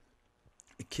Hawaii.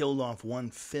 It killed off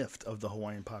 1/5 of the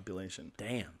Hawaiian population.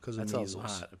 Damn, because of measles.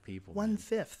 That's a lot of people.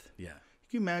 1/5. Yeah. Can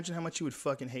you imagine how much you would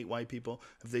fucking hate white people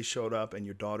if they showed up and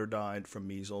your daughter died from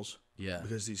measles? Yeah.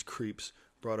 Because these creeps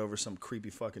brought over some creepy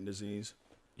fucking disease.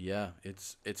 Yeah,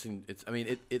 it's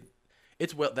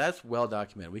well, that's well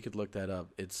documented. We could look that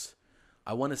up.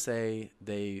 I want to say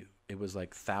it was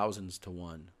like thousands to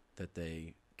one that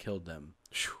they killed them.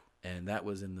 And that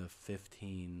was in the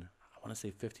want to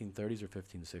say 1530s or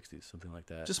 1560s, something like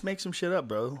that. Just make some shit up,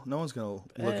 bro. No one's gonna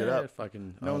look it up.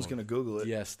 No one's gonna Google it.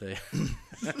 Yes, they.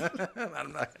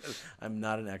 I'm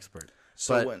not an expert.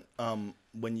 So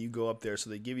when you go up there, so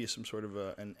they give you some sort of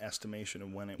an estimation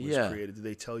of when it was created. Did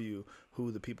they tell you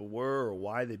who the people were or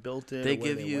why they built it? They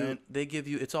give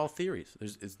you. It's all theories.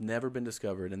 It's never been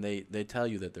discovered, and they tell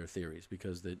you that they're theories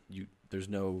because there's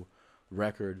no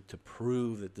record to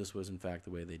prove that this was in fact the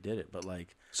way they did it. But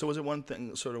like, so was it one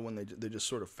thing sort of when they just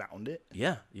sort of found it?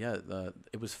 Yeah.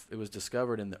 It was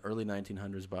discovered in the early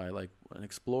 1900s by like an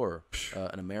explorer,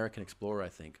 an American explorer, I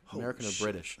think, American or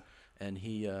British, and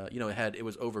he it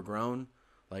was overgrown,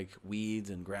 like weeds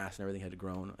and grass and everything had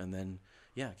grown, and then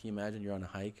can you imagine you're on a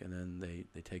hike and then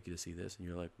they take you to see this and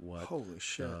you're like, what? Holy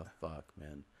shit! The fuck,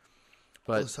 man.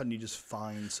 But all of a sudden, you just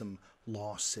find some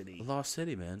lost city. A lost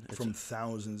city, man. From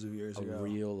thousands of years ago. A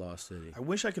real lost city. I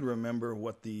wish I could remember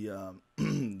what the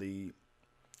the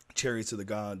Chariots of the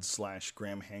Gods /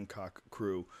 Graham Hancock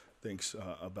crew thinks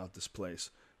about this place,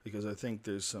 because I think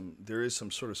there is some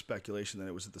sort of speculation that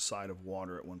it was at the side of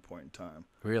water at one point in time.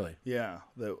 Really? Yeah.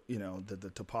 That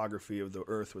the topography of the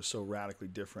Earth was so radically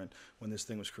different when this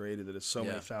thing was created that it's so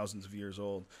many thousands of years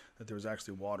old that there was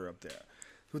actually water up there.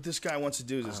 What this guy wants to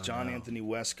do is this Anthony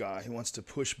West guy. He wants to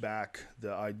push back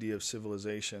the idea of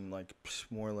civilization like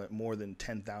more than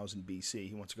 10,000 BC.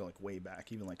 He wants to go like way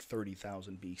back, even like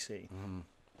 30,000 BC.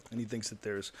 And he thinks that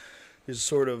there's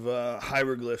sort of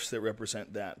hieroglyphs that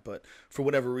represent that. But for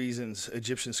whatever reasons,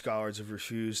 Egyptian scholars have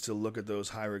refused to look at those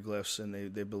hieroglyphs, and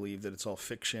they believe that it's all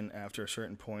fiction after a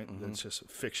certain point. It's just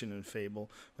fiction and fable.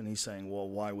 And he's saying, well,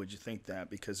 why would you think that?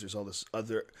 Because there's all this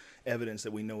other evidence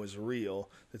that we know is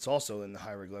real that's also in the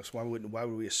hieroglyphs. Why would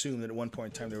we assume that at one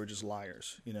point in time they were just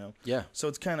liars, you know? Yeah. So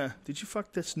it's kind of, did you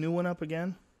fuck this new one up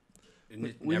again?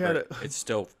 It's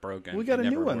still broken. We got a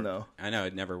new one, though. I know,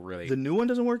 it never really... The new one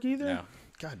doesn't work either? No.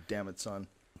 God damn it, son.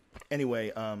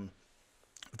 Anyway,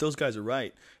 if those guys are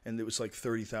right, and it was like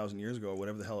 30,000 years ago or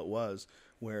whatever the hell it was,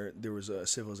 where there was a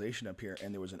civilization up here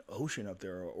and there was an ocean up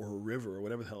there or a river or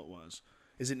whatever the hell it was.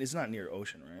 It's not near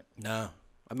ocean, right? No.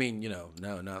 I mean, no,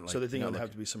 not like... So they think it would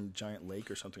have to be some giant lake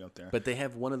or something up there. But they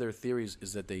have one of their theories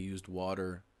is that they used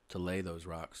water to lay those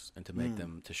rocks and to make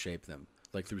them, to shape them.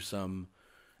 Like through some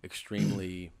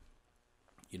extremely,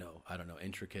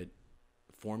 intricate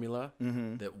formula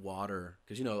that water,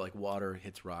 because like water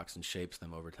hits rocks and shapes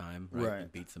them over time, right?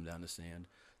 And beats them down to sand.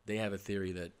 They have a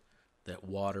theory that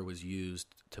water was used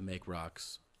to make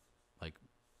rocks like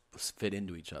fit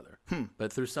into each other,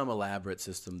 but through some elaborate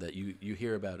system that you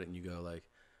hear about it and you go like,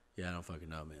 yeah, I don't fucking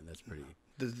know, man. That's pretty.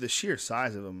 The sheer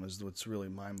size of them is what's really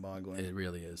mind-boggling. It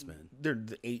really is, man. They're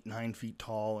 8-9 feet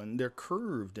tall, and they're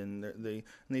curved, and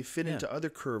they fit into other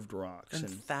curved rocks, and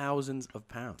thousands of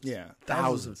pounds. Yeah,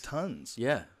 thousands of tons.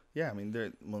 Yeah, yeah. I mean, I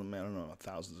don't know,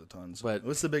 thousands of tons. But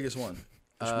what's the biggest one?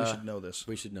 We should know this.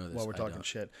 We should know this while we're talking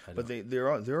shit. But there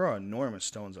are enormous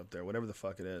stones up there, whatever the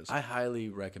fuck it is. I highly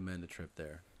recommend a trip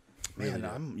there.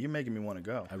 Man, you're making me want to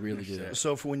go. I really do.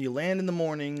 So for when you land in the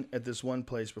morning at this one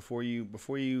place, before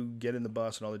you get in the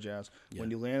bus and all the jazz, when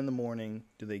you land in the morning,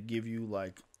 do they give you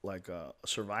like a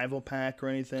survival pack or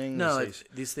anything? No,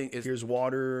 these things. Here's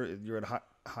water. You're at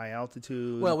high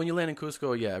altitude. Well, when you land in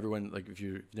Cusco, everyone, like if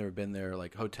you've never been there,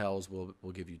 like hotels will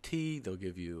give you tea. They'll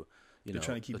give you, they'll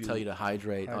tell you to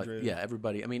hydrate.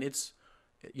 Everybody. I mean, it's,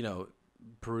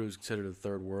 Peru's considered a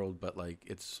third world, but like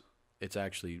it's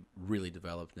actually really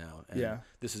developed now. And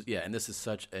this is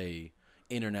such a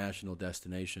international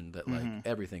destination that like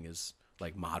everything is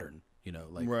like modern,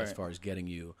 as far as getting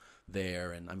you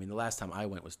there. And I mean, the last time I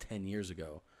went was 10 years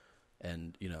ago,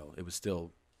 and it was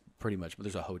still pretty much, but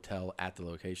there's a hotel at the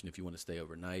location if you want to stay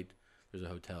overnight. There's a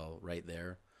hotel right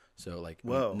there. So like,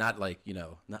 not like,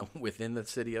 not within the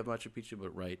city of Machu Picchu,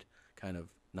 but right kind of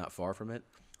not far from it.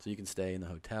 So you can stay in the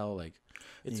hotel. Like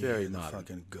it's very modern.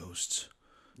 Fucking ghosts.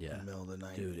 Yeah. In the middle of the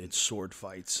night. Dude, it's sword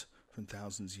fights from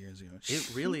thousands of years ago.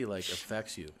 It really like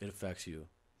affects you. It affects you.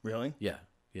 Really? Yeah.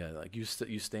 Yeah. Like you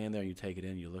stand there and you take it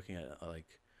in. You're looking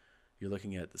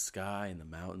at the sky and the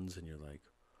mountains, and you're like,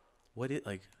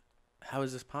 how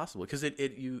is this possible? Because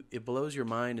it blows your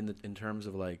mind in terms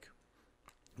of like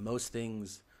most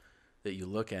things that you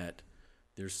look at.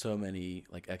 There's so many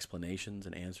like explanations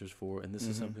and answers for, and this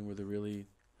is something where you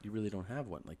really don't have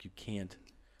one. Like you can't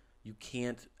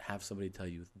have somebody tell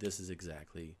you this is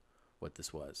exactly what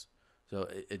this was. So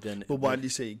But why do you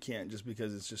say you can't? Just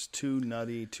because it's just too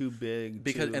nutty, too big?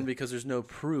 Because there's no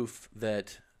proof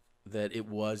that it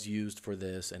was used for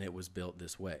this and it was built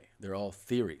this way. They're all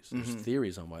theories. There's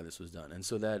theories on why this was done, and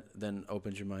so that then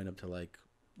opens your mind up to like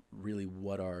really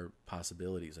what are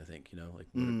possibilities. I think like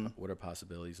what are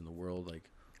possibilities in the world?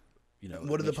 Like you know.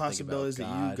 What are the makes you think about possibilities that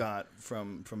you God. got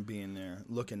from being there,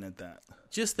 looking at that?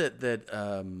 Just that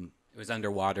It was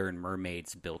underwater and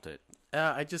mermaids built it.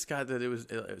 I just got that it was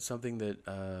something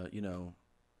that you know,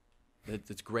 that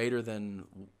it's greater than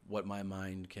what my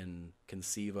mind can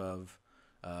conceive of.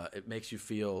 It makes you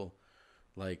feel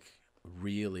like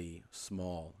really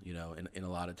small, you know, in a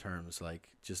lot of terms, like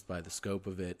just by the scope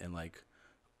of it, and like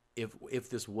if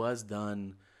this was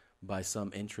done by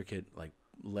some intricate like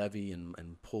levee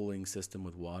and pulling system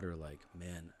with water, like,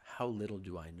 man, how little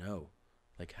do I know?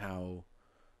 Like how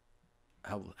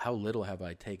little have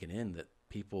I taken in that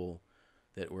people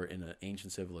that were in an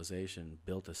ancient civilization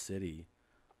built a city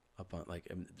up on,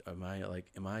 like, am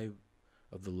I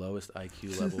of the lowest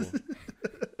IQ level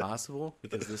possible?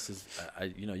 Because this is,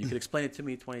 you know, you could explain it to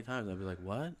me 20 times and I'd be like,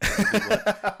 what?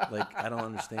 Like, I don't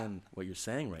understand what you're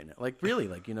saying right now. Like, really,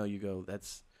 like, you know, you go,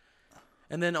 that's,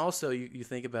 and then also you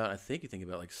think about, I think you think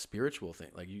about like spiritual thing.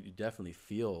 Like you definitely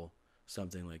feel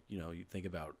something, like, you know, you think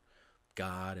about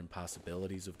God and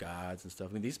possibilities of gods and stuff.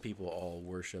 I mean, these people all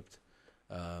worshipped,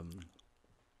 I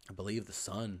believe, the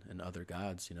sun and other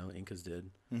gods, you know, Incas did.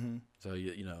 Mm-hmm. So,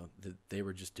 you know, they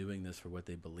were just doing this for what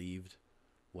they believed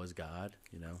was God,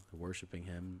 you know, worshiping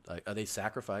him. Like, they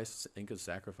sacrificed, Incas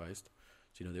sacrificed.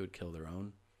 So, you know, they would kill their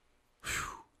own,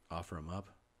 offer them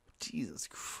up. Jesus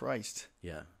Christ.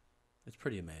 Yeah. It's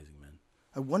pretty amazing, man.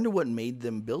 I wonder what made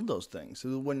them build those things.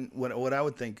 So when what I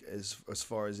would think is, as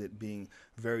far as it being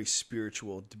very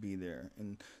spiritual to be there,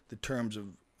 in the terms of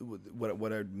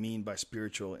what I mean by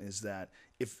spiritual is that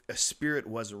if a spirit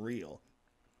was real,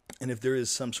 and if there is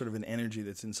some sort of an energy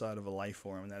that's inside of a life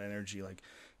form, and that energy like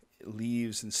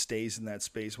leaves and stays in that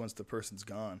space once the person's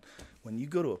gone. When you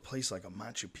go to a place like a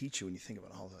Machu Picchu and you think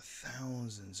about all the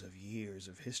thousands of years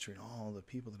of history and all the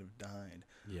people that have died,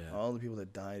 all the people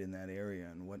that died in that area,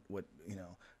 and what you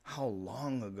know, how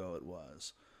long ago it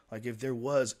was. Like, if there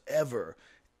was ever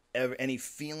any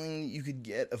feeling you could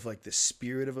get of like the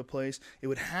spirit of a place, it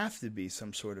would have to be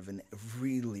some sort of a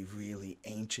really, really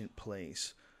ancient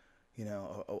place. You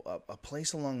know, a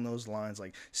place along those lines,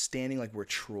 like standing like where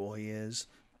Troy is,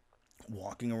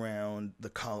 walking around the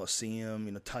Colosseum,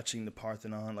 you know, touching the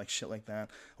Parthenon, like shit like that.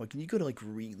 Like, can you go to like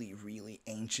really, really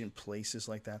ancient places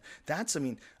like that? That's, I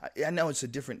mean, I know it's a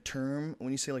different term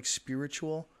when you say like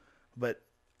spiritual, but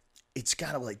it's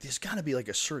gotta, like, there's gotta be like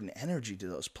a certain energy to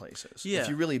those places. Yeah. If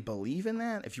you really believe in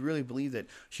that, if you really believe that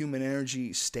human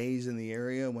energy stays in the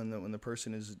area when the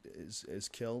person is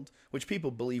killed, which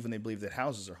people believe when they believe that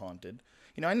houses are haunted.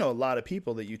 You know, I know a lot of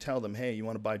people that you tell them, hey, you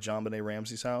want to buy John Benet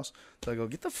Ramsey's house? They'll go,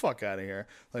 get the fuck out of here.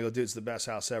 They'll go, dude, it's the best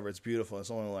house ever. It's beautiful. It's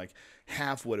only like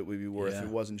half what it would be worth if it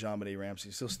wasn't John Benet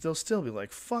Ramsey. So they'll still be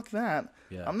like, fuck that.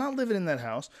 Yeah. I'm not living in that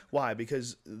house. Why?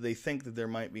 Because they think that there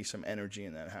might be some energy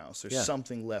in that house. There's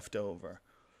something left over.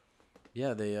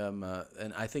 Yeah, they and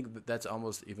I think that's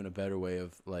almost even a better way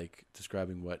of like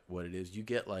describing what it is. You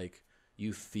get like,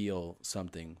 you feel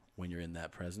something when you're in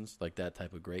that presence, like that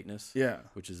type of greatness. Yeah.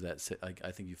 Which is that, like,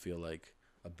 I think you feel like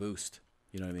a boost.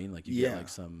 You know what I mean? Like, you get like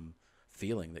some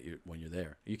feeling that when you're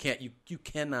there. You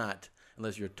cannot,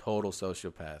 unless you're a total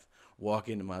sociopath, walk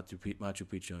into Machu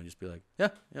Picchu and just be like, yeah,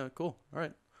 cool. All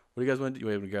right. What do you guys want to do?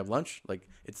 You want to grab lunch? Like,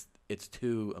 it's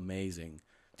too amazing,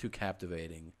 too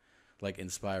captivating, like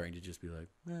inspiring to just be like,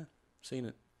 seen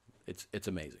it. It's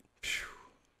amazing.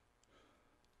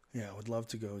 Yeah, I would love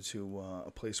to go to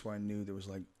a place where I knew there was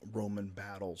like Roman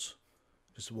battles.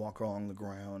 Just walk along the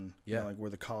ground. Yeah, you know, like where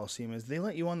the Colosseum is. They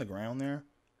let you on the ground there?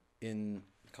 In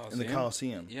the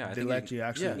Colosseum. Yeah, they let you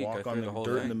actually walk on the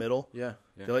dirt in the middle. Yeah.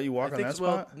 They let you walk on that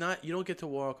spot? You don't get to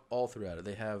walk all throughout it.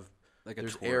 They have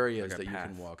there's areas that you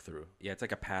can walk through. Yeah, it's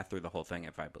like a path through the whole thing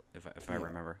if I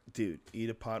remember. Dude, eat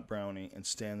a pot brownie and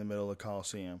stand in the middle of the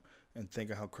Colosseum and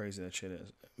think of how crazy that shit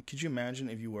is. Could you imagine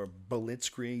if you were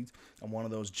blitzkrieged on one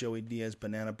of those Joey Diaz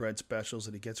banana bread specials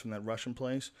that he gets from that Russian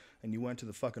place, and you went to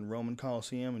the fucking Roman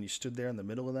Colosseum and you stood there in the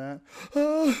middle of that?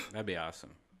 That'd be awesome.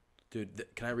 Dude,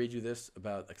 can I read you this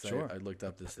about, sure. I looked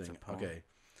up this thing. Okay.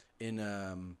 In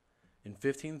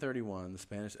 1531, the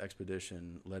Spanish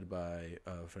expedition led by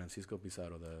Francisco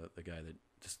Pizarro, the guy that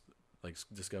just like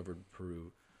discovered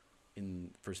Peru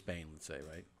for Spain, let's say,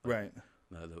 right? Right.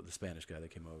 The Spanish guy that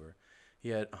came over. He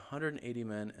had 180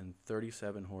 men and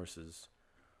 37 horses.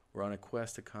 Were on a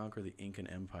quest to conquer the Incan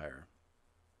Empire.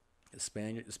 The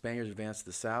Spaniards advanced to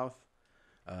the south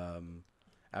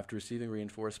after receiving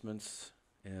reinforcements,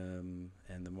 and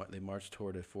they marched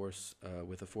toward a force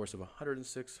with a force of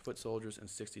 106 foot soldiers and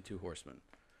 62 horsemen.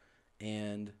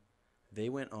 And they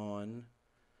went on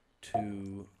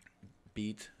to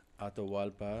beat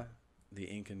Atahualpa, the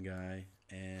Incan guy,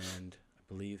 and I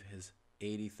believe his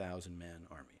 80,000 man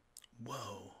army.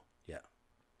 Whoa. Yeah.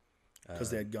 Because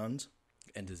they had guns?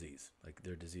 And disease. Like,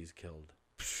 their disease killed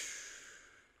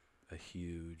a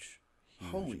huge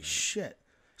Holy amount. shit.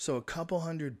 So a couple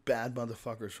hundred bad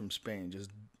motherfuckers from Spain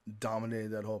just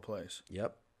dominated that whole place.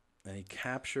 Yep. And he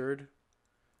captured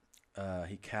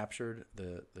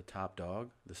the top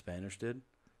dog. The Spanish did.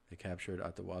 They captured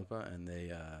Atahualpa, and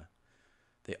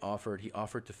he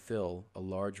offered to fill a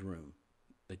large room.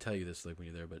 They tell you this like when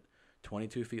you're there, but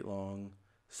 22 feet long,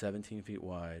 17 feet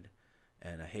wide,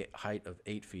 and a height of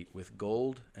 8 feet with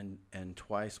gold and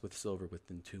twice with silver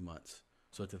within 2 months.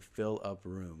 So to fill up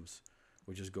rooms,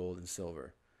 which is gold and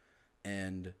silver.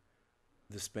 And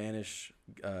the Spanish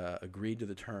agreed to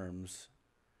the terms,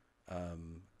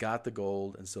 got the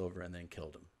gold and silver, and then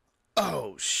killed him.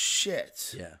 Oh,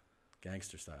 shit. Yeah.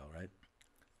 Gangster style, right?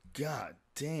 God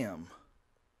damn.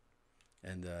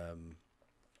 And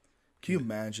can you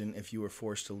imagine if you were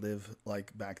forced to live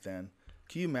like back then?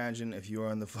 Can you imagine if you were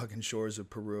on the fucking shores of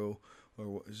Peru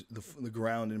or the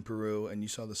ground in Peru and you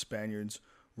saw the Spaniards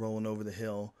rolling over the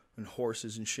hill and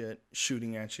horses and shit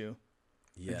shooting at you?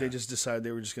 yeah, Like they just decided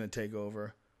they were just going to take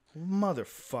over.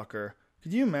 Motherfucker.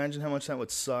 Could you imagine how much that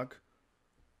would suck?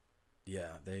 yeah,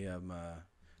 they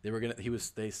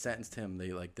sentenced him. They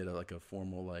did a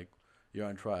formal you're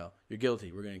on trial. You're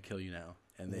guilty. We're gonna kill you now.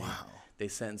 And they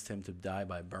sentenced him to die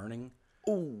by burning.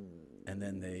 Ooh. And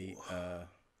then they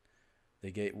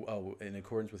gave in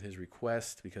accordance with his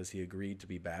request, because he agreed to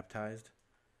be baptized.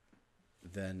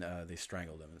 Then they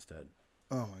strangled him instead.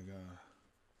 Oh my god.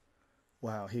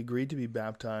 Wow, he agreed to be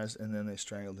baptized and then they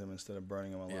strangled him instead of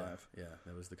burning him alive. Yeah,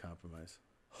 that was the compromise.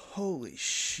 Holy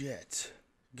shit.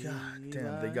 God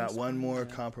damn, they got one more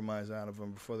compromise out of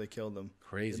him before they killed him.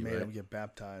 Crazy, They made right? him get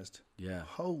baptized. Yeah.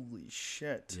 Holy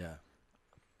shit. Yeah.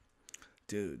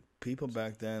 Dude, people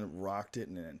back then rocked it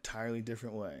in an entirely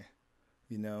different way.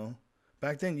 You know?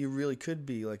 Back then, you really could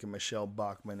be like a Michelle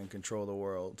Bachmann and control the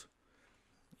world.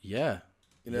 Yeah.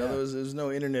 You know, there's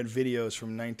no internet videos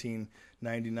from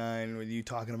 1999 with you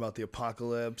talking about the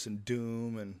apocalypse and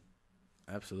doom and...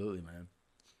 Absolutely, man.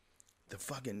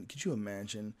 Could you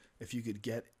imagine if you could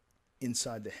get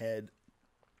inside the head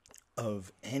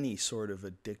of any sort of a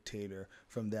dictator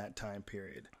from that time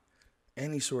period?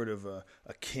 Any sort of a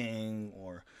king,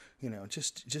 or, you know,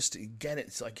 just to get it.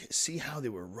 It's like, see how they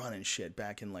were running shit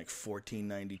back in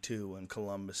 1492 when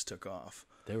Columbus took off.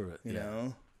 They were, you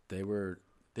know?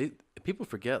 People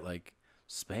forget,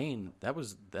 Spain, that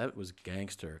was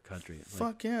gangster country.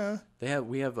 Fuck yeah.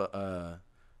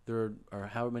 There are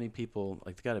how many people,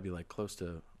 they got to be close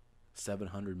to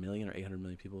 700 million or 800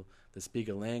 million people that speak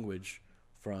a language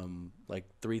from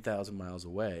 3,000 miles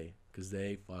away, because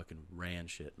they fucking ran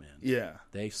shit, man. Yeah.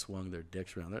 They swung their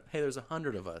dicks around. Hey, there's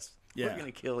 100 of us. Yeah. We're going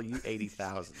to kill you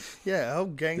 80,000. Yeah, how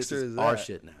gangster this is that? Our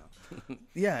shit now.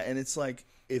 Yeah, and it's like,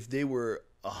 if they were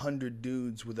 100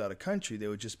 dudes without a country, they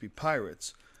would just be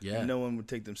pirates. Yeah. And no one would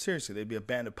take them seriously. They'd be a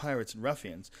band of pirates and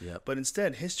ruffians. Yep. But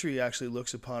instead, history actually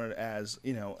looks upon it as,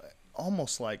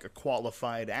 almost like a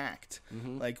qualified act.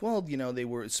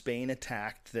 Mm-hmm. Spain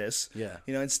attacked this. Yeah.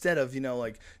 Instead of,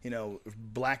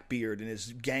 Blackbeard and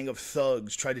his gang of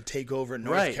thugs tried to take over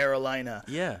North Carolina.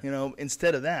 Yeah.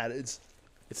 Instead of that, it's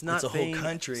not a whole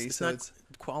country. It's not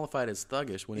qualified as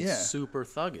thuggish when it's super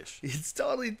thuggish. It's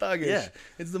totally thuggish. Yeah.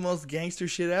 It's the most gangster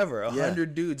shit ever.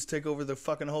 100 dudes take over the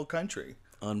fucking whole country.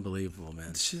 Unbelievable,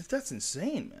 man. That's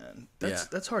insane, man.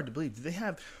 That's hard to believe. Did they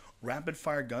have rapid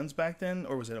fire guns back then,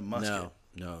 or was it a musket? No.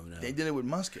 They did it with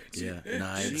muskets. Yeah,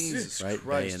 knives, Jesus right?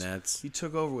 Christ. Bayonets. He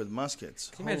took over with muskets.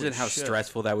 Can you imagine how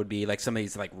stressful that would be?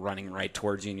 Somebody's running right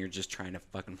towards you, and you're just trying to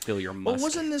fucking fill your musket. Well,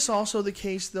 wasn't this also the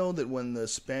case though, that when the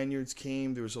Spaniards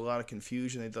came, there was a lot of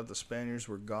confusion? They thought the Spaniards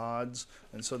were gods,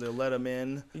 and so they let them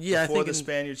in. Yeah, before the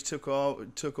Spaniards took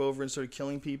over and started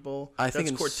killing people. I think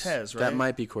that's Cortez, right? That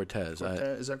might be Cortez.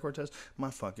 Is that Cortez?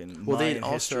 My fucking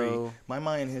my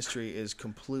Mayan history is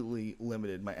completely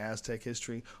limited. My Aztec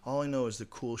history, all I know is the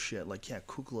cool shit.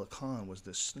 Kukulkan Khan was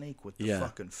the snake with the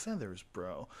fucking feathers,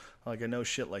 bro. I know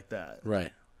shit like that.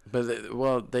 Right. But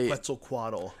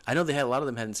Quetzalcoatl. I know a lot of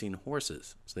them hadn't seen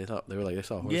horses, so they saw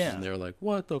horses, and they were like,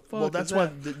 "What the fuck?" Well, that's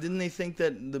why didn't they think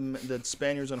that that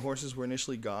Spaniards on horses were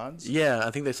initially gods? Yeah,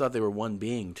 I think they thought they were one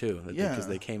being too. Because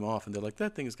they came off and they're like,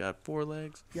 "That thing's got 4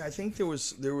 legs." Yeah, I think there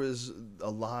was a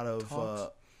lot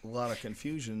of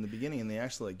confusion in the beginning, and they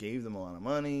actually gave them a lot of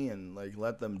money and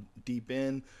let them deep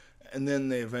in. And then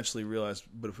they eventually realized,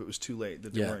 but if it was too late,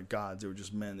 that they weren't gods. They were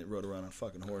just men that rode around on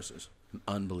fucking horses.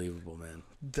 Unbelievable, man.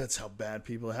 That's how bad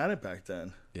people had it back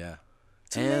then. Yeah.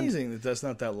 It's amazing that that's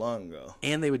not that long ago.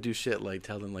 And they would do shit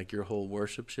tell them, your whole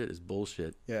worship shit is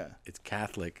bullshit. Yeah. It's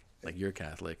Catholic. like you're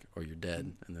Catholic or you're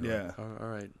dead, and they're like, all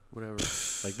right, whatever.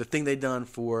 Like the thing they done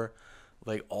for,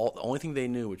 like the only thing they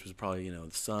knew, which was probably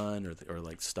the sun or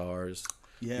like stars.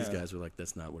 Yeah. These guys were like,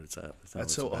 that's not what it's at.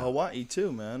 That's so Hawaii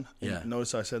too, man. Yeah. And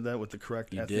notice I said that with the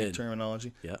correct ethnic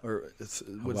terminology. Yeah. Or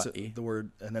what's the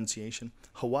word enunciation?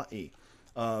 Hawaii.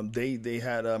 They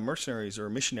had mercenaries or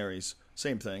missionaries.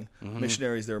 Same thing. Mm-hmm.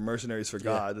 Missionaries. They were mercenaries for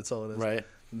God. That's all it is. Right.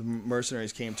 The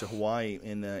mercenaries came to Hawaii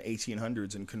in the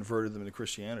 1800s and converted them to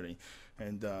Christianity.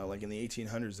 And like in the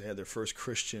 1800s, they had their first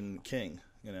Christian king.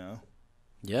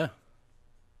 Yeah.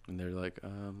 And they're like,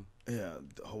 yeah,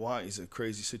 Hawaii's a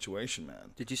crazy situation,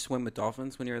 man. Did you swim with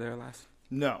dolphins when you were there last?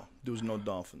 No, there was no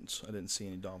dolphins. I didn't see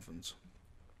any dolphins.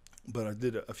 But I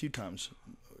did a few times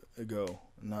ago.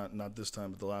 Not this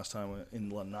time, but the last time in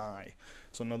Lanai.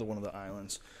 So another one of the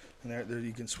islands. And there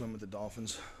you can swim with the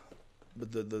dolphins.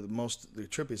 But the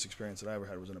trippiest experience that I ever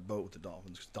had was in a boat with the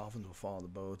dolphins. Because dolphins will follow the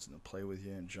boats and they'll play with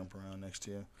you and jump around next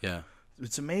to you. Yeah.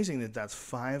 It's amazing that that's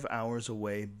 5 hours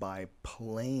away by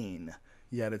plane.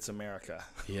 Yet it's America.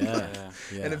 Yeah.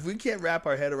 And if we can't wrap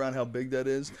our head around how big that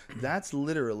is, that's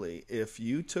literally if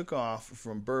you took off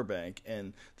from Burbank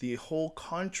and the whole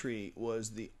country was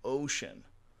the ocean.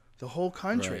 The whole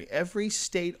country, right. Every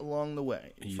state along the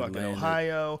way. Fucking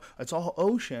Ohio, it's all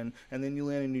ocean, and then you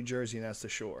land in New Jersey and that's the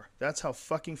shore. That's how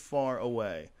fucking far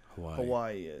away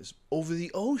Hawaii is. Over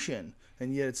the ocean,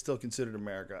 and yet it's still considered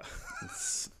America.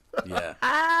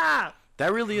 Yeah.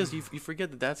 That really is. You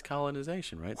forget that that's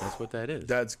colonization, right? That's what that is.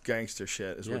 That's gangster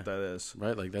shit. Is what that is.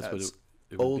 Right. Like that's what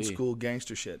it old school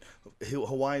gangster shit.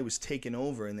 Hawaii was taken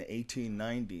over in the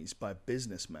 1890s by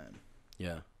businessmen.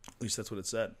 Yeah. At least that's what it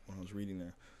said when I was reading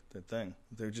that thing.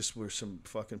 There just were some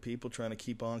fucking people trying to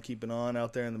keeping on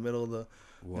out there in the middle of the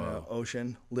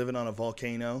ocean, living on a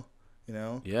volcano.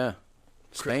 Yeah.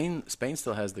 Spain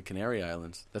still has the Canary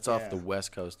Islands. That's off the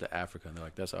west coast of Africa, and they're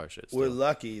like, that's our shit. We're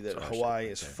lucky that Hawaii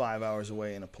is 5 hours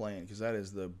away in a plane because that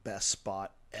is the best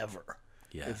spot ever.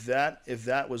 Yeah. If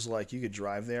that was like you could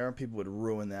drive there, people would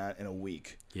ruin that in a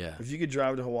week. Yeah. If you could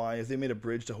drive to Hawaii, if they made a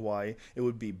bridge to Hawaii, it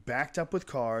would be backed up with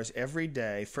cars every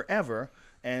day forever,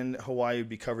 and Hawaii would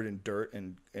be covered in dirt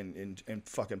and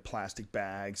fucking plastic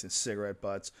bags and cigarette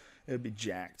butts. It would be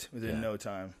jacked within no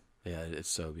time. Yeah, it's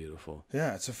so beautiful.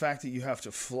 Yeah, it's the fact that you have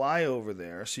to fly over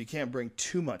there, so you can't bring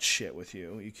too much shit with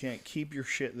you. You can't keep your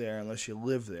shit there unless you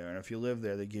live there. And if you live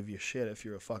there, they give you shit if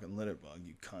you're a fucking litter bug,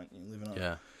 you cunt. You're living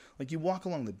on like you walk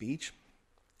along the beach.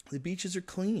 The beaches are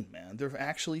clean, man. They're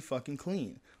actually fucking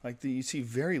clean. Like you see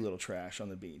very little trash on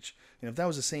the beach. And if that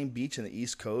was the same beach in the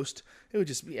East Coast, it would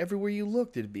just be everywhere you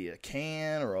looked. It'd be a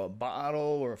can or a bottle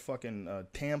or a fucking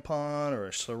tampon or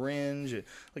a syringe.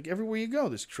 Like everywhere you go,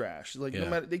 there's trash. Like no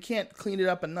matter, they can't clean it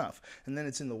up enough. And then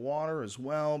it's in the water as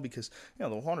well because the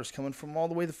water's coming from all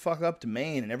the way the fuck up to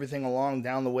Maine and everything along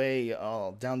down the way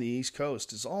down the East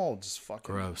Coast is all just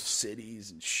fucking gross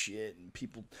cities and shit and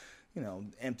people.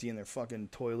 Emptying their fucking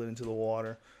toilet into the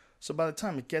water. So by the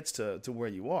time it gets to where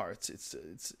you are, it's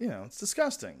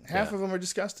disgusting. Half of them are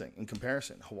disgusting in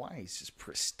comparison. Hawaii's just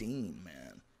pristine,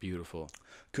 man. Beautiful.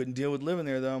 Couldn't deal with living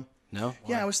there though. No? Why?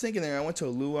 Yeah, I was thinking there. I went to a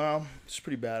luau. It's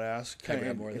pretty badass. Kind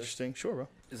of more interesting. Sure, bro.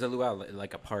 Is a luau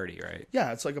like a party, right?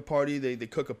 Yeah, it's like a party. They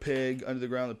cook a pig under the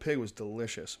ground. The pig was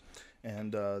delicious.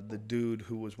 And the dude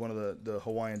who was one of the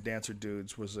Hawaiian dancer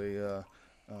dudes was a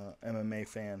MMA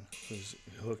fan. He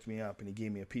hooked me up and he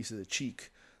gave me a piece of the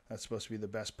cheek. That's supposed to be the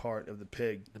best part of the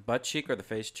pig. The butt cheek or the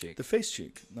face cheek? The face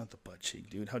cheek, not the butt cheek,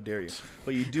 dude. How dare you?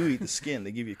 But you do eat the skin.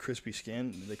 They give you crispy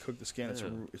skin. They cook the skin.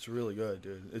 It's really good,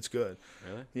 dude. It's good.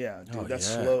 Really? Yeah, dude. That's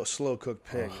slow cooked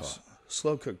pig.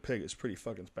 Slow cooked pig is pretty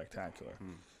fucking spectacular.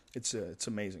 It's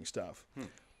amazing stuff.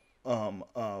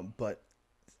 But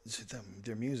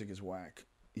their music is whack.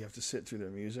 You have to sit through their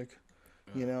music.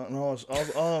 And all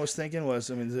I was thinking was,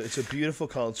 it's a beautiful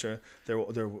culture.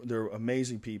 They're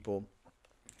amazing people,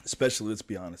 especially, let's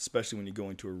be honest, especially when you're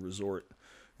going to a resort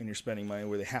and you're spending money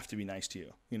where they have to be nice to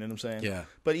you. You know what I'm saying? Yeah.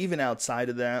 But even outside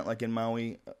of that, like in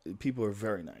Maui, people are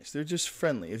very nice. They're just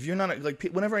friendly. If you're not like,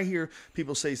 whenever I hear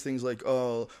people say things like,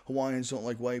 "Oh, Hawaiians don't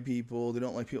like white people. They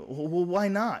don't like people." Well, why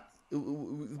not?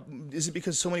 Is it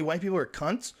because so many white people are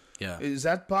cunts? Yeah. Is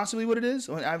that possibly what it is?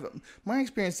 My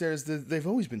experience there is that they've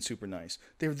always been super nice.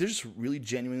 They're just really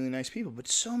genuinely nice people. But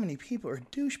so many people are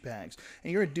douchebags.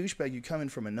 And you're a douchebag. You come in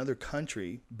from another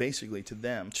country, basically, to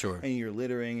them. Sure. And you're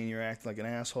littering and you're acting like an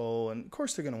asshole. And, of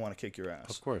course, they're going to want to kick your ass.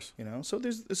 Of course. So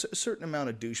there's a certain amount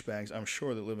of douchebags, I'm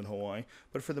sure, that live in Hawaii.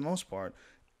 But for the most part,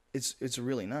 it's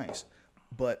really nice.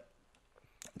 But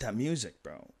that music,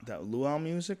 bro, that luau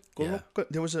music,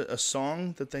 there was a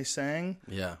song that they sang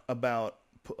about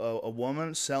a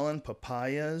woman selling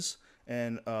papayas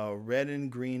and Red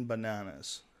and Green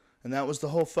Bananas. And that was the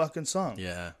whole fucking song.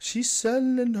 Yeah. She's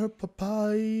selling her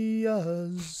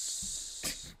papayas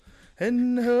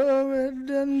and her red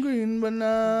and green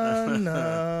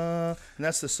banana. And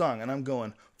that's the song. And I'm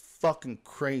going fucking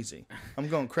crazy. I'm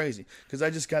going crazy. Because I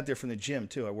just got there from the gym,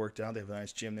 too. I worked out. They have a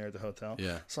nice gym there at the hotel.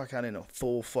 Yeah. So I got in a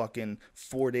full fucking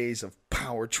 4 days of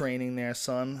power training there,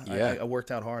 son. Yeah. I worked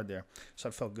out hard there. So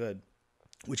I felt good,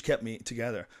 which kept me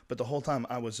together. But the whole time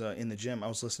I was in the gym, I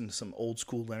was listening to some old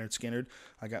school Leonard Skinner.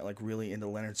 I got like really into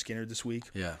Leonard Skinner this week.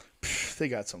 Yeah. They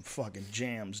got some fucking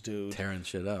jams, dude. Tearing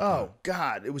shit up. Oh,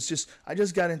 God. It was just, I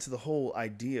just got into the whole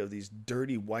idea of these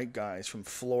dirty white guys from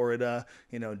Florida,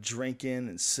 you know, drinking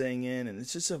and singing. And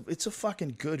it's just it's a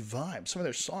fucking good vibe. Some of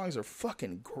their songs are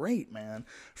fucking great, man.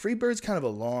 Freebird's kind of a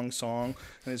long song, and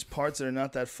there's parts that are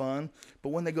not that fun. But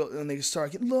when they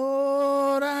start getting,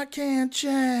 Lord, I can't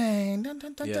change. Dun,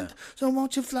 dun, dun, Yeah. dun, so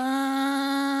won't you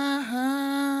fly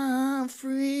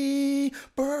free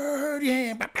bird,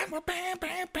 yeah.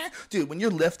 Dude, when you're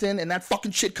lifting and that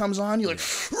fucking shit comes on, you're like,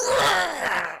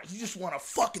 you just want to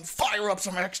fucking fire up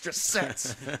some extra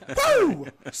sets. Woo!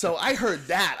 So I heard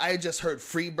that. I had just heard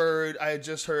Freebird. I had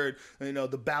just heard, you know,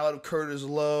 the Ballad of Curtis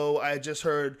Lowe. I had just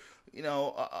heard, you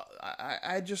know,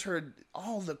 I just heard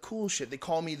all the cool shit. They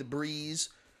call me the Breeze.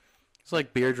 It's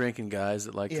like beer drinking guys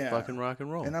that like Yeah. to fucking rock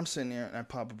and roll. And I'm sitting here and I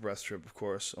pop a breath trip, of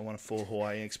course. I want a full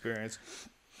Hawaii experience.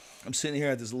 I'm sitting here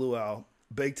at this luau,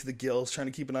 baked to the gills, trying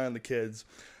to keep an eye on the kids,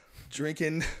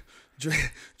 drinking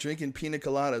pina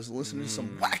coladas, listening to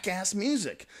some whack ass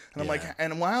music. And I'm like,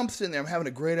 and while I'm sitting there, I'm having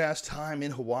a great ass time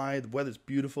in Hawaii. The weather's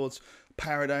beautiful. It's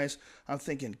paradise. I'm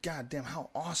thinking, God damn,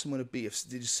 how awesome would it be if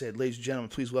they just said, ladies and gentlemen,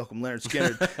 please welcome Leonard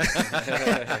Skinner.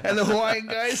 And the Hawaiian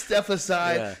guys step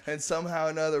aside, and somehow or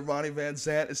another, Ronnie Van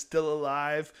Zant is still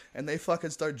alive, and they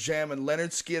fucking start jamming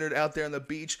Leonard Skinner out there on the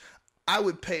beach. I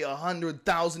would pay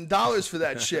 $100,000 for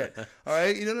that shit. All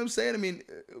right, you know what I'm saying? I mean,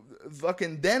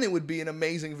 fucking then it would be an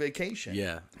amazing vacation.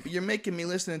 Yeah. But you're making me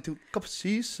listening to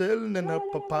she's selling her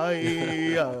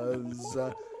papayas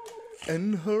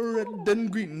and her red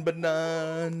and green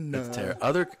banana. It's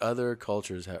terrible. Other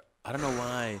cultures have. I don't know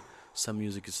why some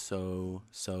music is so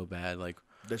bad. Like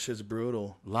That shit's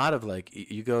brutal. a lot of like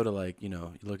you go to like, you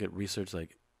know, you look at research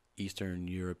like Eastern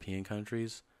European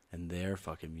countries. And their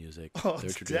fucking music, their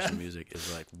traditional music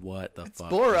is like, what the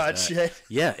fuck? Borat shit.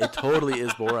 Yeah, it totally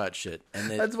is Borat shit. And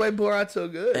That's why Borat's so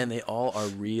good. And they all are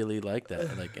really like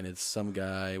that. Like, and it's some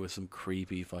guy with some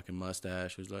creepy fucking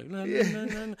mustache who's like, nah, nah,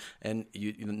 nah, nah. And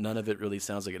you know, none of it really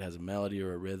sounds like it has a melody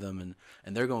or a rhythm.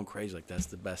 And they're going crazy. Like, that's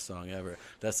the best song ever.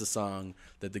 That's the song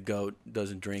that the goat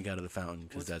doesn't drink out of the fountain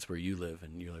because that's where you live.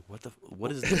 And you're like,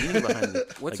 what is the meaning behind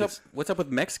it? What's up with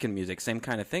Mexican music? Same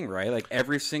kind of thing, right? Like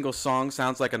every single song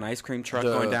sounds like an ice cream truck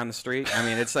going down the street. I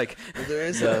mean, it's like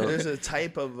there's a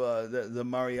type of the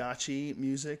mariachi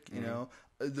music, you know,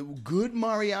 the good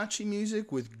mariachi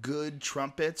music with good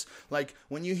trumpets. Like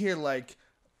when you hear like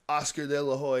Oscar De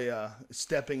La Hoya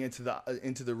stepping into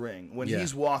the ring, when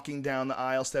he's walking down the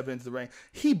aisle, stepping into the ring,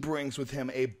 he brings with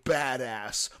him a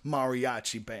badass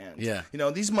mariachi band. Yeah, you know,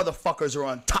 these motherfuckers are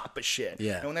on top of shit.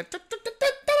 Yeah, and when they're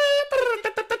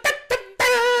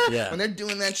yeah. when they're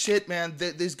doing that shit, man,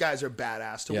 these guys are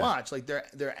badass to watch. Like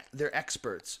they're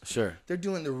experts. Sure, they're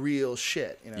doing the real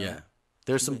shit. You know. Yeah,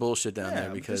 there's some bullshit down there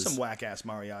because there's some whack ass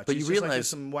mariachi. But you realize like there's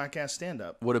some whack ass stand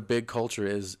up. What a big culture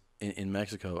is in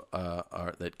Mexico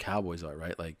are that cowboys are,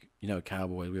 right? Like, you know,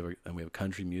 cowboys. We have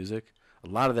country music. A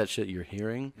lot of that shit you're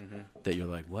hearing that you're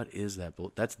like, what is that?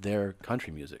 That's their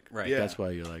country music, right? Yeah. That's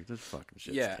why you're like, this fucking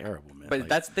shit's terrible, man. But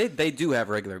like, they do have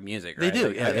regular music, right? They do,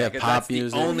 Like, yeah. They have pop that's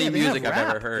music. The only music I've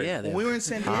ever heard. Yeah, when we were in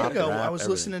San pop, Diego, rap, I was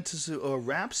everything. listening to a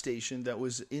rap station that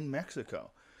was in Mexico,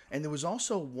 and there was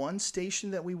also one station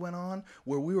that we went on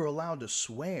where we were allowed to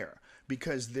swear.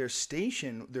 Because their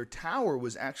tower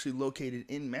was actually located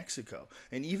in Mexico.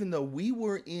 And even though we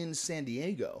were in San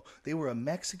Diego, they were a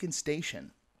Mexican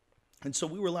station. And so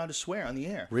we were allowed to swear on the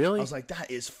air. Really? I was like,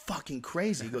 that is fucking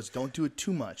crazy. He goes, don't do it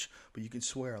too much, but you can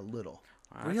swear a little.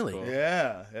 Wow, really? cool.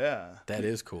 Yeah. That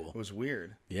is cool. It was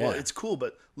weird. Yeah. Well, it's cool,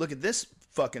 but look at this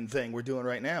fucking thing we're doing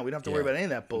right now. We don't have to worry about any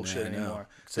of that bullshit anymore.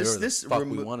 Say whatever the fuck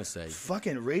we want to say.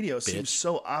 Fucking radio seems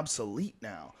so obsolete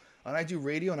now. And I do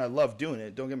radio, and I love doing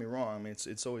it. Don't get me wrong. I mean,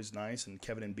 it's always nice, and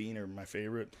Kevin and Bean are my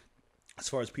favorite. As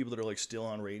far as people that are like still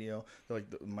on radio, they're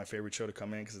like my favorite show to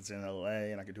come in because it's in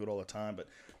LA, and I can do it all the time. But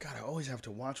God, I always have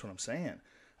to watch what I'm saying.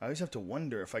 I always have to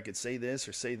wonder if I could say this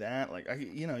or say that. Like,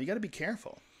 you got to be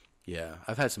careful. Yeah,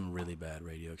 I've had some really bad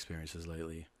radio experiences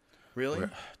lately. Really?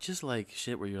 Just like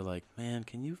shit where you're like, man,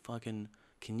 can you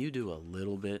do a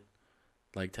little bit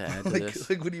like to add to like, this.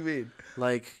 Like, what do you mean?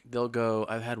 Like they'll go.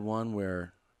 I've had one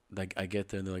where like I get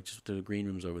there and they're like, just the green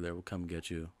room's over there. We'll come get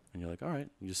you. And you're like, all right.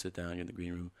 You just sit down. You're in the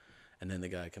green room, and then the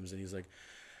guy comes in. He's like,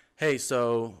 hey,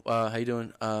 so how you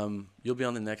doing? You'll be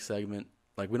on the next segment.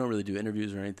 Like we don't really do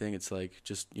interviews or anything. It's like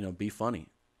just be funny.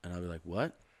 And I'll be like,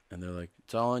 what? And they're like,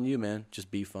 it's all on you, man.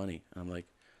 Just be funny. And I'm like,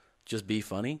 just be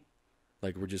funny?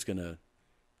 Like we're just gonna.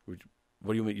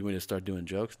 What do you mean? You want to start doing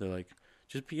jokes? They're like,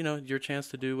 just your chance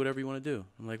to do whatever you want to do.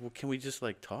 I'm like, well, can we just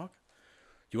like talk?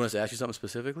 You want us to ask you something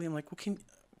specifically? I'm like, well,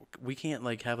 we can't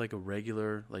like have like a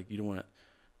regular like you don't want to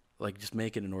like just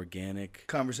make it an organic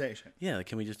conversation. Yeah, like,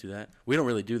 can we just do that? We don't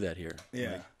really do that here.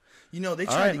 Yeah, like, they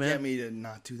tried to get me to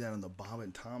not do that on the Bob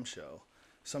and Tom show.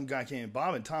 Some guy came in.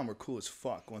 Bob and Tom were cool as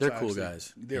fuck. They're cool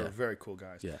guys. They were very cool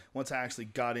guys. Yeah. Once I actually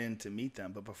got in to meet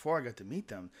them, but before I got to meet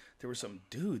them, there was some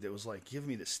dude that was like giving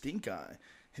me the stink eye,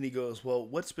 and he goes, "Well,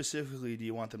 what specifically do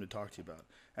you want them to talk to you about?"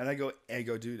 And I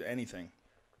go, dude, anything.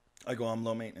 I go, I'm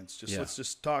low maintenance. Let's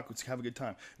just talk. Let's have a good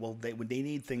time. Well, they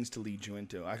need things to lead you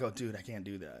into. I go, dude, I can't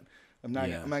do that. I'm not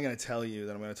going to tell you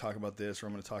that I'm going to talk about this or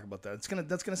I'm going to talk about that. That's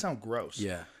going to sound gross.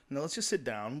 Yeah. No, let's just sit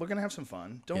down. We're going to have some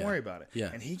fun. Don't worry about it. Yeah.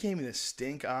 And he gave me this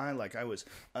stink eye like I was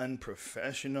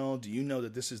unprofessional. Do you know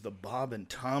that this is the Bob and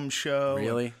Tom show?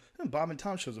 Really? Bob and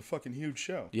Tom show is a fucking huge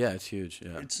show. Yeah, it's huge.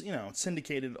 Yeah. It's it's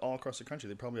syndicated all across the country.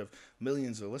 They probably have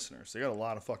millions of listeners. They got a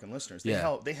lot of fucking listeners. They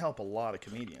help a lot of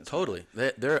comedians. Totally.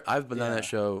 I've been on that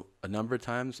show a number of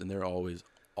times and they're always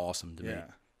awesome to me.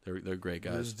 They're great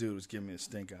guys. This dude was giving me a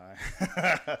stink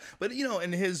eye. But,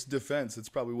 in his defense, it's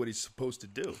probably what he's supposed to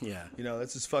do. Yeah.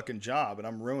 That's his fucking job, and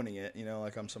I'm ruining it.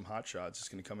 Like I'm some hotshot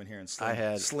just going to come in here and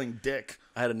sling dick.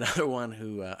 I had another one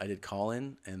who I did call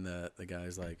in, and the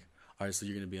guy's like, all right, so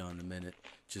you're going to be on in a minute.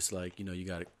 Just like, you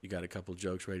got a couple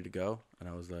jokes ready to go. And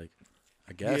I was like,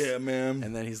 I guess. Yeah, man.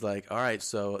 And then he's like, all right,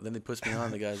 so then they puts me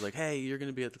on. The guy's like, hey, you're going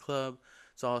to be at the club.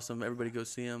 It's awesome. Everybody go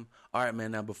see him. All right,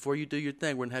 man. Now, before you do your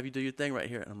thing, we're going to have you do your thing right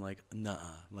here. And I'm like, nah.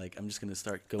 Like, I'm just going to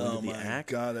start going to the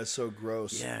act. Oh, my God. That's so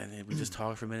gross. Yeah. And then we just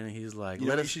talk for a minute. And he's like,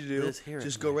 let us do.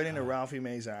 Just go right into Ralphie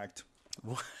May's act.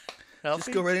 What?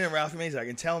 Just go right into Ralphie May's act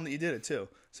and tell him that you did it, too.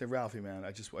 Say, Ralphie, man,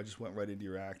 I just went right into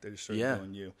your act. I just started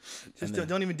doing you. Just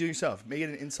don't even do yourself. Make it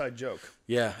an inside joke.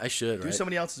 Yeah, I should. Do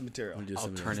somebody else's material.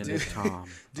 Alternative Tom.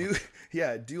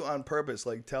 Do on purpose.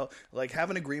 Like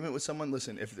have an agreement with someone.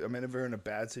 Listen, if I'm ever in a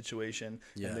bad situation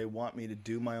and they want me to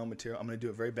do my own material, I'm going to do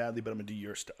it very badly, but I'm going to do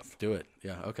your stuff. Do it.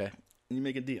 Yeah. Okay. And you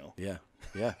make a deal. Yeah.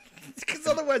 Because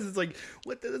otherwise, it's like,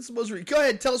 what? That's supposed to be. Go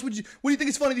ahead, tell us what do you think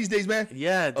is funny these days, man?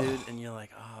 Yeah, dude. And you're like,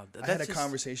 oh, I had a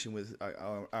conversation with.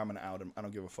 I'm gonna out him. I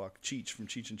don't give a fuck. Cheech from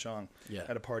Cheech and Chong. Yeah.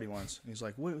 At a party once, and he's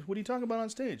like, what are you talking about on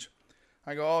stage?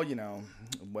 I go, oh,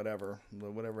 whatever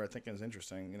I think is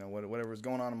interesting. Whatever is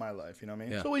going on in my life. You know what I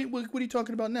mean? Yeah. So what are you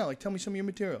talking about now? Like, tell me some of your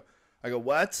material. I go,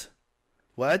 what?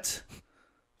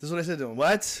 This is what I said to him.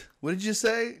 What? What did you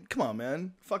say? Come on,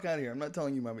 man. Fuck out of here. I'm not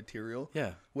telling you my material.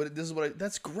 Yeah.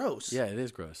 That's gross. Yeah, it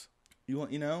is gross. You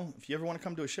want, if you ever want to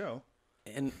come to a show.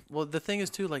 And well, the thing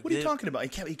is too, like, what are you talking about?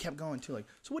 He kept going too, like,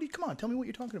 so come on, tell me what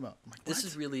you're talking about. I'm like, this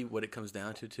is really what it comes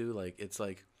down to too. Like, it's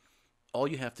like all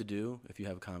you have to do if you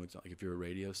have a comic, like if you're a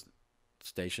radio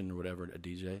station or whatever, a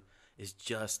DJ, is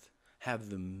just have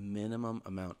the minimum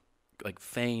amount, like,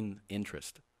 feign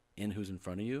interest in who's in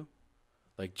front of you.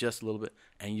 Like, just a little bit,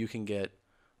 and you can get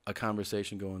a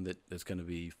conversation going that's going to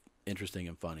be interesting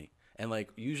and funny. And,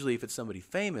 like, usually if it's somebody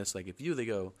famous, like, they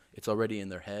go, it's already in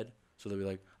their head. So they'll be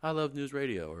like, I love news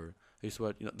radio, or this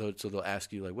what, so they'll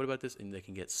ask you, like, what about this? And they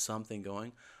can get something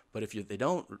going. But if they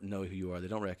don't know who you are, they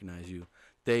don't recognize you,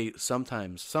 they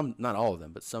sometimes, not all of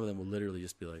them, but some of them will literally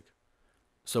just be like,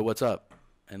 so what's up?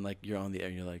 And, like, you're on the air,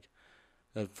 and you're like,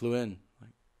 I flew in.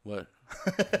 Like, what?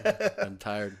 I'm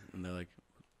tired. And they're like,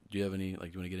 do you have any,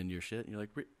 like, do you want to get into your shit? And you're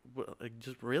like,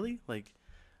 just really? Like,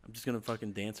 I'm just going to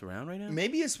fucking dance around right now?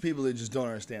 Maybe it's people that just don't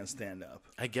understand stand-up.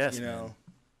 I guess, man.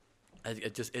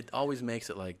 It always makes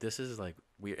it like, this is, like,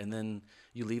 weird. And then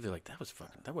you leave there like,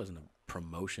 that wasn't a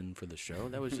promotion for the show.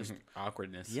 That was just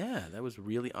awkwardness. Yeah, that was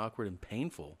really awkward and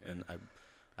painful. Yeah. And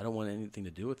I don't want anything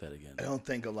to do with that again. I don't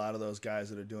think a lot of those guys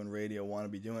that are doing radio want to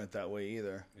be doing it that way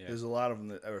either. Yeah. There's a lot of them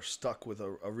that are stuck with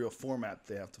a real format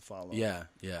they have to follow. Yeah.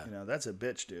 That's a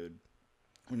bitch, dude.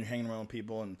 When you're hanging around with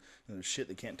people and there's shit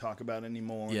they can't talk about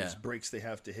anymore, and there's breaks they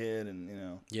have to hit,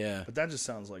 and Yeah. But that just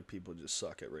sounds like people just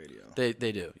suck at radio. They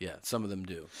do, yeah. Some of them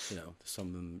do. Some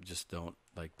of them just don't.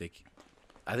 Like,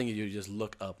 I think if you just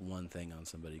look up one thing on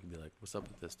somebody, you can be like, "What's up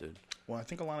with this dude?" Well, I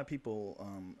think a lot of people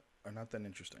are not that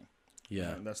interesting.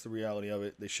 Yeah. And that's the reality of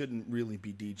it. They shouldn't really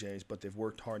be DJs, but they've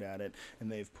worked hard at it,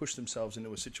 and they've pushed themselves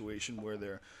into a situation where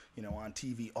they're, on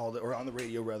TV or on the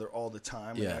radio rather all the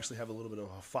time. And they actually have a little bit of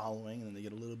a following, and then they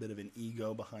get a little bit of an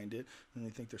ego behind it, and they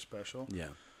think they're special. Yeah.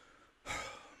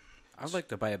 I would like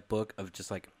to buy a book of just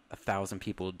like 1,000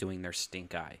 people doing their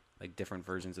stink eye, like different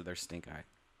versions of their stink eye,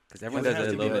 because everyone does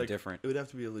it a little bit different. It would have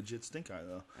to be a legit stink eye,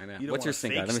 though. I know. What's your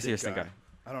stink eye? Let me see your stink eye.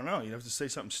 I don't know. You'd have to say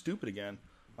something stupid again.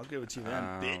 I'll give it to you then,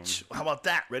 bitch. How about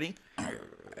that? Ready?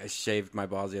 I shaved my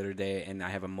balls the other day, and I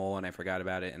have a mole, and I forgot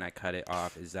about it, and I cut it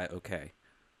off. Is that okay?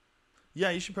 Yeah,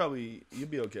 you'll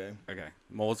be okay. Okay.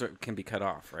 Moles can be cut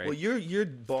off, right? Well, your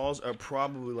balls are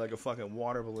probably like a fucking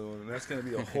water balloon, and that's going to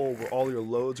be a hole where all your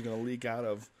loads are going to leak out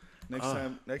of.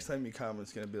 Next time you come,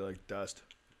 it's going to be like dust.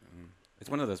 It's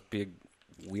one of those big,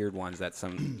 weird ones that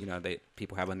some,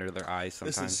 people have under their eyes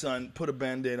sometimes. Listen, son, put a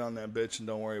Band-Aid on that bitch and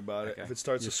don't worry about it. If it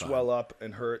starts to swell up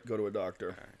and hurt, go to a doctor.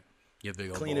 Right. You have big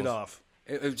old Clean balls. it off.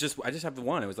 I just have the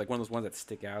one. It was like one of those ones that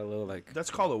stick out a little, like.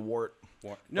 That's called a wart.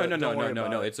 No.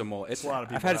 It's a mole. It's a lot of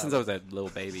people. I've had it since I was a little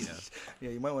baby, though. Yeah,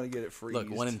 you might want to get it freezed.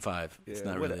 Look, 1 in 5. It's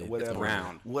not really. Whatever. It's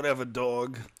brown. Whatever,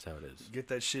 dog. That's how it is. Get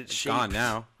that shit It's shaped. gone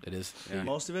now. It is. Yeah.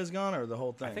 Most of it's gone, or the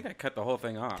whole thing? I think I cut the whole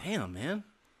thing off. Damn, man.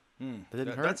 That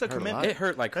didn't hurt. That's a Hurt commitment. It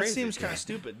hurt like crazy. That seems kind of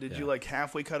stupid. Did you like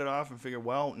halfway cut it off and figure,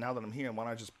 well, now that I'm here, why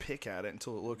don't I just pick at it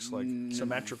until it looks like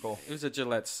symmetrical? It was a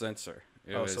Gillette sensor.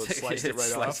 So it sliced it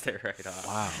right off? Sliced it right off.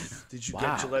 Wow. Did you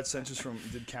get Gillette sensors from?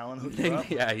 Did Callan hook you up?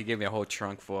 Yeah, he gave me a whole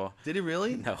trunk full. Did he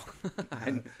really? No.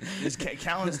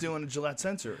 Callan's doing a Gillette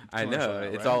sensor. I know. Now,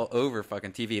 It's right? all over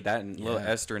fucking TV. That and little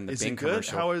Esther in the Is Bing it good?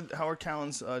 commercial. How are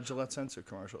Callan's Gillette sensor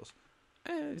commercials?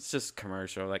 It's just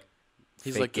commercial, like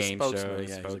He's fake like the game spokesman. show. Yeah,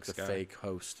 he's like the spokes guy. fake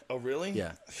host. Oh, really?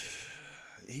 Yeah.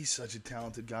 He's such a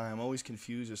talented guy. I'm always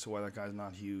confused as to why that guy's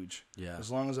not huge. Yeah. As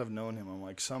long as I've known him, I'm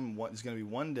like, there's going to be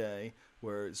one day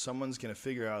where someone's going to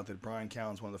figure out that Brian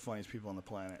Callen's one of the funniest people on the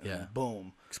planet. And then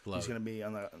boom. Explode. He's going to be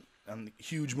on the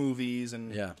huge movies.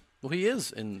 And Yeah. Well, he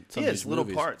is in some he of is these little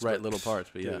movies. parts. Right, little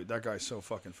parts. But dude, that guy's so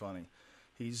fucking funny.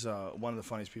 He's one of the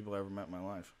funniest people I ever met in my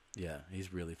life. Yeah,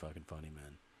 he's really fucking funny,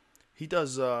 man. He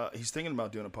does. He's thinking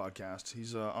about doing a podcast.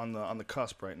 He's on the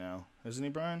cusp right now, isn't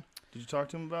he, Brian? Did you talk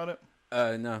to him about it?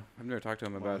 No, I've never talked to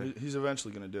him about it. He's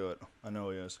eventually going to do it. I know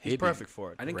he is. He's He'd be perfect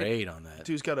for it. I didn't Great on that.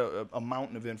 Dude's got a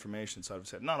mountain of information inside of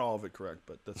his head. Not all of it correct,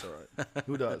 but that's all right.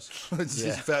 Who does? It's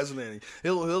just fascinating.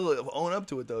 He'll own up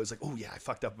to it, though. He's like, oh, yeah, I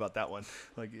fucked up about that one.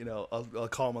 Like, I'll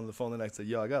call him on the phone the next day.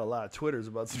 Yo, I got a lot of Twitters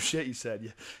about some shit you said.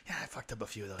 Yeah, I fucked up a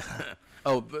few of those.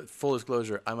 Oh, but full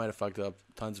disclosure, I might have fucked up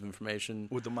tons of information.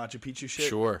 With the Machu Picchu shit?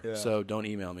 Sure. Yeah. So don't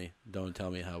email me. Don't tell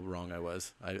me how wrong I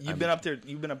was. You've been up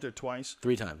there twice?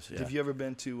 3 times, yeah. Have you ever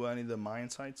been to any of the Mayan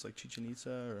sites like Chichen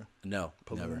Itza or No,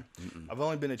 Peru? never. I've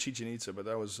only been to Chichen Itza, but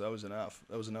that was enough.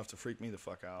 That was enough to freak me the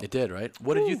fuck out. It did, right?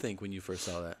 What did you think when you first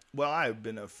saw that? Well, I've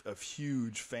been a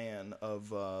huge fan of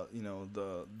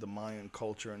the Mayan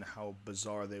culture and how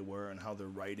bizarre they were and how their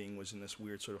writing was in this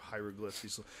weird sort of hieroglyphs,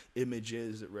 these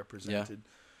images that represented.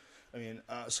 I mean,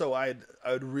 so I'd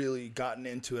really gotten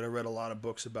into it. I read a lot of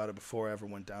books about it before I ever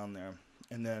went down there,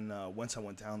 and then once I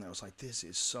went down there, I was like, this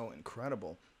is so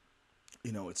incredible.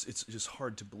 It's just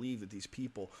hard to believe that these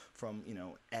people from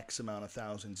X amount of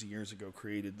thousands of years ago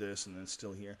created this and then it's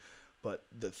still here. But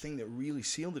the thing that really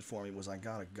sealed it for me was I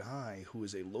got a guy who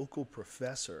was a local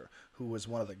professor who was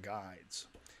one of the guides.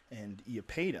 And you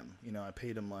paid him. I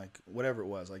paid him like whatever it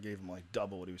was. I gave him like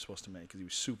double what he was supposed to make because he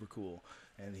was super cool.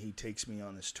 And he takes me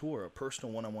on this tour, a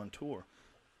personal one-on-one tour.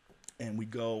 And we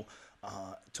go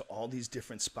to all these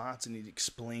different spots, and he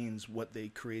explains what they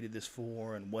created this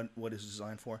for and what it's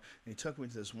designed for. And he took me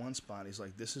to this one spot. He's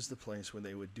like, this is the place where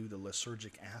they would do the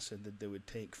lysergic acid that they would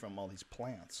take from all these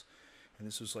plants. And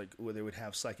this was like where they would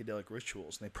have psychedelic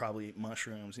rituals, and they probably ate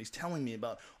mushrooms. And he's telling me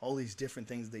about all these different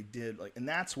things they did, and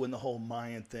that's when the whole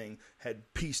Mayan thing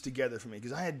had pieced together for me,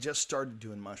 because I had just started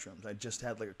doing mushrooms. I just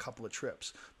had like a couple of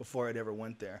trips before I'd ever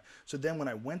went there. So then when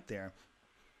I went there,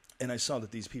 and I saw that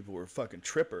these people were fucking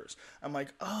trippers, I'm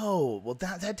like, oh, well,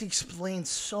 that explains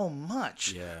so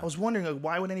much. Yeah. I was wondering, like,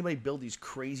 why would anybody build these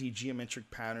crazy geometric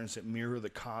patterns that mirror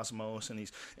the cosmos and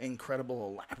these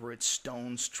incredible, elaborate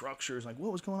stone structures? Like,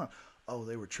 what was going on? Oh,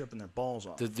 they were tripping their balls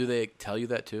off. Do they tell you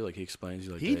that too? Like he explains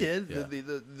you like he did. Yeah.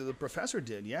 The professor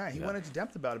did. Yeah, he went into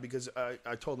depth about it because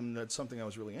I told him that's something I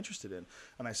was really interested in,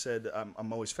 and I said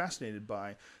I'm always fascinated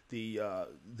by the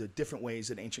different ways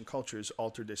that ancient cultures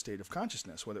altered their state of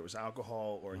consciousness, whether it was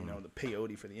alcohol or the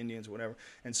peyote for the Indians or whatever.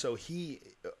 And so he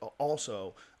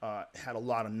also had a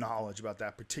lot of knowledge about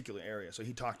that particular area. So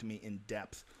he talked to me in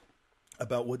depth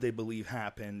about what they believe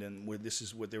happened and where this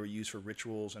is what they were used for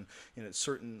rituals, and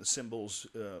certain symbols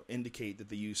indicate that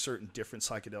they use certain different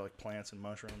psychedelic plants and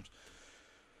mushrooms.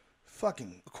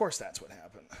 Fucking, of course that's what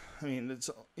happened. I mean, it's,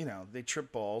 they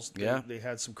tripped balls. They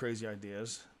had some crazy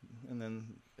ideas, and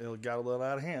then it got a little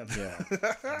out of hand. Yeah,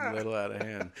 a little out of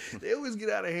hand. They always get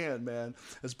out of hand, man.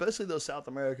 Especially those South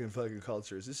American fucking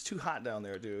cultures. It's too hot down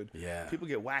there, dude. Yeah. People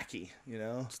get wacky,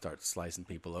 Start slicing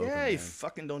people open. Yeah, you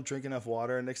fucking don't drink enough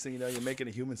water, and next thing you know, you're making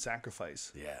a human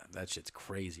sacrifice. Yeah, that shit's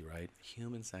crazy, right?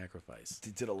 Human sacrifice.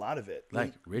 They did a lot of it.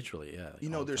 Like ritually,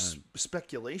 yeah. There's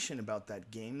speculation about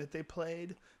that game that they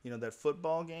played, that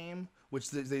football game,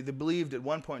 which they believed at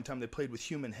one point in time they played with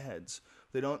human heads.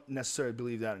 They don't necessarily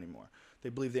believe that anymore. They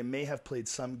believe they may have played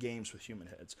some games with human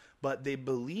heads, but they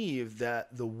believe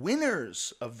that the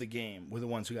winners of the game were the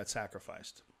ones who got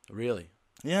sacrificed. Really?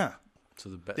 Yeah. So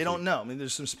they don't know. I mean,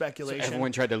 there's some speculation. So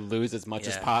everyone tried to lose as much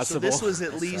as possible. So this was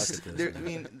at least.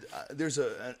 There's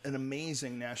an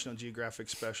amazing National Geographic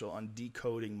special on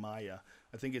decoding Maya.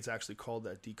 I think it's actually called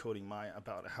that, Decoding Maya,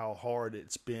 about how hard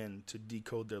it's been to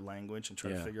decode their language and try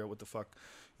to figure out what the fuck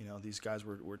these guys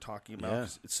were talking about. Yeah.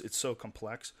 It's so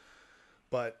complex.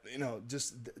 But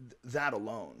just that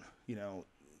alone,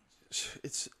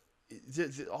 it's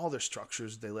all their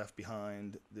structures they left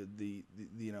behind, the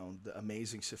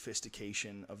amazing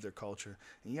sophistication of their culture,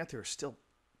 and yet they're still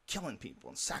killing people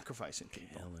and sacrificing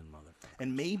people,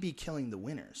 and maybe killing the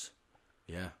winners.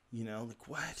 Yeah, like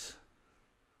what?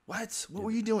 What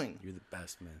were you doing? You're the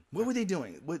best, man. What were they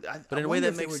doing? But in a way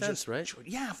that makes sense, right?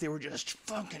 Yeah, if they were just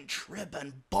fucking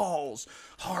tripping balls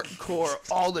hardcore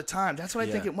all the time. That's what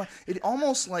I think it was. It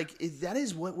almost that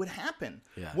is what would happen.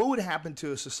 Yeah. What would happen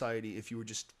to a society if you were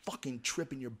just fucking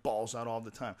tripping your balls out all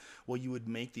the time? Well, you would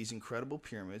make these incredible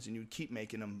pyramids, and you would keep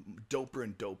making them doper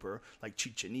and doper, like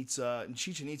Chichen Itza. And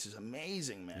Chichen Itza is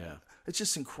amazing, man. Yeah. It's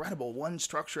just incredible. One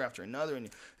structure after another, and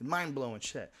mind-blowing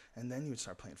shit. And then you would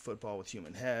start playing football with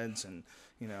human heads, and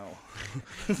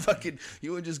fucking,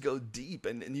 you would just go deep,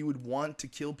 and you would want to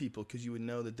kill people because you would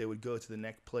know that they would go to the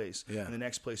next place, and the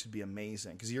next place would be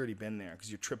amazing because you already been there because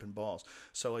you're tripping balls.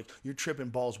 So you're tripping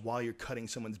balls while you're cutting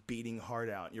someone's beating heart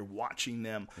out. You're watching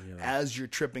them as you're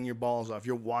tripping your balls off.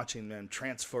 You're watching them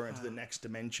transfer into the next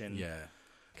dimension. Yeah,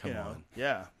 come on.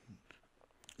 Yeah.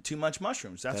 Too much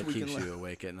mushrooms. That keeps you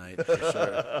awake at night, for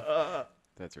sure.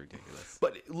 That's ridiculous.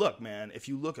 But look, man, if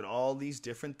you look at all these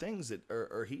different things that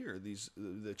are here,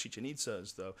 the Chichen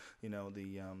Itzas, the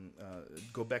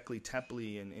Göbekli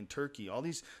Tepe in Turkey, all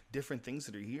these different things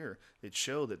that are here that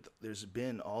show that there's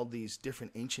been all these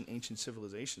different ancient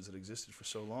civilizations that existed for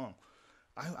so long.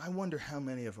 I wonder how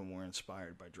many of them were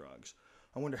inspired by drugs.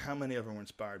 I wonder how many of them were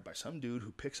inspired by some dude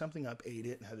who picked something up, ate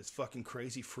it, and had this fucking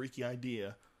crazy, freaky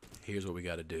idea. Here's what we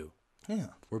got to do. Yeah.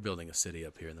 We're building a city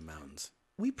up here in the mountains.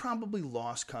 We probably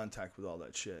lost contact with all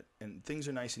that shit. And things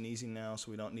are nice and easy now, so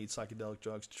we don't need psychedelic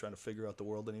drugs to try to figure out the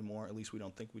world anymore. At least we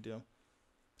don't think we do.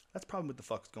 That's probably what the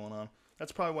fuck's going on.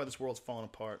 That's probably why this world's falling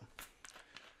apart.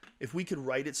 If we could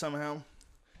write it somehow,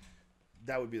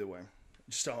 that would be the way.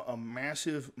 Just a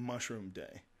massive mushroom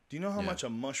day. Do you know how much a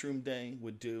mushroom day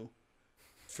would do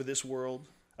for this world?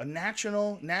 A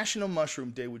national mushroom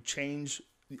day would change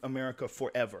America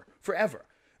forever. Forever.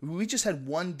 We just had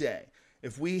one day.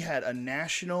 If we had a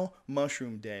national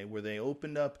mushroom day where they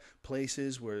opened up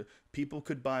places where people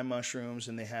could buy mushrooms,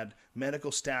 and they had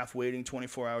medical staff waiting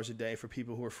 24 hours a day for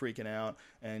people who were freaking out,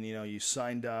 and you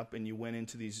signed up and you went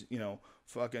into these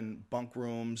fucking bunk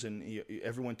rooms, and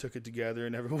everyone took it together,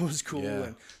 and everyone was cool,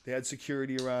 and they had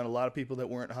security around, a lot of people that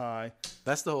weren't high.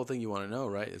 That's the whole thing you want to know,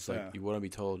 right? It's like you want to be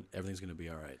told everything's going to be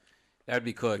all right. That would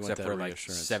be cool, except for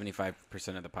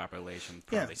 75% of the population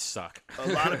probably suck. A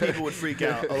lot of people would freak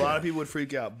out.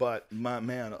 But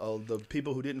the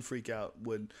people who didn't freak out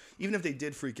would, even if they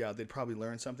did freak out, they'd probably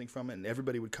learn something from it, and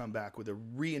everybody would come back with a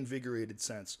reinvigorated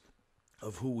sense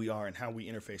of who we are and how we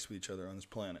interface with each other on this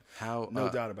planet. No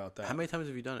doubt about that. How many times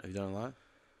have you done it? Have you done a lot?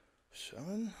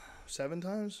 7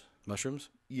 times. Mushrooms?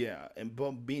 Yeah, and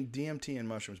being DMT and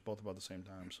mushrooms both about the same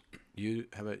times.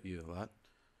 How about you? A lot?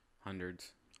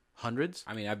 Hundreds. Hundreds?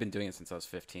 I mean, I've been doing it since I was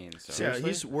 15. So. Seriously? Yeah,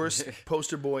 he's worst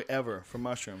poster boy ever for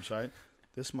mushrooms, right?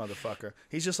 This motherfucker.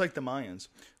 He's just like the Mayans.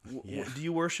 Do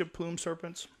you worship plume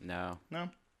serpents? No. No?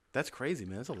 That's crazy,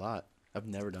 man. That's a lot. I've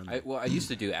never done that. I used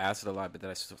to do acid a lot, but then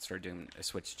I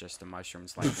switched just to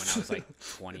mushrooms when I was like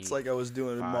 20. It's like I was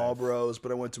doing Marlboros,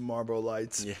 but I went to Marlboro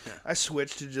Lights. Yeah. I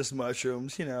switched to just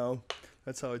mushrooms,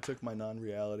 That's how I took my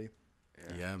non-reality.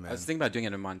 Yeah, man. I was thinking about doing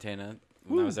it in Montana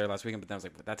when I was there last weekend. But then I was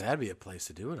like, that'd be a place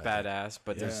to do it. Badass.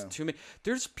 But there's too many.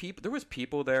 There's people. There was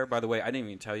people there. By the way, I didn't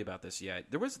even tell you about this yet.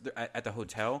 There was at the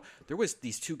hotel. There was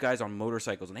these two guys on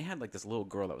motorcycles, and they had like this little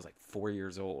girl that was like 4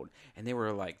 years old, and they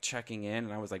were like checking in,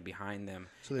 and I was like behind them.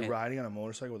 So they're riding on a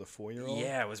motorcycle with a 4-year-old.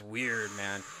 Yeah, it was weird,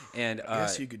 man. And I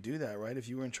guess you could do that, right? If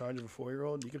you were in charge of a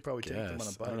 4-year-old, you could probably take them on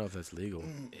a bike. I don't know if that's legal.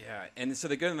 Yeah, and so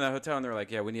they go to the hotel, and they're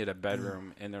like, "Yeah, we need a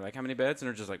bedroom," and they're like, "How many beds?" And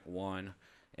they're just like, "1."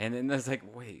 And then there's like,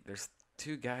 "Wait, there's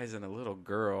 2 guys and a little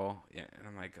girl." Yeah, and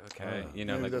I'm like, "Okay,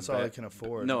 maybe like that's all they can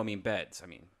afford." No, I mean beds.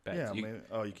 Yeah,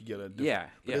 you could get a different,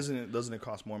 yeah. Doesn't it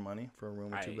cost more money for a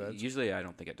room with 2 beds? Usually, I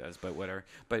don't think it does, but whatever.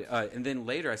 But and then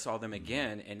later, I saw them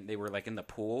again, and they were like in the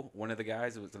pool. One of the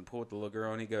guys was in the pool with the little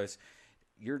girl, and he goes,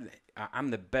 I'm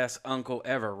the best uncle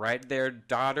ever, right there,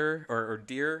 daughter or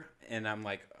dear." And I'm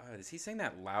like, is he saying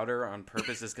that louder on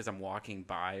purpose just because I'm walking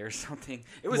by or something?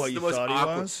 It was what, the most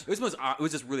awkward. Was? It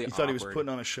was just really awkward. You thought he was putting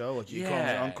on a show? Like, you call me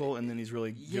uncle, and then he's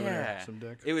really giving her some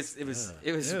dick? It was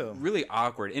really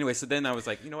awkward. Anyway, so then I was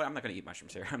like, you know what? I'm not going to eat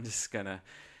mushrooms here. I'm just going to...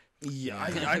 Yeah,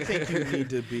 I think you need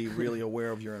to be really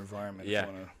aware of your environment if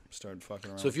you want to start fucking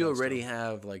around. So if you already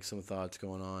have like some thoughts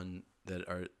going on that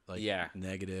are like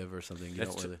negative or something, you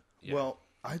don't really... Well,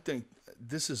 I think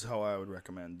this is how I would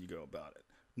recommend you go about it.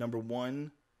 Number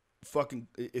one,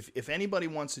 if anybody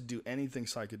wants to do anything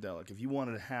psychedelic, if you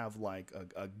wanted to have like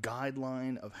a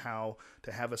guideline of how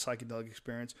to have a psychedelic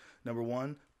experience, number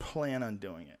one, plan on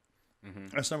doing it.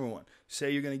 Mm-hmm. That's number one.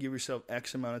 Say you're going to give yourself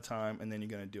X amount of time, and then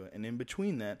you're going to do it. And in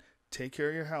between that, take care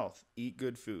of your health. Eat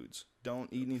good foods.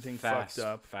 Don't eat anything fucked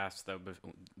up. Fast, though,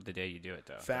 the day you do it,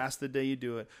 though. Fast the day you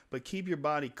do it. But keep your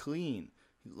body clean.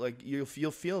 Like, you'll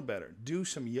feel better. Do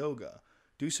some yoga.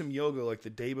 Do some yoga like the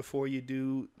day before you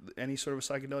do any sort of a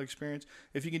psychedelic experience.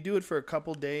 If you can do it for a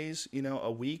couple days,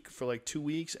 a week, for like 2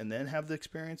 weeks, and then have the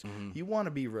experience, you want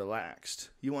to be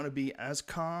relaxed. You want to be as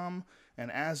calm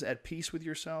and as at peace with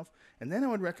yourself. And then I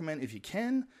would recommend, if you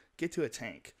can, get to a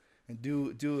tank and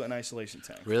do an isolation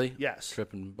tank. Really? Yes.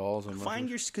 Tripping balls on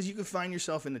mushrooms? Because you can find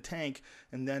yourself in the tank,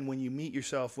 and then when you meet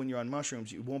yourself when you're on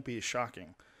mushrooms, it won't be as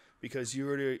shocking because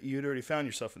you'd already found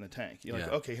yourself in the tank. You're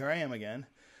like, okay, here I am again.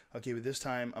 Okay, but this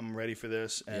time I'm ready for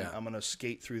this, and I'm going to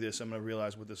skate through this. I'm going to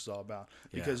realize what this is all about.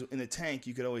 Because in the tank,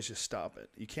 you could always just stop it.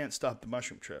 You can't stop the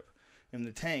mushroom trip. In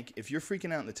the tank, if you're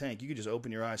freaking out in the tank, you could just open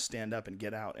your eyes, stand up, and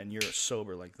get out, and you're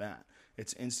sober like that.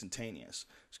 It's instantaneous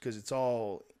because it's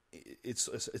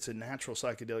a natural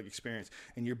psychedelic experience,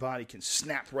 and your body can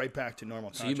snap right back to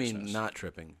normal consciousness. So you mean not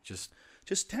tripping, just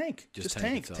tank. Just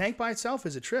tank. Tank by itself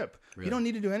is a trip. Really? You don't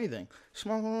need to do anything.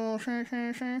 Smoke a little,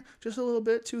 just a little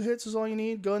bit. 2 hits is all you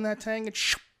need. Go in that tank and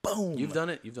boom. You've done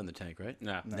it. You've done the tank, right?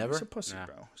 No, never. He's a pussy,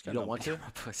 bro. You don't want to?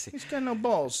 Pussy. He's got no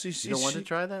balls. You don't want to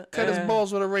try that? Cut his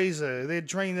balls with a razor. They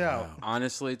drained out.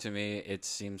 Honestly, to me, it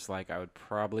seems like I would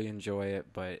probably enjoy it,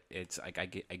 but it's like I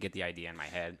get the idea in my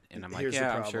head, and I'm like,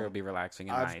 I'm sure it'll be relaxing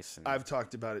and nice. And I've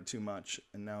talked about it too much,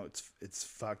 and now it's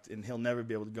fucked, and he'll never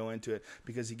be able to go into it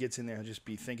because he gets in there and just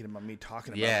be thinking about me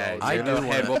talking about it. I do.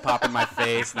 Head will pop in my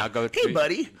face, and I'll go. Hey,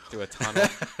 buddy, through a tunnel.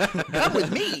 Come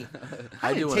with me.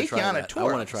 I do want to try you on that. a tour.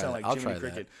 I want to try that. Like I'll Jimmy try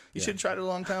Cricket. that. You should have tried it a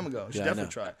long time ago. You should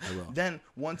definitely try it. I will. Then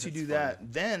once you do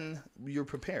that, then you're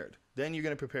prepared. Then you're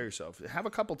going to prepare yourself. Have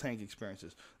a couple tank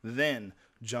experiences. Then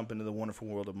jump into the wonderful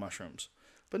world of mushrooms.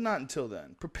 But not until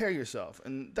then. Prepare yourself.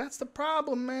 And that's the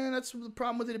problem, man. That's the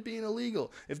problem with it being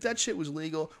illegal. If that shit was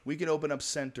legal, we could open up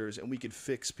centers and we could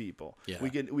fix people. Yeah.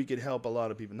 We could help a lot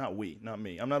of people. Not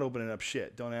me. I'm not opening up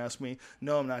shit. Don't ask me.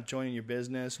 No, I'm not joining your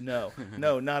business. No.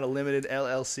 No, not a limited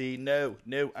LLC. No,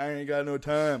 I ain't got no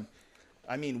time.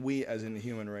 I mean we as in the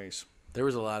human race. There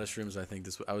was a lot of shrooms, I think.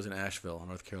 I was in Asheville,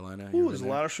 North Carolina. Ooh, there's a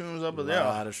lot of shrooms up there. A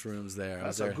lot of shrooms there.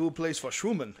 That's a good place for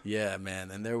shrooming. Yeah,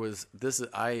 man. And there was this.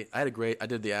 I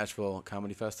did the Asheville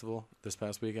Comedy Festival this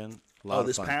past weekend.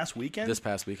 This past weekend? This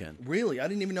past weekend. Really? I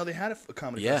didn't even know they had a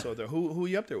comedy festival there. Who are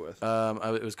you up there with?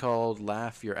 It was called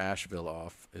Laugh Your Asheville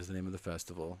Off is the name of the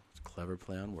festival. Clever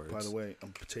play on words. By the way,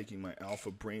 I'm taking my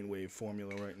alpha brainwave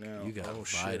formula right now. You got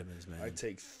vitamins, man. I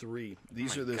take 3.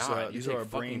 These are our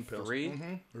brain pills. 3?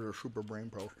 Mm-hmm. They're a super brain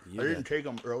pills. I didn't take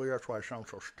them earlier. That's why I sound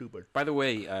so stupid. By the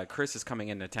way, Chris is coming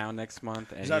into town next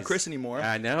month. And he's not Chris anymore.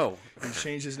 I know. He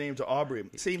changed his name to Aubrey.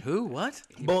 See who? What?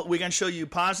 But we can show you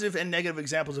positive and negative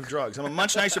examples of drugs. I'm a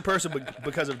much nicer person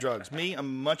because of drugs. Me,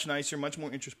 I'm much nicer, much more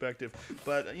introspective.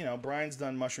 But Brian's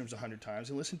done mushrooms 100 times.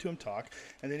 And listen to him talk.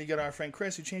 And then you got our friend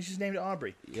Chris who changed his name to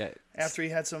Aubrey. Yeah. After he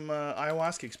had some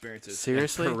ayahuasca experiences.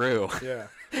 Seriously? In Peru. Yeah.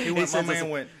 My man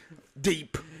went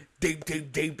deep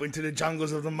into the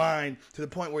jungles of the mind to the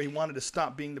point where he wanted to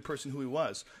stop being the person who he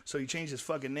was. So he changed his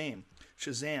fucking name.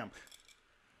 Shazam.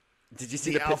 Did you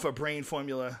see the Alpha Brain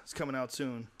formula is coming out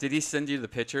soon. Did he send you the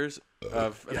pictures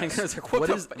of? Yes. I think it was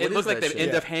like, it looked like the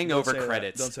end of Hangover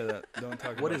credits. Don't say that. Don't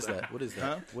talk about What is that? What is that?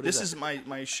 Huh? What is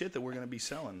my shit that we're gonna be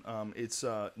selling. It's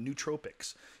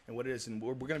nootropics, and what it is, and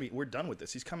we're done with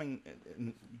this. He's coming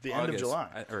in the end of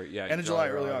July, end of July,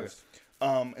 early August.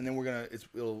 And then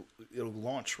it'll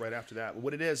launch right after that.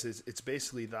 What it is it's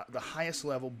basically the highest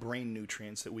level brain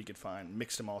nutrients that we could find,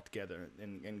 mixed them all together.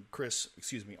 And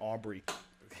Aubrey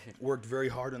worked very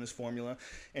hard on this formula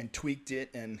and tweaked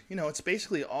it, and it's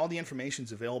basically all the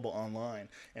information's available online,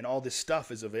 and all this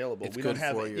stuff is available. We don't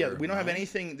have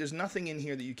anything. There's nothing in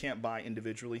here that you can't buy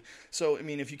individually. So I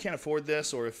mean, if you can't afford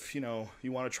this, or if you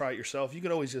want to try it yourself, you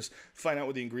could always just find out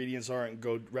what the ingredients are and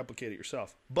go replicate it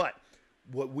yourself. But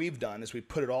what we've done is we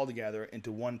put it all together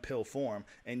into one pill form,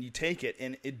 and you take it,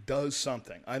 and it does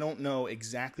something. I don't know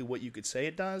exactly what you could say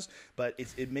it does, but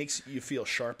it makes you feel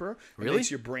sharper. Really? It makes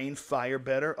your brain fire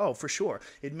better. Oh, for sure.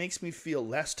 It makes me feel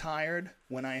less tired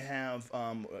when I have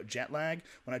jet lag.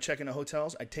 When I check into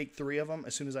hotels, I take 3 of them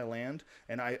as soon as I land,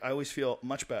 and I always feel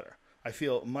much better. I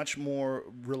feel much more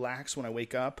relaxed when I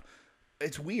wake up.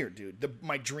 It's weird, dude.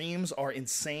 My dreams are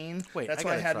insane. Wait, that's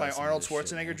why I had my Arnold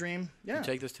Schwarzenegger dream. Yeah. You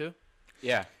take this too?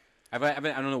 Yeah, I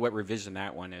don't know what revision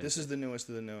that one is. This is the newest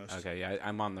of the newest. Okay, yeah,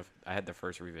 I had the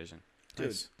first revision. Dude,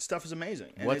 Nice. stuff is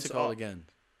amazing. And What's it called again?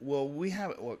 Well, we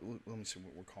have it. Well, let me see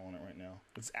what we're calling it right now.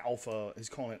 It's Alpha. He's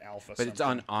calling it Alpha. But it's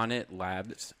on Onnit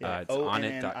Labs. Yeah, it's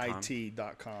onnit.com.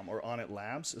 onnit.com or Onnit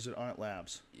Labs. Is it Onnit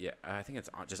Labs? Yeah, I think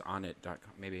it's just onnit.com.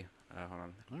 Maybe. Hold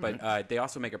on. But they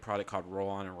also make a product called Roll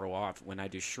On and Roll Off. When I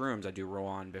do shrooms, I do Roll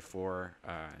On before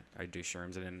I do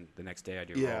shrooms, and then the next day I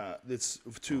do Roll. Yeah, it's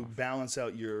to balance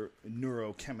out your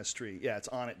neurochemistry. Yeah, it's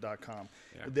onnit.com.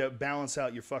 Yeah. They balance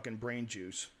out your fucking brain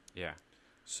juice. Yeah.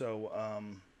 So, I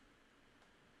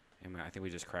think we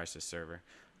just crashed this server.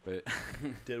 But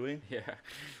did we? Yeah.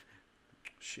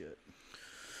 Shit.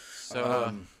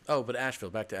 So but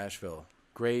Asheville, back to Asheville.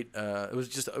 Great.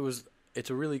 It's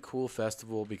a really cool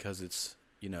festival because it's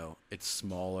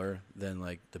smaller than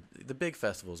like the big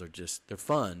festivals. They're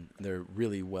fun. They're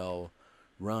really well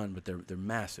run, but they're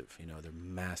massive. They're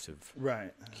massive.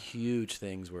 Right. Huge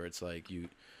things where it's like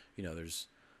there's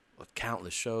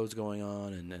countless shows going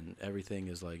on, and everything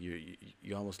is like you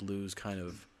almost lose kind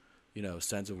of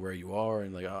sense of where you are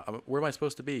and like where am I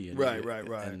supposed to be? Right.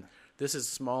 And this is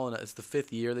small, and it's the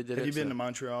 5th year they did it. Have you been to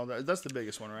Montreal? That's the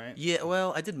biggest one, right? Yeah,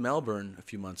 well, I did Melbourne a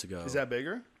few months ago. Is that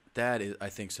bigger? That is, I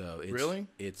think so. Really?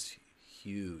 It's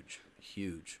huge.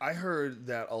 I heard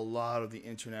that a lot of the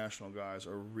international guys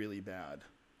are really bad.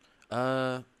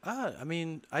 I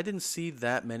mean, I didn't see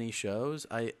that many shows.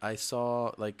 I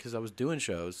saw, because I was doing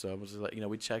shows, so I was like,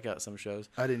 we check out some shows.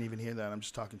 I didn't even hear that. I'm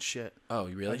just talking shit. Oh,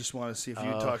 you really? I just want to see if you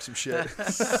talk some shit.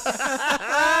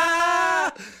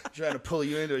 Trying to pull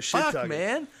you into a shit Fuck, talking.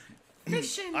 man.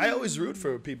 I always root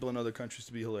for people in other countries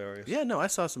to be hilarious. Yeah, no, I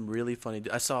saw some really funny.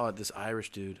 I saw this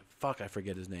Irish dude. Fuck, I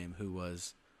forget his name. Who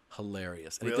was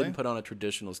hilarious. And Really? he didn't put on a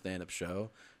traditional stand-up show.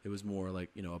 It was more like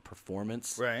a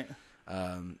performance. Right.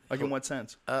 Like in what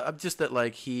sense? Just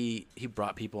that he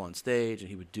brought people on stage and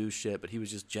he would do shit, but he was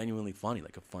just genuinely funny,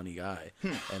 like a funny guy.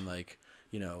 And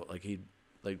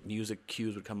music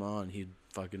cues would come on, he'd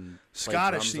fucking play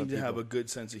Scottish drums seem on to have people. a good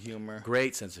sense of humor.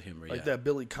 Great sense of humor, Like yeah. that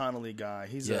Billy Connolly guy.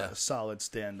 He's Yeah. a solid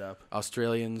stand-up.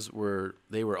 Australians were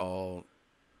all,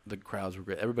 the crowds were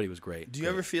great. Everybody was great. Do you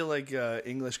ever feel like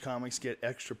English comics get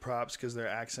extra props because their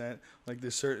accent? Like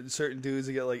there's certain dudes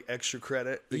that get like extra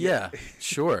credit. Yeah,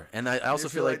 sure. And I also feel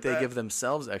feel like like they that? give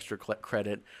themselves extra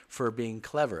credit for being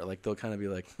clever. Like they'll kind of be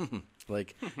like,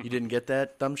 like, you didn't get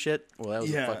that dumb shit? Well, that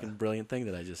was Yeah. a fucking brilliant thing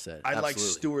that I just said. I like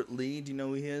Absolutely. Stuart Lee. Do you know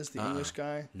who he is? The English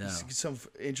guy? No. Some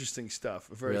interesting stuff.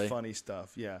 Very Really? funny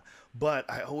stuff, yeah. But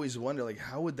I always wonder, like,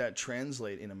 how would that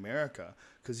translate in America?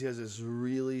 Because he has this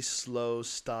really slow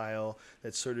style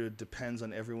that sort of depends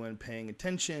on everyone paying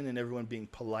attention and everyone being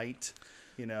polite,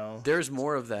 There's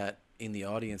more of that in the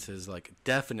audiences, like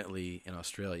definitely in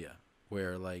Australia,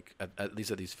 where like at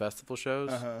least at these festival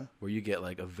shows, where you get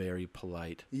like a very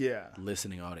polite, Yeah.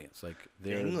 listening audience. Like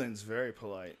they're England's very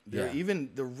polite. Yeah.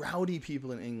 Even the rowdy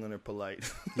people in England are polite.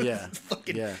 Yeah.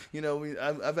 Fucking, Yeah.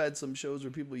 I've had some shows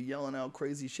where people yelling out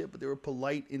crazy shit, but they were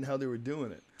polite in how they were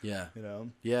doing it. yeah,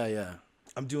 Yeah. yeah.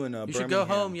 I'm doing You should go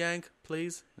home, Yank,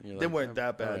 please. And you're They like, weren't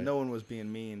that bad. all right. No one was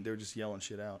being mean. They were just yelling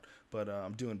shit out. But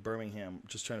I'm doing Birmingham,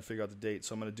 just trying to figure out the date.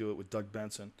 So I'm going to do it with Doug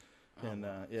Benson. And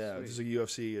there's a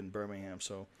UFC in Birmingham.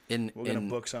 So we're going to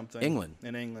book something. England.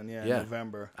 In England, in Yeah.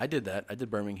 November. I did that. I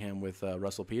did Birmingham with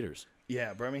Russell Peters.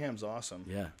 Yeah, Birmingham's awesome.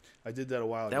 Yeah. I did that a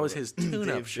while ago. That was his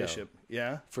tune-up Dave show. Bishop.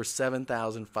 Yeah? For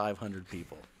 7,500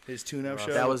 people. His tune-up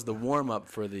show. That was the warm-up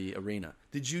for the arena.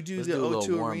 Did you do the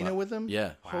O2 Arena with him?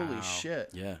 Yeah. Holy shit.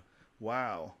 Yeah.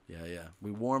 Wow. Yeah.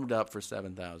 We warmed up for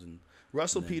 7,000.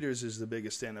 Russell Peters is the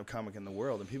biggest stand-up comic in the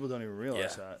world, and people don't even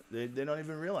realize that. They don't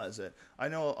even realize it. I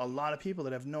know a lot of people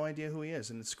that have no idea who he is,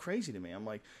 and it's crazy to me. I'm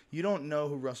like, you don't know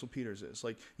who Russell Peters is.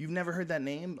 Like, you've never heard that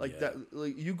name? Like that.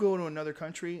 Like, you go to another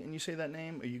country and you say that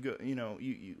name, or you go,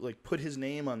 you like put his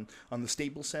name on the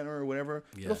Staples Center or whatever.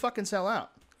 It'll fucking sell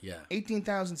out. Yeah.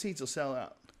 18,000 seats will sell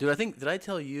out. Dude, did I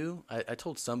tell you? I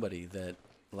told somebody that,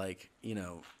 like,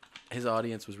 his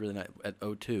audience was really nice at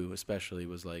O2, especially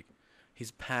was like. He's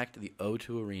packed the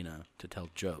O2 Arena to tell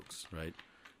jokes, right?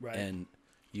 Right. And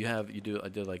I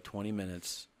did like 20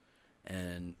 minutes,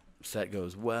 and set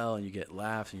goes well, and you get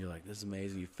laughs, and you're like, this is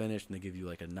amazing. You finish, and they give you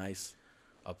like a nice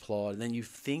applause, and then you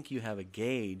think you have a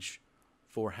gauge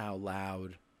for how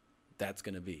loud that's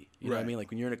going to be. You know what I mean? Like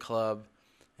when you're in a club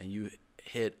and you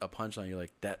hit a punchline, you're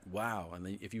like, that, wow. And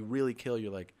then if you really kill,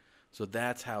 you're like, so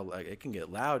that's how like it can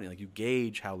get loud, and like you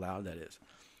gauge how loud that is.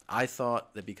 I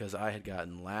thought that because I had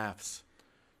gotten laughs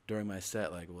during my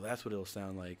set, like, well, that's what it'll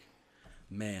sound like.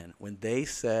 Man, when they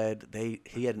said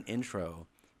he had an intro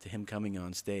to him coming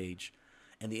on stage,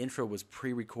 and the intro was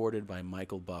pre-recorded by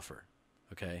Michael Buffer,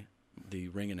 okay, the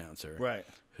ring announcer, right?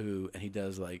 And he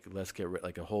does like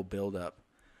like a whole build-up.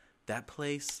 That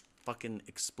place fucking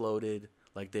exploded.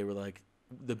 Like they were like,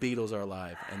 the Beatles are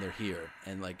alive and they're here,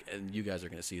 and you guys are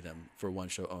gonna see them for one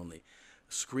show only.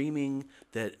 Screaming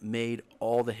that made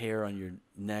all the hair on your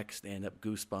neck stand up,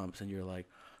 goosebumps, and you're like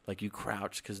you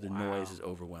crouch because the noise is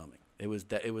overwhelming. It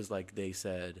was like they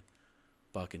said,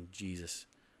 fucking Jesus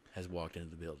has walked into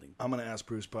the building. I'm gonna ask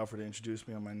Bruce Buffer to introduce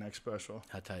me on my next special.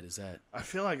 How tight is that? I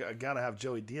feel like I gotta have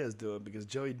Joey Diaz do it because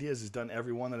Joey Diaz has done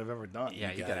every one that I've ever done.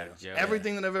 Yeah, you gotta have Joey.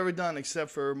 Everything that I've ever done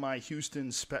except for my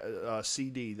Houston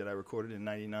CD that I recorded in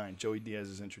 '99. Joey Diaz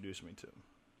has introduced me to.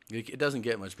 It doesn't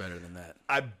get much better than that.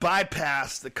 I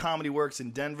bypassed the Comedy Works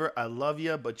in Denver. I love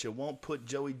you, but you won't put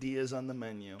Joey Diaz on the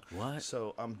menu. What?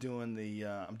 So I'm doing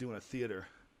a theater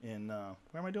in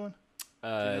where am I doing?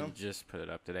 Just put it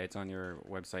up today. It's on your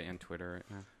website and Twitter right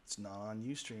now. It's not on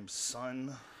Ustream,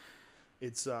 son.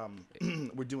 It's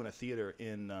we're doing a theater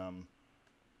in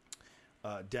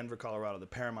Denver, Colorado, the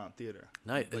Paramount Theater.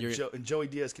 Nice. And Joey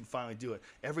Diaz can finally do it.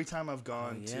 Every time I've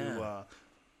gone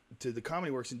to the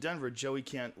Comedy Works in Denver, Joey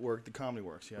can't work the Comedy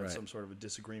Works. He had some sort of a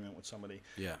disagreement with somebody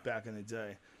back in the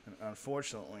day, and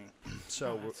unfortunately, that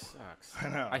sucks. I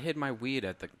know. I hid my weed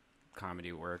at the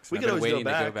Comedy Works. We could always waiting go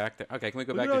back. to go back there. Okay, can we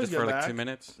go back there just for like 2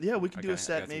 minutes? Yeah, we could do a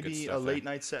set, maybe a late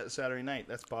night set Saturday night.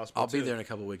 That's possible. I'll be there in a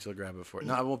couple of weeks. I'll grab it for it.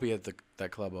 No, I won't be at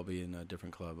that club. I'll be in a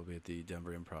different club. I'll be at the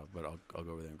Denver Improv, but I'll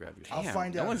go over there and grab you. I'll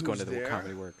find out no one's who's going to the there.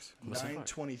 Comedy Works.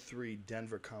 923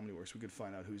 Denver Comedy Works. We could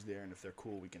find out who's there, and if they're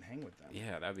cool, we can hang with them.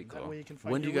 Yeah, that'd be cool. That way you can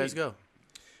find when do you guys go?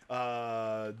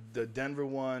 The Denver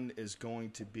one is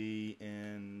going to be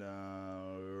in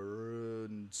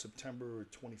September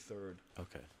 23rd.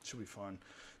 Okay. Should be fun.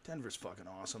 Denver's fucking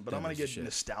awesome, but I'm going to get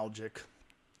nostalgic.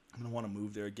 I'm going to want to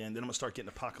move there again. Then I'm going to start getting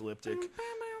apocalyptic.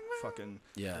 Fucking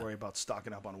worry about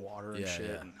stocking up on water and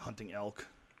shit and hunting elk.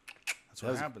 That's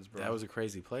what happens, bro. That was a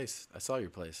crazy place. I saw your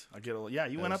place.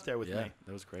 You went up there with me.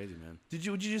 That was crazy, man. Did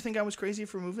you think I was crazy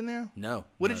for moving there? No.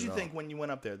 What did you think when you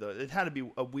went up there, though? It had to be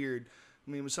a weird... I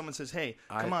mean, when someone says, hey,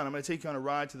 come on, I'm going to take you on a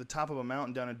ride to the top of a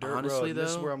mountain down a dirt road. And this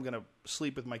is where I'm going to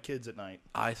sleep with my kids at night.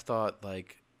 I thought,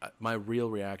 my real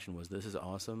reaction was, this is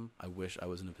awesome. I wish I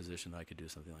was in a position that I could do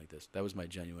something like this. That was my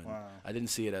genuine... Wow. I didn't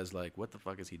see it as what the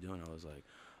fuck is he doing? I was like,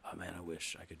 oh, man, I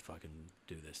wish I could fucking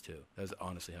do this, too. That's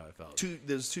honestly how I felt.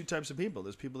 There's two types of people.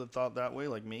 There's people that thought that way,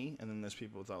 like me, and then there's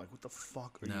people that thought, what the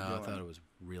fuck are you doing? No, I thought it was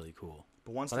really cool.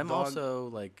 But I'm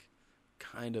also,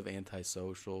 kind of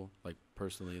antisocial,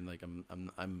 personally,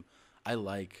 and, I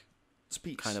like...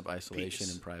 Peace. Kind of isolation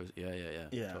Peace. And privacy.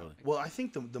 Yeah. Totally. Well, I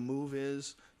think the move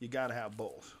is you got to have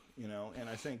both, And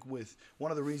I think with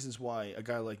one of the reasons why a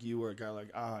guy like you or a guy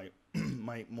like I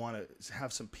might want to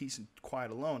have some peace and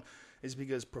quiet alone is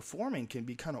because performing can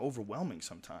be kind of overwhelming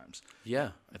sometimes. Yeah,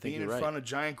 I think being you're in front of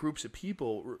giant groups of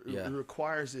people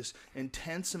requires this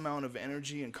intense amount of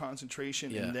energy and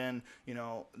concentration, and then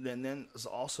then there's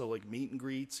also meet and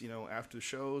greets, after the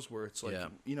shows where it's I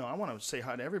want to say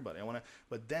hi to everybody.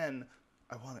 But then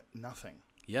I want nothing.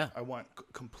 Yeah, I want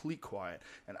complete quiet,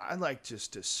 and I like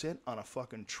just to sit on a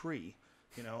fucking tree.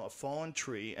 A fallen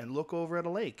tree, and look over at a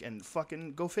lake and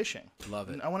fucking go fishing. Love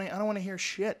it. And I don't want to hear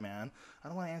shit, man. I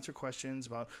don't want to answer questions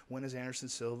about when is Anderson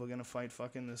Silva gonna fight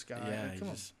fucking this guy. Yeah, come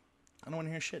on. I don't want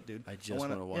to hear shit, dude. I just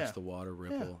want to watch the water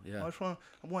ripple. Yeah. I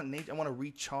want to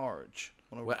recharge.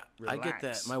 I get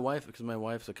that. My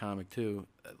wife's a comic too.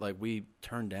 We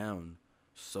turn down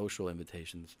social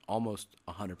invitations almost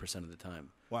 100% of the time.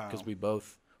 Wow. Because we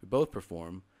both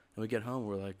perform, and we get home,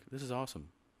 we're like, this is awesome.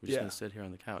 We're just gonna sit here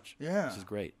on the couch. Yeah. This is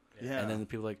great. Yeah. And then the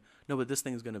people are like, no, but this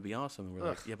thing's gonna be awesome. And we're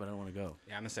like, yeah, but I don't want to go.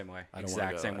 Yeah, I'm the same way. I don't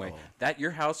wanna go Same at way. all. That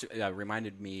your house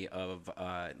reminded me of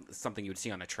something you would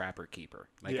see on a Trapper Keeper.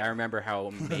 Like Yeah. I remember how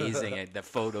amazing the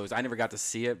photos. I never got to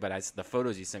see it, but the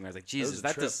photos you sent me, I was like, Jesus,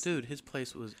 That was a trip. Dude, his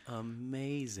place was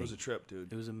amazing. It was a trip,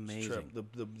 dude. It was amazing. It was a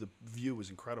trip. The view was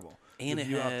incredible. And the it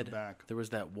view out had, the back. there was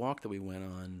that walk that we went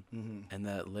on, and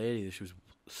that lady, she was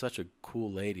such a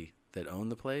cool lady that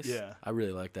owned the place. Yeah. I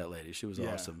really liked that lady. She was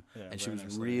Yeah. awesome. Yeah, And she very was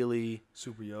nice lady. really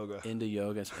Super yoga. into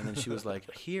yoga. And then she was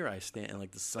like, here I stand, and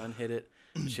like the sun hit it.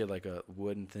 And she had like a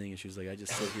wooden thing, and she was like, I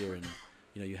just sit here and,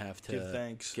 you have to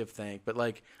Give thanks. But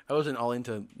like, I wasn't all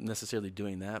into necessarily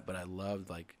doing that, but I loved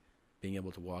like being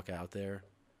able to walk out there,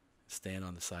 stand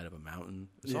on the side of a mountain.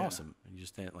 It's Yeah. awesome. And you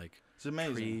just stand like It's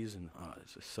amazing. trees, and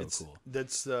it's just so cool.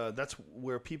 That's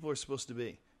where people are supposed to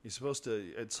be. You're supposed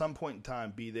to, at some point in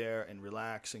time, be there and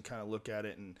relax and kind of look at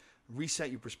it and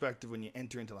reset your perspective when you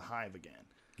enter into the hive again.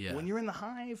 Yeah. When you're in the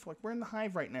hive, like we're in the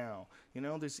hive right now,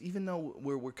 there's, even though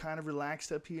we're kind of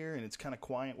relaxed up here and it's kind of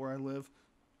quiet where I live,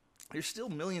 there's still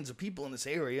millions of people in this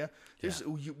area. There's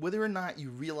whether or not you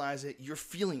realize it, you're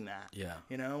feeling that. Yeah.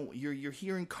 You're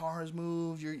hearing cars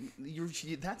move.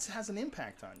 That has an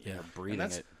impact on you. Yeah, breathing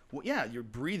it. Well, yeah, you're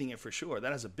breathing it for sure.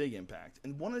 That has a big impact.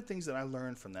 And one of the things that I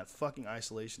learned from that fucking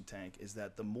isolation tank is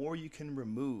that the more you can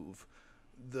remove,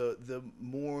 the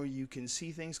more you can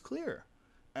see things clear.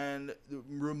 And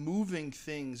removing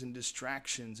things and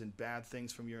distractions and bad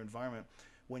things from your environment,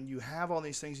 when you have all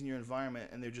these things in your environment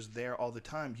and they're just there all the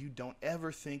time, you don't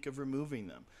ever think of removing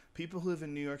them. People who live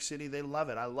in New York City, they love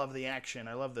it. I love the action.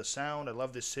 I love the sound. I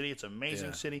love this city. It's an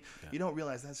amazing city. Yeah. You don't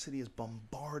realize that city is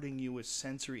bombarding you with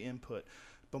sensory input,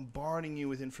 bombarding you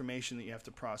with information that you have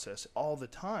to process all the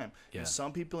time. Yeah. And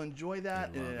some people enjoy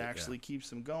that, and it actually yeah. keeps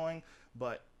them going.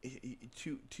 But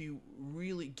to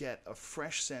really get a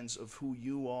fresh sense of who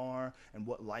you are and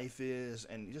what life is,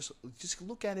 and just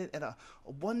look at it at a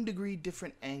 1 degree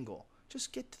different angle.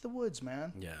 Just get to the woods,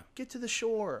 man. Yeah. Get to the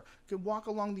shore. Walk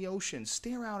along the ocean.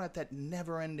 Stare out at that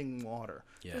never-ending water.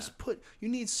 Yeah. You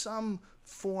need some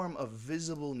form of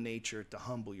visible nature to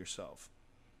humble yourself.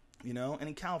 And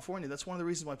in California, that's one of the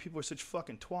reasons why people are such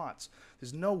fucking twats.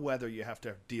 There's no weather you have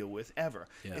to deal with ever.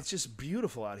 Yeah. It's just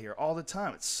beautiful out here all the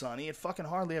time. It's sunny. It fucking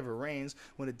hardly ever rains.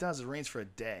 When it does, it rains for a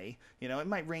day. It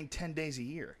might rain 10 days a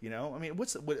year. I mean,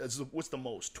 what's the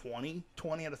most? 20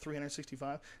 out of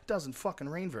 365? It doesn't fucking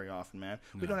rain very often, man.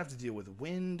 No. We don't have to deal with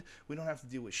wind. We don't have to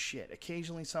deal with shit.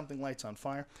 Occasionally something lights on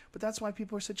fire. But that's why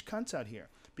people are such cunts out here.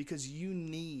 Because you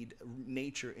need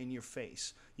nature in your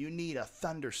face. You need a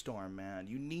thunderstorm, man.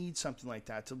 You need something like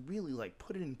that to really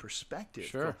put it in perspective.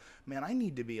 Sure. Man, I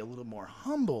need to be a little more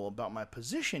humble about my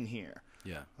position here.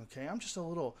 Yeah. Okay, I'm just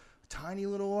a tiny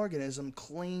little organism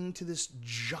clinging to this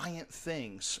giant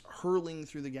thing hurling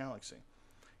through the galaxy.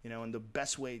 And the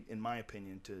best way, in my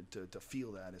opinion, to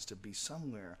feel that is to be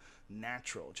somewhere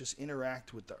natural. Just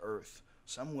interact with the earth.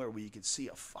 Somewhere where you could see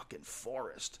a fucking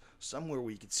forest. Somewhere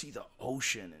where you could see the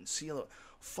ocean and see the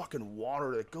fucking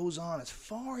water that goes on as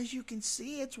far as you can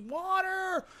see. It's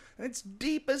water! And it's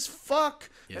deep as fuck.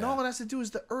 Yeah. And all it has to do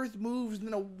is the earth moves and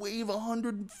then a wave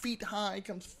 100 feet high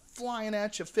comes flying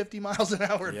at you 50 miles an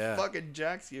hour and fucking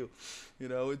jacks you.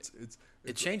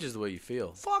 It changes the way you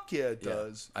feel. Fuck yeah, it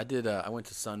does. I went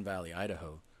to Sun Valley,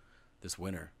 Idaho this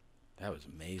winter. That was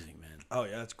amazing, man. Oh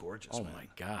yeah, that's gorgeous. Oh man. My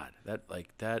god, you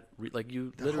that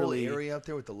literally whole area up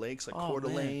there with the lakes, Coeur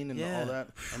d'Alene and all that.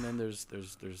 And then there's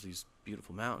these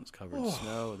beautiful mountains covered in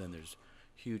snow. And then there's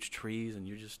huge trees, and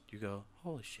you go,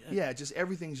 holy shit. Yeah, just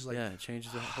everything's just it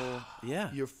changes the whole.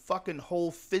 Yeah, your fucking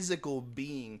whole physical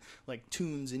being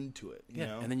tunes into it. You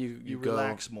know? And then you go,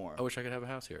 relax more. I wish I could have a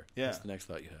house here. Yeah, that's the next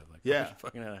thought you have. I wish I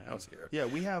fucking had a house here. Yeah,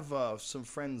 we have some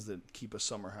friends that keep a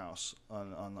summer house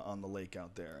on the lake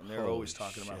out there, and they're always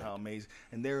talking about how amazing.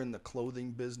 And they're in the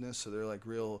clothing business, so they're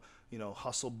real,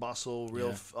 hustle bustle,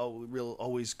 real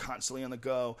always constantly on the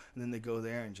go. And then they go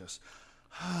there and just.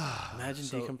 Imagine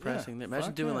decompressing. Yeah,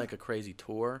 imagine doing a crazy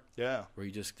tour. Yeah. Where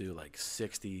you just do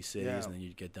 60 cities and then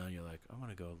you get down and you're like, I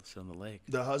want to go sit on the lake.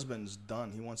 The husband's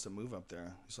done. He wants to move up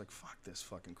there. He's like, fuck this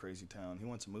fucking crazy town. He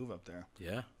wants to move up there.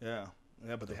 Yeah. Yeah.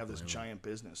 Yeah, but they have this giant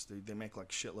business. They make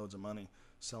shitloads of money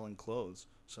selling clothes.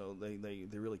 So they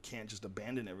really can't just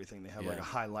abandon everything. They have a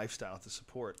high lifestyle to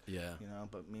support. Yeah.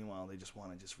 But meanwhile they just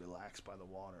want to just relax by the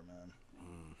water, man.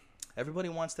 Everybody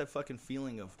wants that fucking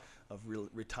feeling of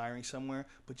retiring somewhere,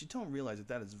 but you don't realize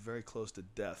that is very close to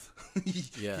death.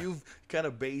 Yeah. You've kind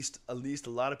of based, at least a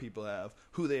lot of people have,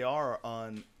 who they are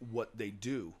on what they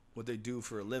do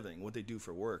for a living, what they do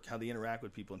for work, how they interact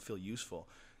with people and feel useful.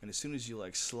 And as soon as you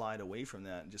like slide away from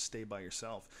that and just stay by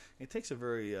yourself, it takes a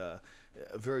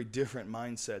very different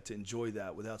mindset to enjoy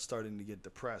that without starting to get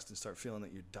depressed and start feeling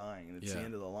that you're dying and it's the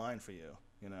end of the line for you,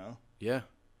 you know? Yeah.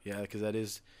 Yeah,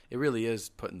 because it really is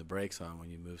putting the brakes on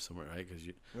when you move somewhere, right?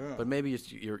 But maybe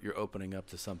you're opening up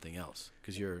to something else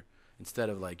because instead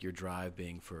of like your drive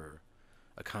being for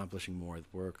accomplishing more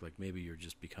with work, like maybe you're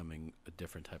just becoming a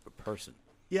different type of person.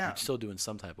 Yeah. You're still doing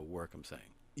some type of work, I'm saying.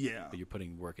 Yeah. But you're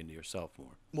putting work into yourself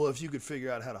more. Well, if you could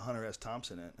figure out how to Hunter S.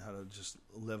 Thompson it, how to just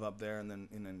live up there and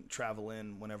then travel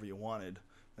in whenever you wanted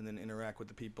and then interact with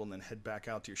the people and then head back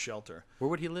out to your shelter. Where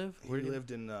would he live? He lived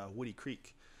in Woody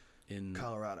Creek. In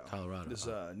Colorado. This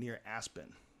is near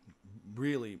Aspen.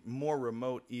 Really more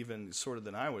remote even sort of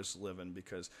than I was living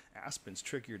because Aspen's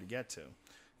trickier to get to.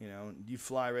 You know, you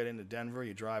fly right into Denver,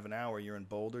 you drive an hour, you're in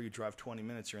Boulder, you drive 20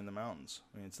 minutes, you're in the mountains.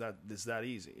 I mean, it's that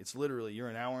easy. It's literally you're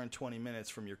an hour and 20 minutes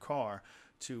from your car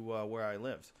to where I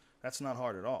lived. That's not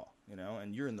hard at all, you know,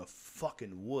 and you're in the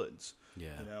fucking woods. Yeah.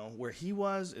 You know, where he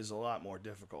was is a lot more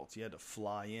difficult. You had to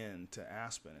fly in to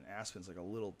Aspen, and Aspen's like a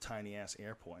little tiny ass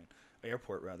airport,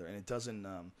 and it doesn't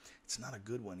it's not a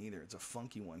good one either. It's a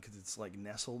funky one because it's like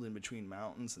nestled in between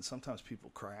mountains, and sometimes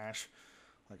people crash.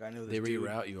 Like I know this they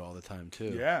reroute you all the time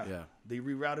too. Yeah. They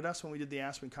rerouted us when we did the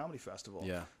Aspen Comedy Festival.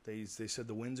 Yeah. They said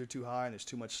the winds are too high and there's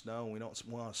too much snow and we don't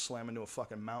want to slam into a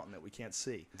fucking mountain that we can't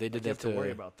see. They did you have to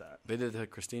worry about that. They did that to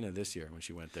Christina this year when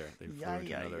she went there. They flew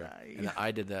and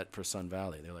I did that for Sun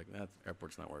Valley. They're like, that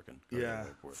airport's not working. Go to the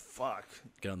airport. Fuck.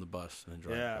 Get on the bus and then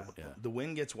drive. Yeah. The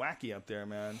wind gets wacky up there,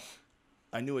 man.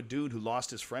 I knew a dude who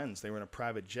lost his friends. They were in a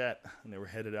private jet and they were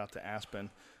headed out to Aspen.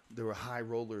 There were high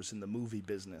rollers in the movie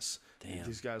business. Damn.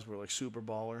 These guys were like super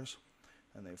ballers,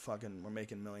 and they fucking were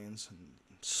making millions and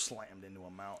slammed into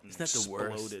a mountain. Isn't that the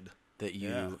worst that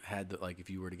you had to, like, if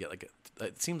you were to get like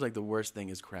it seems like the worst thing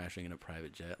is crashing in a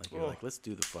private jet. Like you're like, let's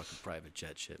do the fucking private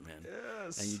jet shit, man.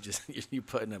 Yes. And you're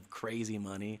putting up crazy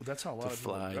money. That's how a lot to of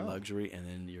people fly go. luxury, and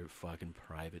then your fucking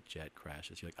private jet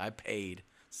crashes. You're like, I paid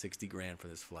 $60,000 for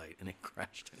this flight, and it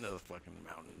crashed into the fucking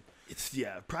mountain.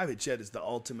 Private jet is the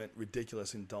ultimate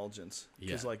ridiculous indulgence.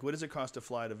 Because like, what does it cost to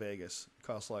fly to Vegas? It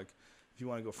costs like, if you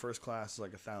want to go first class, it's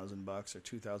like $1,000 or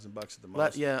 $2,000 at the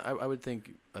most. I would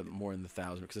think more than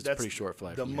 $1,000 because it's a pretty short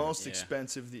flight. The most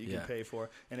expensive that you can pay for,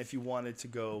 and if you wanted to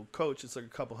go coach, it's like a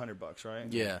couple $100,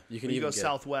 right? Yeah, you can. You go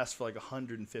Southwest for like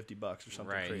 $150 or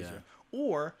something crazy,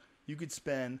 or you could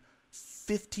spend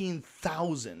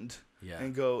 $15,000.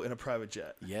 And go in a private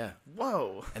jet. Yeah.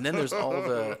 Whoa. And then there's all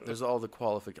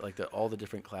the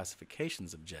different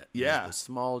classifications of jet. Yeah. There's the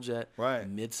small jet, right?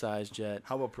 Mid-sized jet.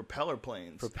 How about propeller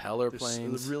planes?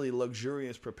 Planes. Really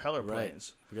luxurious propeller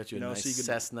planes. We got you a nice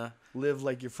Cessna. Live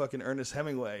like you're fucking Ernest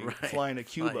Hemingway flying to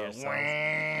Cuba.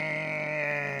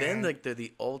 Then like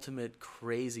the ultimate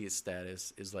craziest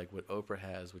status is like what Oprah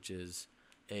has, which is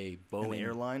a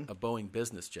Boeing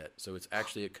business jet. So it's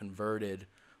actually a converted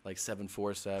like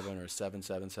 747 or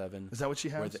 777. Is that what she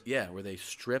has? Where they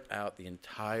strip out the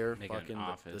entire fucking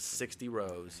the 60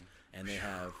 rows, and they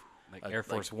have like Air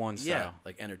Force One style,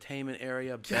 like entertainment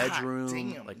area,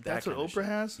 bedroom. Damn, like that's what Oprah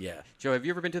has. Yeah. Joe, have you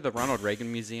ever been to the Ronald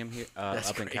Reagan Museum here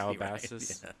up in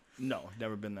Calabasas? Right? Yeah. No,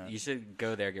 never been there. You should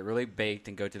go there, get really baked,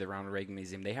 and go to the Ronald Reagan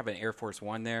Museum. They have an Air Force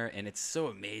One there, and it's so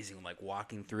amazing. Like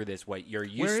walking through this, what you're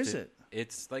used to. Where is it?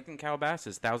 It's like in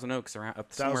Calabasas, Thousand Oaks,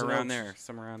 somewhere around there.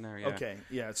 Yeah. Okay,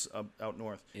 yeah, it's out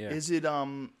north. Yeah. Is it?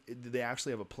 Do they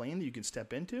actually have a plane that you can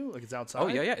step into? Like it's outside? Oh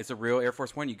yeah. It's a real Air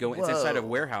Force One. You go, it's inside a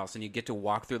warehouse, and you get to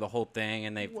walk through the whole thing.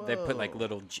 And they put like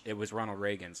little. It was Ronald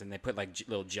Reagan's, and they put like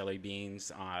little jelly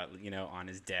beans, on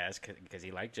his desk because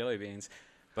he liked jelly beans.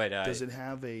 But does it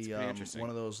have a one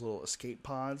of those little escape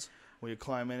pods where you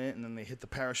climb in it and then they hit the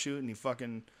parachute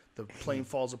and the plane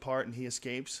falls apart and he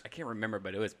escapes? I can't remember,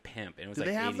 but it was pimp. And it was Did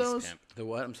like they have 80s those? pimp. The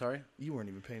what? I'm sorry? You weren't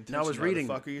even paying attention. No, I was reading.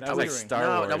 That was like Star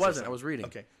Wars. No, that wasn't. I was reading.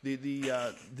 Okay.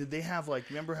 Did they have like?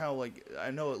 Remember how like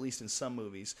I know at least in some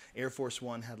movies, Air Force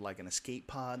One had like an escape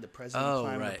pod. The president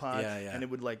climbed the pod, and it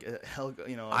would like a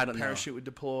parachute would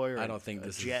deploy. Or I don't think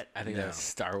this jet. I think that was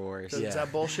Star Wars. Is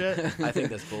that bullshit? I think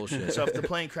that's bullshit. So if the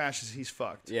plane crashes, he's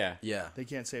fucked. Yeah. They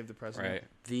can't save the president. Right.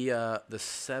 The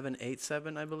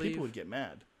 787, I believe. People would get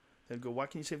mad. They'd go, "Why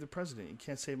can't you save the president? You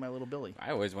can't save my little Billy."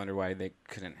 I always wonder why they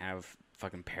couldn't have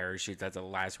fucking parachutes as a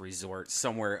last resort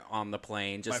somewhere on the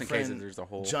plane, just in case if there's a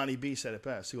hole. Johnny B said it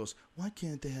best. He goes, "Why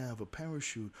can't they have a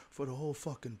parachute for the whole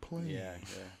fucking plane?" Yeah.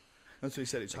 That's what he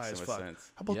said. He's high as so much fuck.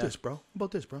 sense. How about this, bro? How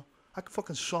about this, bro? I can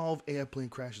fucking solve airplane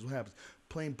crashes. What happens?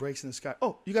 Plane breaks in the sky.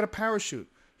 Oh, you got a parachute.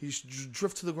 You just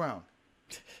drift to the ground.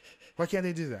 Why can't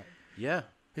they do that? Yeah.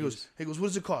 He goes, what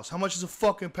does it cost? How much is a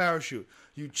fucking parachute?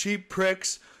 You cheap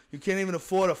pricks. You can't even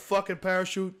afford a fucking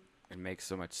parachute. It makes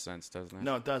so much sense, doesn't it?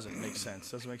 No, it doesn't make sense.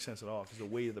 It doesn't make sense at all because the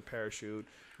weight of the parachute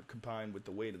combined with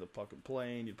the weight of the fucking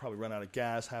plane, you'd probably run out of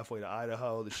gas halfway to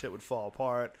Idaho. The shit would fall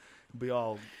apart. It'd be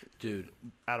all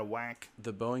out of whack.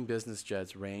 The Boeing business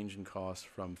jets range in cost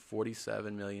from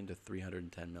 $47 million to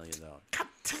 $310 million. God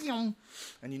damn.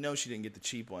 And you know she didn't get the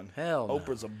cheap one. Hell no.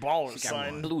 Oprah's a baller, She got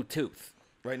son. Bluetooth.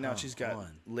 Right now, she's got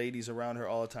ladies around her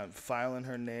all the time, filing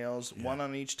her nails, one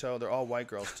on each toe. They're all white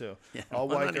girls, too. All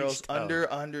white girls under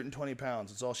 120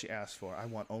 pounds. That's all she asked for. I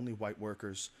want only white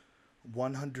workers,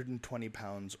 120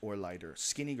 pounds or lighter.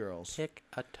 Skinny girls. Pick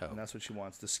a toe. And that's what she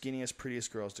wants. The skinniest,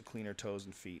 prettiest girls to clean her toes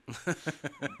and feet.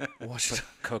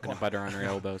 Coconut butter on her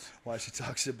elbows. While she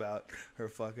talks about her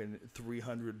fucking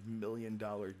 $300 million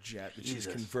jet that she's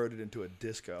converted into a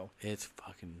disco. It's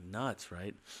fucking nuts,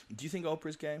 right? Do you think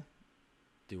Oprah's gay?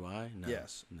 Do I? No.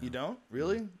 Yes. No. You don't?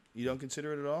 Really? No. You don't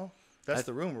consider it at all? That's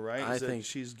the rumor, right? I think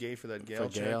she's gay for that For Gail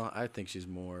chick. Gail, I think she's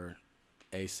more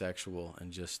asexual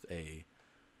and just a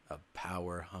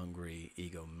power-hungry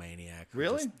egomaniac.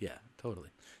 Really? Yeah, totally.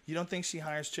 You don't think she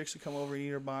hires chicks to come over and eat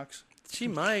her box? She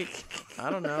might. I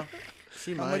don't know.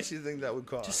 She might. How much do you think that would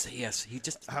cost? Just say yes. He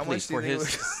just How please, much do you for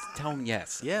think his. Tell him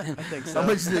yes. Yeah, I think so. How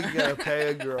much do you think you gotta pay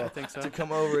a girl to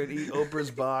come over and eat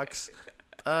Oprah's box?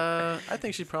 I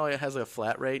think she probably has a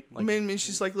flat rate. I mean,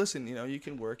 she's like, listen, you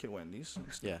can work at Wendy's.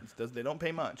 Yeah. They don't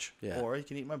pay much. Yeah. Or you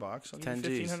can eat my box. I'll give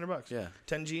you 10 Gs. $1,500. Yeah.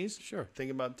 10 Gs? Sure.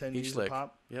 Think about 10 Each Gs lick. a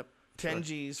pop. Yep. 10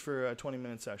 Sure. Gs for a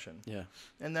 20-minute session. Yeah.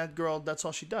 And that girl, that's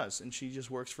all she does. And she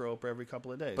just works for Oprah every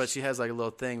couple of days. But she has like a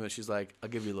little thing where she's like, "I'll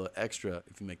give you a little extra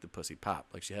if you make the pussy pop."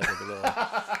 Like she has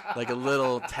like a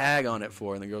little tag on it for,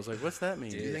 her, and the girl's like, "What's that mean?"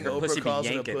 do you think Her pussy Oprah be calls it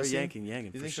a yanking. pussy? Yanking.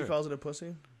 You for think sure. she calls it a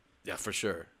pussy? Yeah, for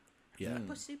sure. Yeah.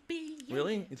 Pussy be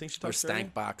Really? You think she Or talks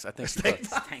stank box. I think she Stank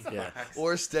calls- Stank Yeah. box.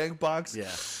 Or stank box? Yeah.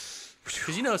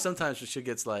 Because sometimes when she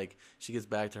gets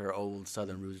back to her old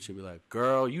southern roots and she'll be like,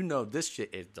 "Girl, this shit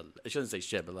is I shouldn't say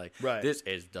shit, but like, Right. this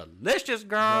is delicious,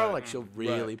 girl." Right. Like she'll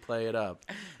really play it up.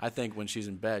 I think when she's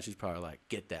in bed, she's probably like,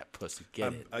 "Get that pussy,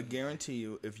 get it." I guarantee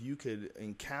you, if you could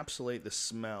encapsulate the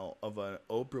smell of an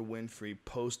Oprah Winfrey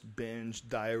post-binge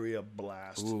diarrhea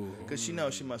blast, because she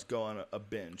knows she must go on a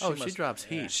binge. She drops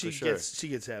heat. She for sure.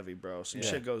 gets heavy, bro. Some Yeah.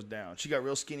 shit goes down. She got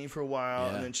real skinny for a while,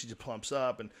 Yeah. and then she just plumps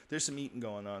up, and there's some eating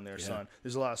going on there, Yeah. son.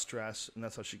 There's a lot of stress, and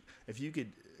that's how she. If you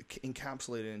could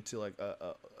encapsulate it into like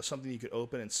something you could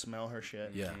open and smell her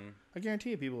shit, Yeah. I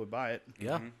guarantee you people would buy it.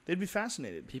 Yeah. They'd be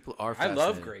fascinated People are I fascinated.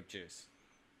 love grape juice.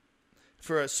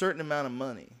 for a certain amount of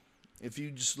money. If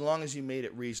you just as long as you made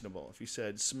it reasonable, if you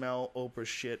said smell Oprah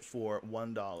shit for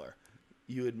 $1,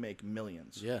 you would make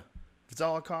millions. Yeah. If it's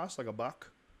all it costs, like $1,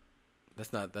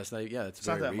 That's not yeah, it's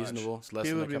not very that much. reasonable. It's less it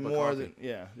than would a be cup more of coffee.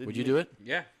 than Would you do it?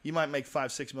 Yeah. You might make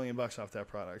 $5-6 million off that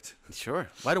product. Sure.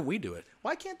 Why don't we do it?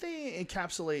 Why can't they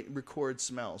record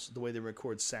smells the way they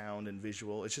record sound and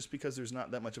visual? It's just because there's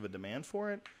not that much of a demand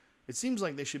for it. It seems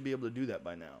like they should be able to do that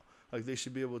by now. Like they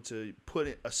should be able to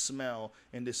put a smell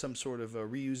into some sort of a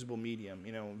reusable medium.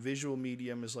 Visual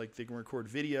medium is like they can record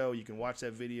video. You can watch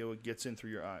that video. It gets in through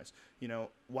your eyes.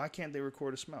 Why can't they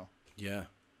record a smell? Yeah.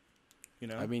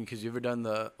 I mean, because you ever done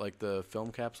the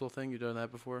film capsule thing? You done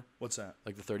that before? What's that?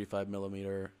 Like the 35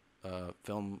 millimeter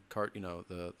film cart,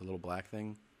 the little black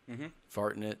thing. Mm-hmm.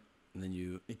 Fart in it, and then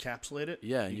you Encapsulate it?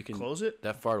 yeah, you can close it?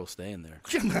 That fart will stay in there.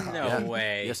 No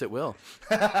way. Yes, it will.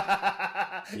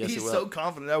 He's it will. so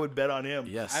confident. I would bet on him.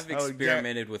 Yes. I've I would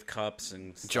experimented with cups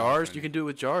and stuff, Jars. and You can do it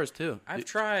with jars too. I've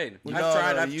tried. No, I've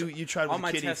tried. no, I've you tried all with my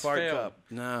a kitty tests fart failed. cup.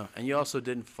 No, and you also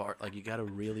didn't fart. Like you got to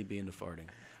really be into farting.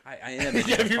 I am into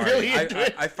Yeah, you're farting. really into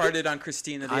it. I farted on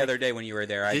Christina the other day when you were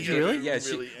there. Did you really? Yeah,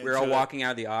 Really we were all into it. walking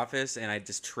out of the office, and I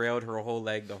just trailed her whole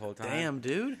leg the whole time. Damn,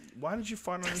 dude. Why did you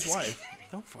fart on his wife?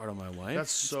 Don't fart on my wife. That's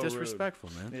It's so rude.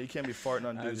 disrespectful, man. Yeah, you can't be farting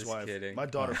on I'm dude's just wife. kidding. My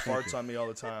daughter farts on me all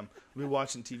the time. We'll be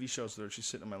watching TV shows with her. She's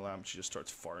sitting in my lap and she just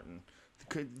starts farting.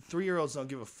 3-year-olds don't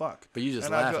give a fuck. But you just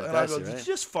and laugh I go, at and I that go, shit, did right? you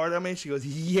just fart on me? She goes,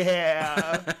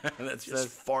 yeah. that's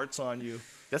Just farts on you.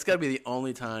 that's got to be the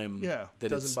only time Yeah, that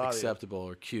doesn't it's bother you. acceptable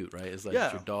or cute, right? It's like Yeah.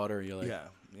 it's your daughter, and you're like,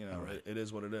 Yeah, all right. it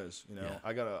is what it is. Yeah.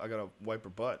 I gotta wipe her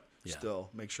butt. Yeah. Still,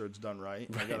 make sure it's done right.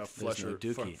 I Right. gotta There's flush no her,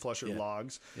 dookie. flush her Yeah.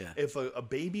 logs. Yeah. If a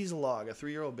baby's log, a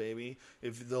 3-year-old baby,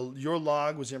 if your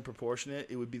log was improportionate,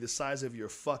 it would be the size of your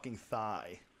fucking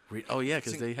thigh. Oh yeah,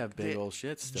 because See, they have big they- old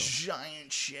shits still. Giant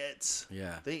shits.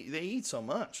 Yeah. They eat so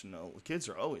much. Kids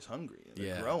are always hungry. They're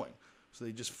Yeah. growing. So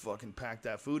they just fucking pack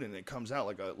that food in and it comes out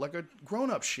like a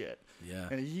grown-up shit. Yeah.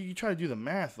 And you try to do the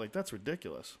math, like, that's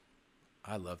ridiculous.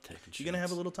 I love taking shit. You going to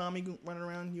have a little Tommy running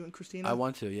around, you and Christina? I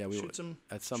want to, yeah. Shoot some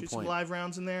point. Some live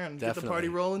rounds in there and Definitely, get the party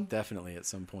rolling? Definitely at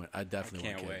some point. I definitely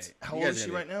can't want kids. wait. How old is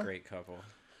she right now? Great couple.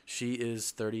 She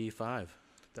is 35.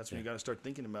 That's when you got to start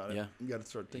thinking about it. Yeah. You got to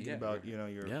start thinking Yeah. about,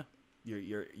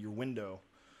 your window.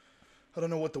 I don't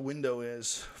know what the window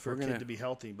is for a kid to be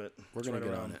healthy, but we're going to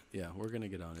get on it. Yeah, we're going to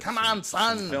get on it. Come on,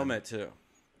 son. Film it too.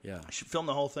 Yeah. You should film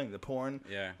the whole thing, the porn,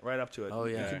 right up to it. Oh,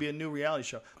 yeah. It could be a new reality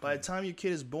show. By the time your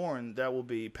kid is born, that will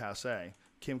be passé.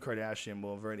 Kim Kardashian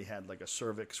will have already had like a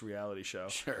cervix reality show.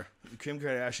 Sure. Kim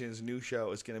Kardashian's new show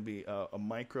is going to be a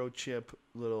microchip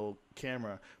little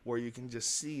camera where you can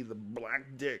just see the black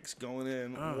dicks going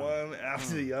in one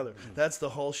after the other. That's the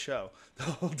whole show.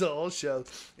 The whole show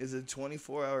is a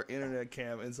 24-hour internet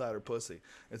cam inside her pussy.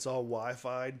 It's all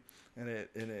Wi-Fi'd and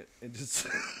it just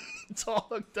it's all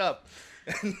hooked up.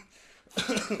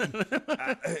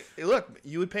 Look,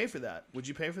 you would pay for that. Would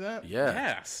you pay for that? Yeah.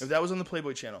 Yes. If that was on the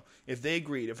Playboy channel, if they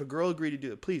agreed, if a girl agreed to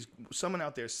do it, please, someone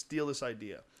out there steal this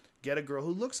idea. Get a girl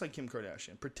who looks like Kim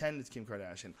Kardashian. Pretend it's Kim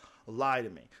Kardashian. Lie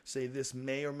to me. Say this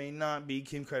may or may not be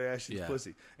Kim Kardashian's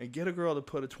pussy. And get a girl to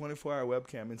put a 24-hour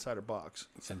webcam inside her box.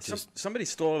 Somebody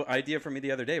stole an idea from me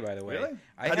the other day, by the way. Really?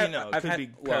 How do you know? It could be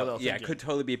parallel thinking. Yeah, it could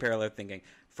totally be parallel thinking.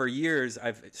 For years,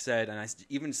 I've said, and I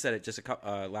even said it just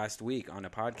last week on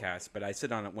a podcast, but I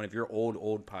said on one of your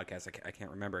old podcasts, I can't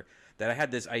remember, that I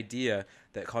had this idea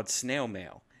that called snail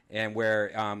mail. And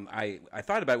where I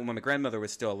thought about it when my grandmother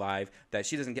was still alive, that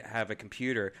she doesn't have a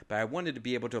computer, but I wanted to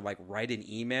be able to like write an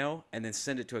email and then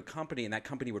send it to a company, and that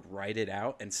company would write it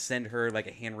out and send her like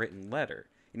a handwritten letter.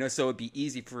 So it'd be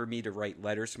easy for me to write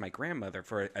letters to my grandmother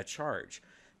for a charge.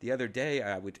 The other day,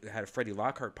 I had a Freddie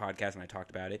Lockhart podcast, and I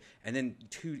talked about it. And then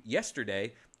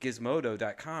yesterday,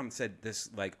 Gizmodo.com said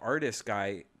this like artist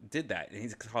guy did that, and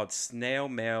he's called snail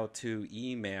mail to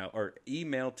email or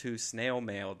email to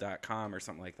snailmail.com or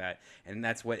something like that. And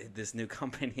that's what this new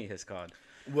company is called.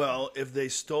 Well, if they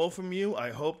stole from you,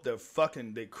 I hope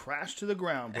they crash to the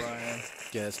ground, Brian.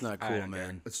 Yeah, it's not cool,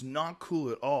 man. It's not cool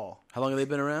at all. How long have they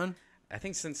been around? I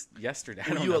think since yesterday.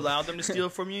 Will you allow them to steal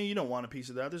from you? You don't want a piece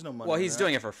of that. There's no money. Well, he's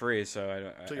doing it for free,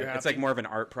 so you're happy? It's like more of an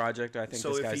art project. I think. So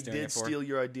this if guy's he doing did it for. steal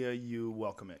your idea, you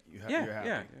welcome it. You're happy.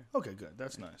 Yeah. Okay, good.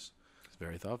 That's nice. It's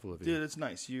very thoughtful of you. Dude, it's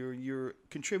nice. You're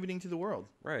contributing to the world.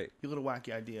 Right. Your little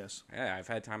wacky ideas. Yeah, I've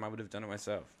had time. I would have done it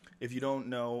myself. If you don't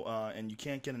know and you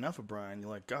can't get enough of Brian, you're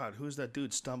like, God, who's that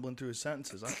dude stumbling through his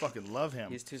sentences? I fucking love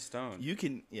him. He's too stoned. He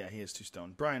is too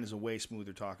stoned. Brian is a way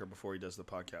smoother talker before he does the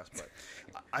podcast. But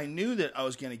I knew that I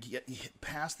was going to get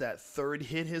past that third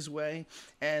hit his way,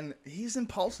 and he's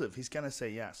impulsive. He's going to say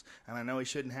yes. And I know he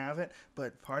shouldn't have it,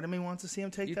 but part of me wants to see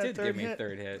him take that third hit. You did give me a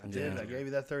third hit. I did. Yeah. I gave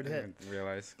you that third hit. I didn't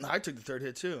realize. I took the third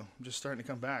hit, too. I'm just starting to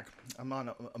come back. I'm on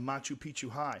a Machu Picchu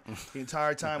high. The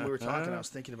entire time we were talking, I was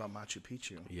thinking about Machu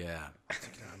Picchu. Yeah.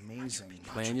 Amazing.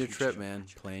 Plan your trip, man.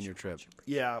 Plan your trip.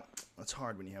 Yeah, it's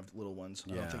hard when you have little ones. I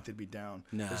Yeah. don't think they'd be down.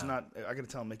 No. There's not. I got to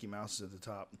tell Mickey Mouse is at the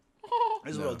top.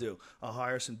 This is what I'll do. I'll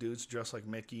hire some dudes dressed like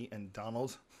Mickey and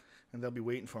Donald, and they'll be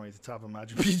waiting for me at the top of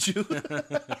Machu Picchu.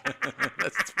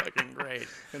 That's fucking great.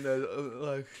 And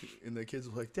the kids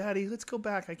will be like, Daddy, let's go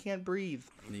back. I can't breathe.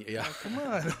 Yeah. Come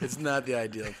on. It's not the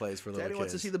ideal place for little Daddy kids.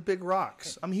 wants to see the big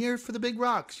rocks. I'm here for the big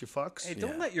rocks, you fucks. Hey,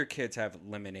 don't let your kids have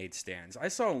lemonade stands. I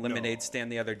saw a lemonade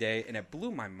stand the other day, and it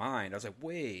blew my mind. I was like,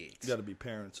 wait. You got to be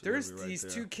parents. There's these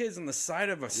two kids on the side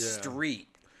of a street,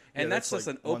 and that's just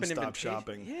like an open one-stop invitation.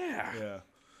 shopping. Yeah.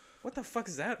 What the fuck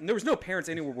is that? And there was no parents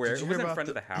anywhere. It wasn't in front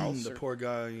of the house. The poor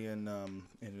guy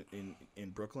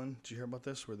in Brooklyn. Did you hear about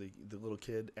this? Where the little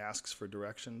kid asks for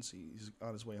directions. He's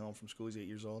on his way home from school. He's 8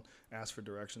 years old. Asks for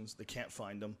directions. They can't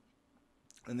find him.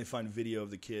 And they find video of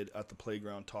the kid at the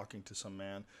playground talking to some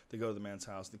man. They go to the man's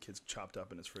house. The kid's chopped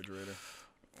up in his refrigerator.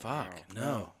 Fuck.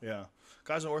 No. Yeah.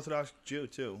 Guy's an Orthodox Jew,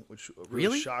 too, which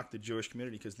Really? shocked the Jewish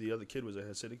community because the other kid was a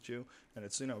Hasidic Jew. And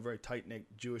it's, a very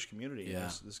tight-knit Jewish community. Yeah.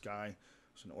 And this guy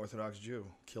was an Orthodox Jew.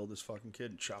 Killed this fucking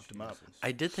kid and chopped him up.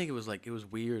 I did think it was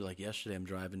weird. Like yesterday, I'm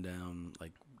driving down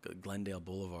like Glendale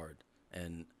Boulevard,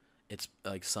 and it's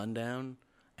like sundown,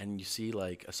 and you see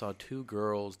I saw two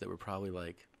girls that were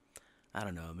probably I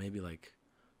don't know, maybe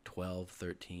 12,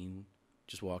 13,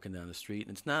 just walking down the street.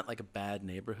 And it's not like a bad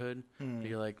neighborhood. But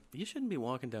you're like, you shouldn't be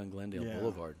walking down Glendale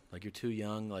Boulevard. Like you're too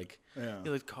young.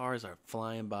 The cars are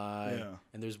flying by. Yeah.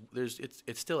 And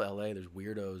it's still LA. There's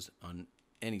weirdos on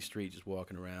any street just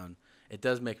walking around. It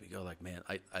does make me go man,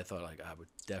 I thought I would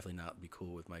definitely not be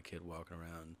cool with my kid walking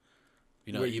around.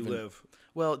 Where you live?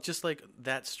 Well, just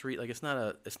that street, it's not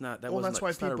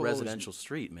a residential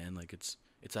street, man.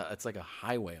 It's like a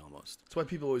highway almost. That's why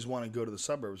people always want to go to the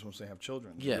suburbs once they have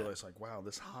children. Yeah. You realize, like, wow,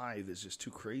 this hive is just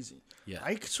too crazy. Yeah.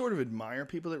 I sort of admire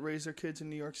people that raise their kids in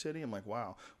New York City. I'm like,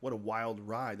 wow, what a wild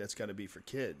ride that's got to be for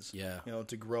kids. Yeah. You know,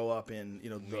 to grow up in,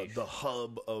 you know, the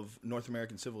hub of North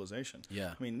American civilization.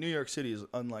 Yeah. I mean, New York City is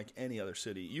unlike any other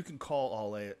city. You can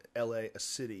call LA a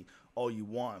city all you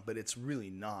want, but it's really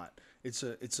not. It's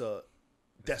a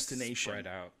destination. Spread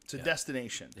out. It's a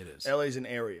destination. It is. LA's an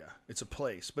area. It's a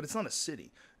place, but it's not a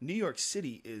city. New York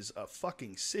City is a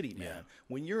fucking city, man. Yeah.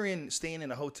 When you're staying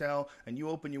in a hotel and you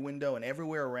open your window and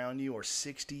everywhere around you are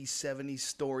 60,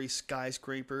 70-story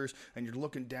skyscrapers and you're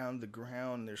looking down the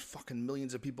ground and there's fucking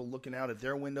millions of people looking out at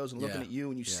their windows and looking at you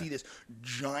and you see this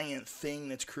giant thing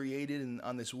that's created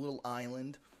on this little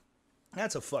island.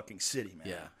 That's a fucking city, man.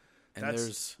 Yeah. And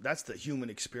that's the human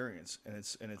experience and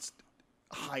its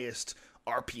highest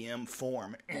RPM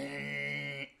form.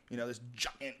 You know, this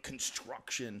giant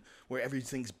construction where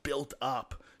everything's built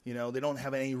up. You know, they don't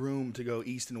have any room to go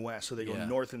east and west, so they go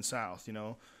north and south. You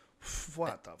know,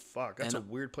 what the fuck? That's a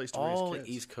weird place to raise kids. All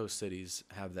East Coast cities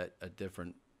have a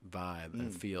different vibe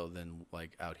and feel than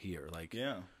like out here. Like,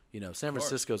 you know, San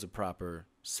Francisco's a proper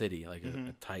city, like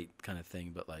a tight kind of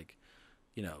thing. But like,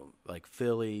 you know, like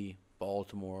Philly,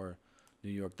 Baltimore,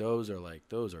 New York, those are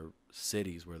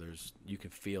cities where you can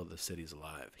feel the city's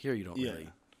alive. Here you don't really.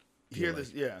 Here,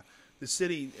 the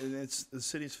city, and the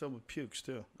city's filled with pukes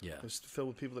too. Yeah, it's filled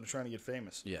with people that are trying to get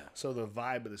famous. Yeah, so the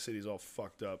vibe of the city's all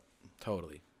fucked up.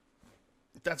 Totally.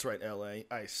 That's right, L.A.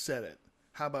 I said it.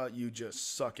 How about you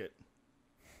just suck it,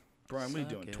 Brian? What are you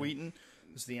doing? Tweeting?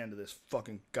 This is the end of this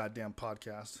fucking goddamn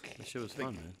podcast. That shit was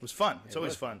fun, man. It was fun. It's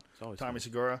always fun. It's always Tommy fun.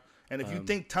 Segura. And if you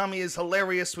think Tommy is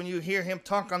hilarious when you hear him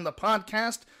talk on the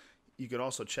podcast, you could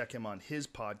also check him on his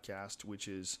podcast, which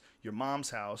is Your Mom's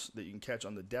House, that you can catch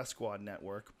on the Death Squad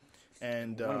Network.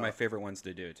 And one of my favorite ones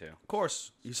to do, too. Of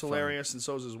course. He's hilarious, and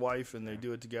so is his wife, and they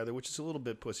do it together, which is a little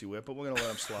bit pussy whip, but we're going to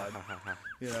let him slide.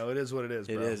 You know, it is what it is,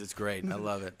 bro. It is. It's great. I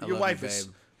love it.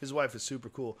 His wife is super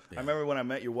cool. Yeah. I remember when I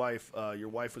met your wife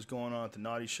was going on at the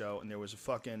Naughty Show, and there was a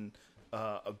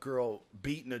girl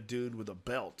beating a dude with a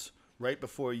belt right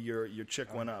before your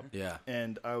chick went up. Yeah.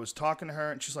 And I was talking to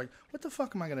her, and she's like, what the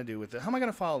fuck am I going to do with it? How am I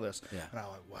going to follow this? Yeah. And I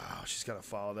was like, wow, she's got to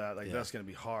follow that. Like, that's going to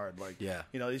be hard. Like, you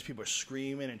know, these people are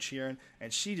screaming and cheering,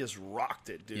 and she just rocked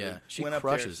it, dude. Yeah, she went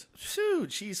crushes. Up there.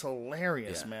 Dude, she's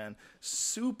hilarious, man.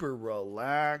 Super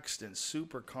relaxed and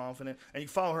super confident. And you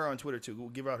follow her on Twitter, too. We'll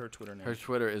give out her Twitter name. Her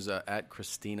Twitter is at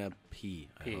Christina P,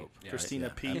 I hope. Yeah.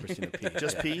 Christina P? Christina P.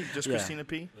 Just P? Just Christina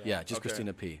P? Yeah, just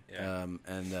Christina P.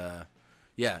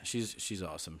 Yeah. She's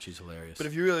awesome. She's hilarious. But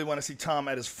if you really want to see Tom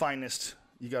at his finest,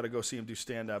 you got to go see him do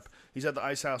stand-up. He's at the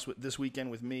Ice House this weekend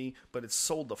with me, but it's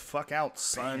sold the fuck out,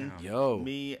 son. Damn. Yo.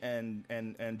 Me and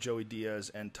Joey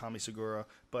Diaz and Tommy Segura.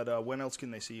 But when else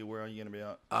can they see you? Where are you going to be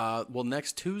at? Well,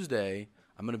 next Tuesday,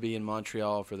 I'm going to be in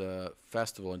Montreal for the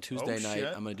festival. And Tuesday night,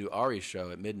 I'm going to do Ari's show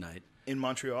at midnight. In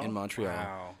Montreal? In Montreal.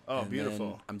 Wow. Oh, and beautiful.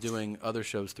 Then I'm doing other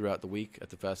shows throughout the week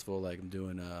at the festival. Like I'm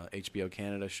doing a HBO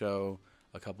Canada show,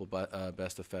 a couple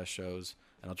Best of Fest shows,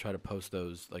 and I'll try to post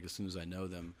those like as soon as I know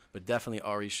them. But definitely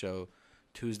Ari's show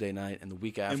Tuesday night, and the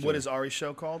week after. And what is Ari's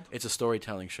show called? It's a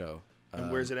storytelling show.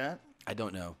 And where's it at? I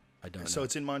don't know. So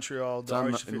it's in Montreal.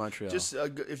 It's in Montreal. Just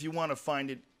if you want to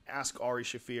find it, ask Ari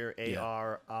Shaffir,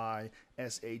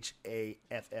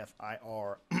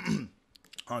 ARISHAFFIR.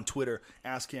 On Twitter,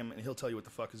 ask him, and he'll tell you what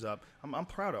the fuck is up. I'm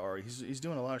proud of Ari. He's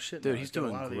doing a lot of shit. Dude, now. he's doing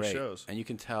a lot great. Of these shows. And you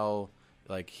can tell,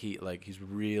 he's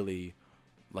really,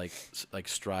 like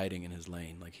striding in his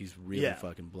lane. Like he's really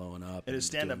fucking blowing up. And his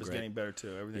stand up is getting better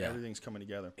too. Everything's coming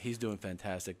together. He's doing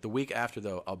fantastic. The week after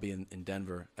though, I'll be in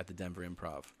Denver at the Denver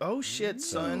Improv. Oh shit,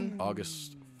 son!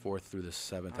 August 4th through the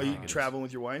 7th. Are you traveling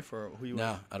with your wife or who you?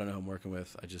 No, I don't know who I'm working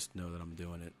with. I just know that I'm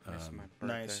doing it.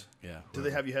 Nice. Yeah. Do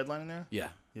they have you headlining there? Yeah.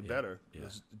 You better. Yeah.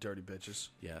 Those dirty bitches.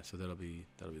 Yeah. So that'll be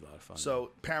a lot of fun.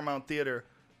 So Paramount Theater,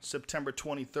 September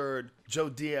 23rd. Joe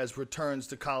Diaz returns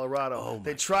to Colorado.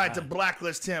 They tried to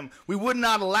blacklist him. We would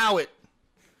not allow it.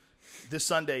 This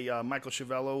Sunday, Michael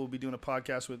Chiavello will be doing a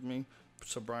podcast with me.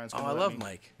 So Brian's going to I love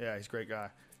Mike. Yeah, he's a great guy.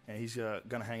 And he's going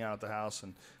to hang out at the house,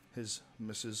 and his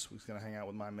missus was going to hang out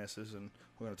with my missus, and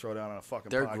we're going to throw down on a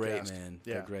fucking They're podcast. They're great, man.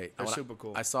 Yeah, they're great. They're super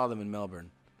cool. I saw them in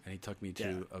Melbourne, and he took me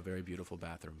to a very beautiful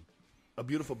bathroom. A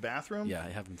beautiful bathroom? Yeah, I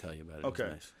have him tell you about it. Okay. It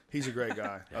was nice. He's a great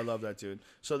guy. I love that dude.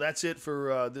 So that's it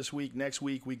for this week. Next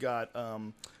week, we got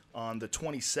on the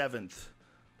 27th,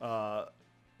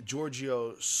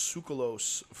 Giorgio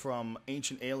Tsoukalos from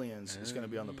Ancient Aliens is going to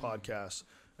be on the podcast.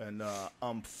 And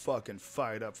I'm fucking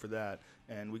fired up for that.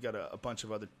 And we got a bunch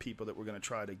of other people that we're going to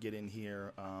try to get in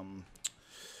here.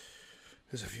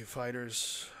 There's a few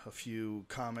fighters, a few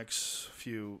comics, a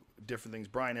few different things.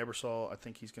 Brian Ebersol, I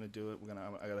think he's going to do it.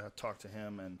 I got to talk to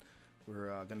him, and we're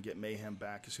going to get Mayhem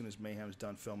back as soon as Mayhem's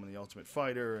done filming The Ultimate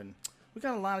Fighter. And we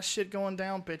got a lot of shit going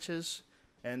down, bitches.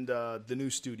 And the new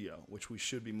studio, which we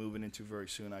should be moving into very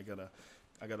soon. I gotta.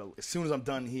 As soon as I'm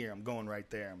done here, I'm going right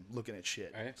there. I'm looking at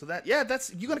shit. Right. So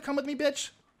you gonna come with me,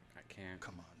 bitch? I can't.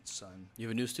 Come on, son. You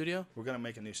have a new studio? We're gonna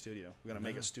make a new studio. We're gonna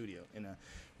make a studio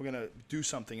we're gonna do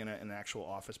something in an actual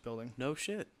office building. No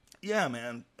shit. Yeah,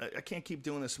 man. I can't keep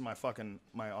doing this in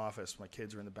my office. My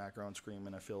kids are in the background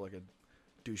screaming. I feel like a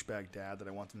douchebag dad that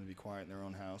I want them to be quiet in their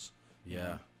own house.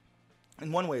 Yeah.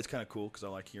 In one way, it's kind of cool because I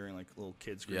like hearing like little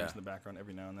kids screams in the background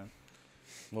every now and then.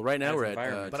 Well, right now Nice we're at.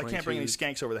 environment. But I can't bring any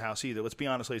skanks over the house either. Let's be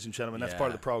honest, ladies and gentlemen. That's part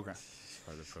of the program.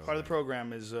 Part of the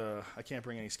program is I can't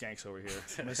bring any skanks over here.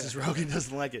 Mrs. Rogan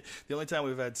doesn't like it. The only time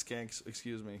we've had skanks,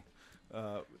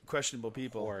 questionable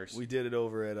people, we did it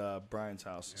over at Brian's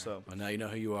house. Yeah. So well, now you know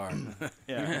who you are.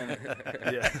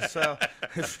 yeah. So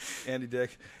Andy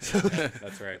Dick. So,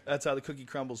 That's right. That's how the cookie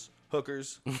crumbles.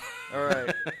 Hookers. All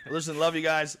right. Listen, love you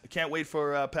guys. I can't wait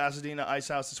for Pasadena Ice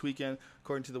House this weekend.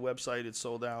 According to the website, it's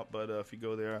sold out. But if you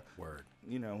go there,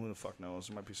 you know, who the fuck knows?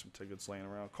 There might be some tickets laying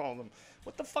around. Call them.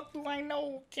 What the fuck do I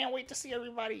know? Can't wait to see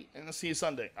everybody. And I'll see you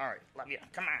Sunday. All right. Love you.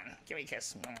 Come on. Give me a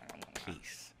kiss.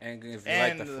 Peace. And if you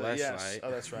like the fleshlight. Yes. Oh,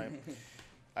 that's right.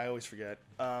 I always forget.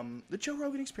 The Joe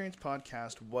Rogan Experience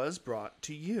podcast was brought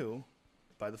to you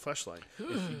by the Fleshlight.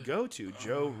 If you go to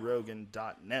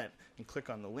joerogan.net and click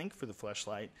on the link for the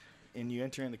Fleshlight, and you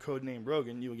enter in the code name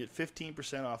Rogan, you will get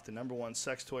 15% off the #1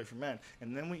 sex toy for men.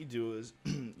 And then what you do is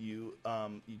you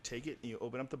take it and you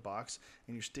open up the box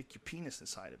and you stick your penis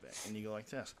inside of it, and you go like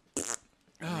this,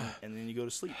 and then you go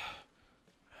to sleep.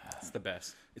 It's the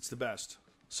best. It's the best.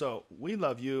 So we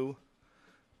love you.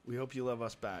 We hope you love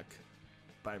us back.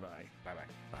 Bye-bye.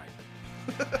 Bye-bye.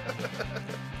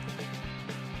 Bye.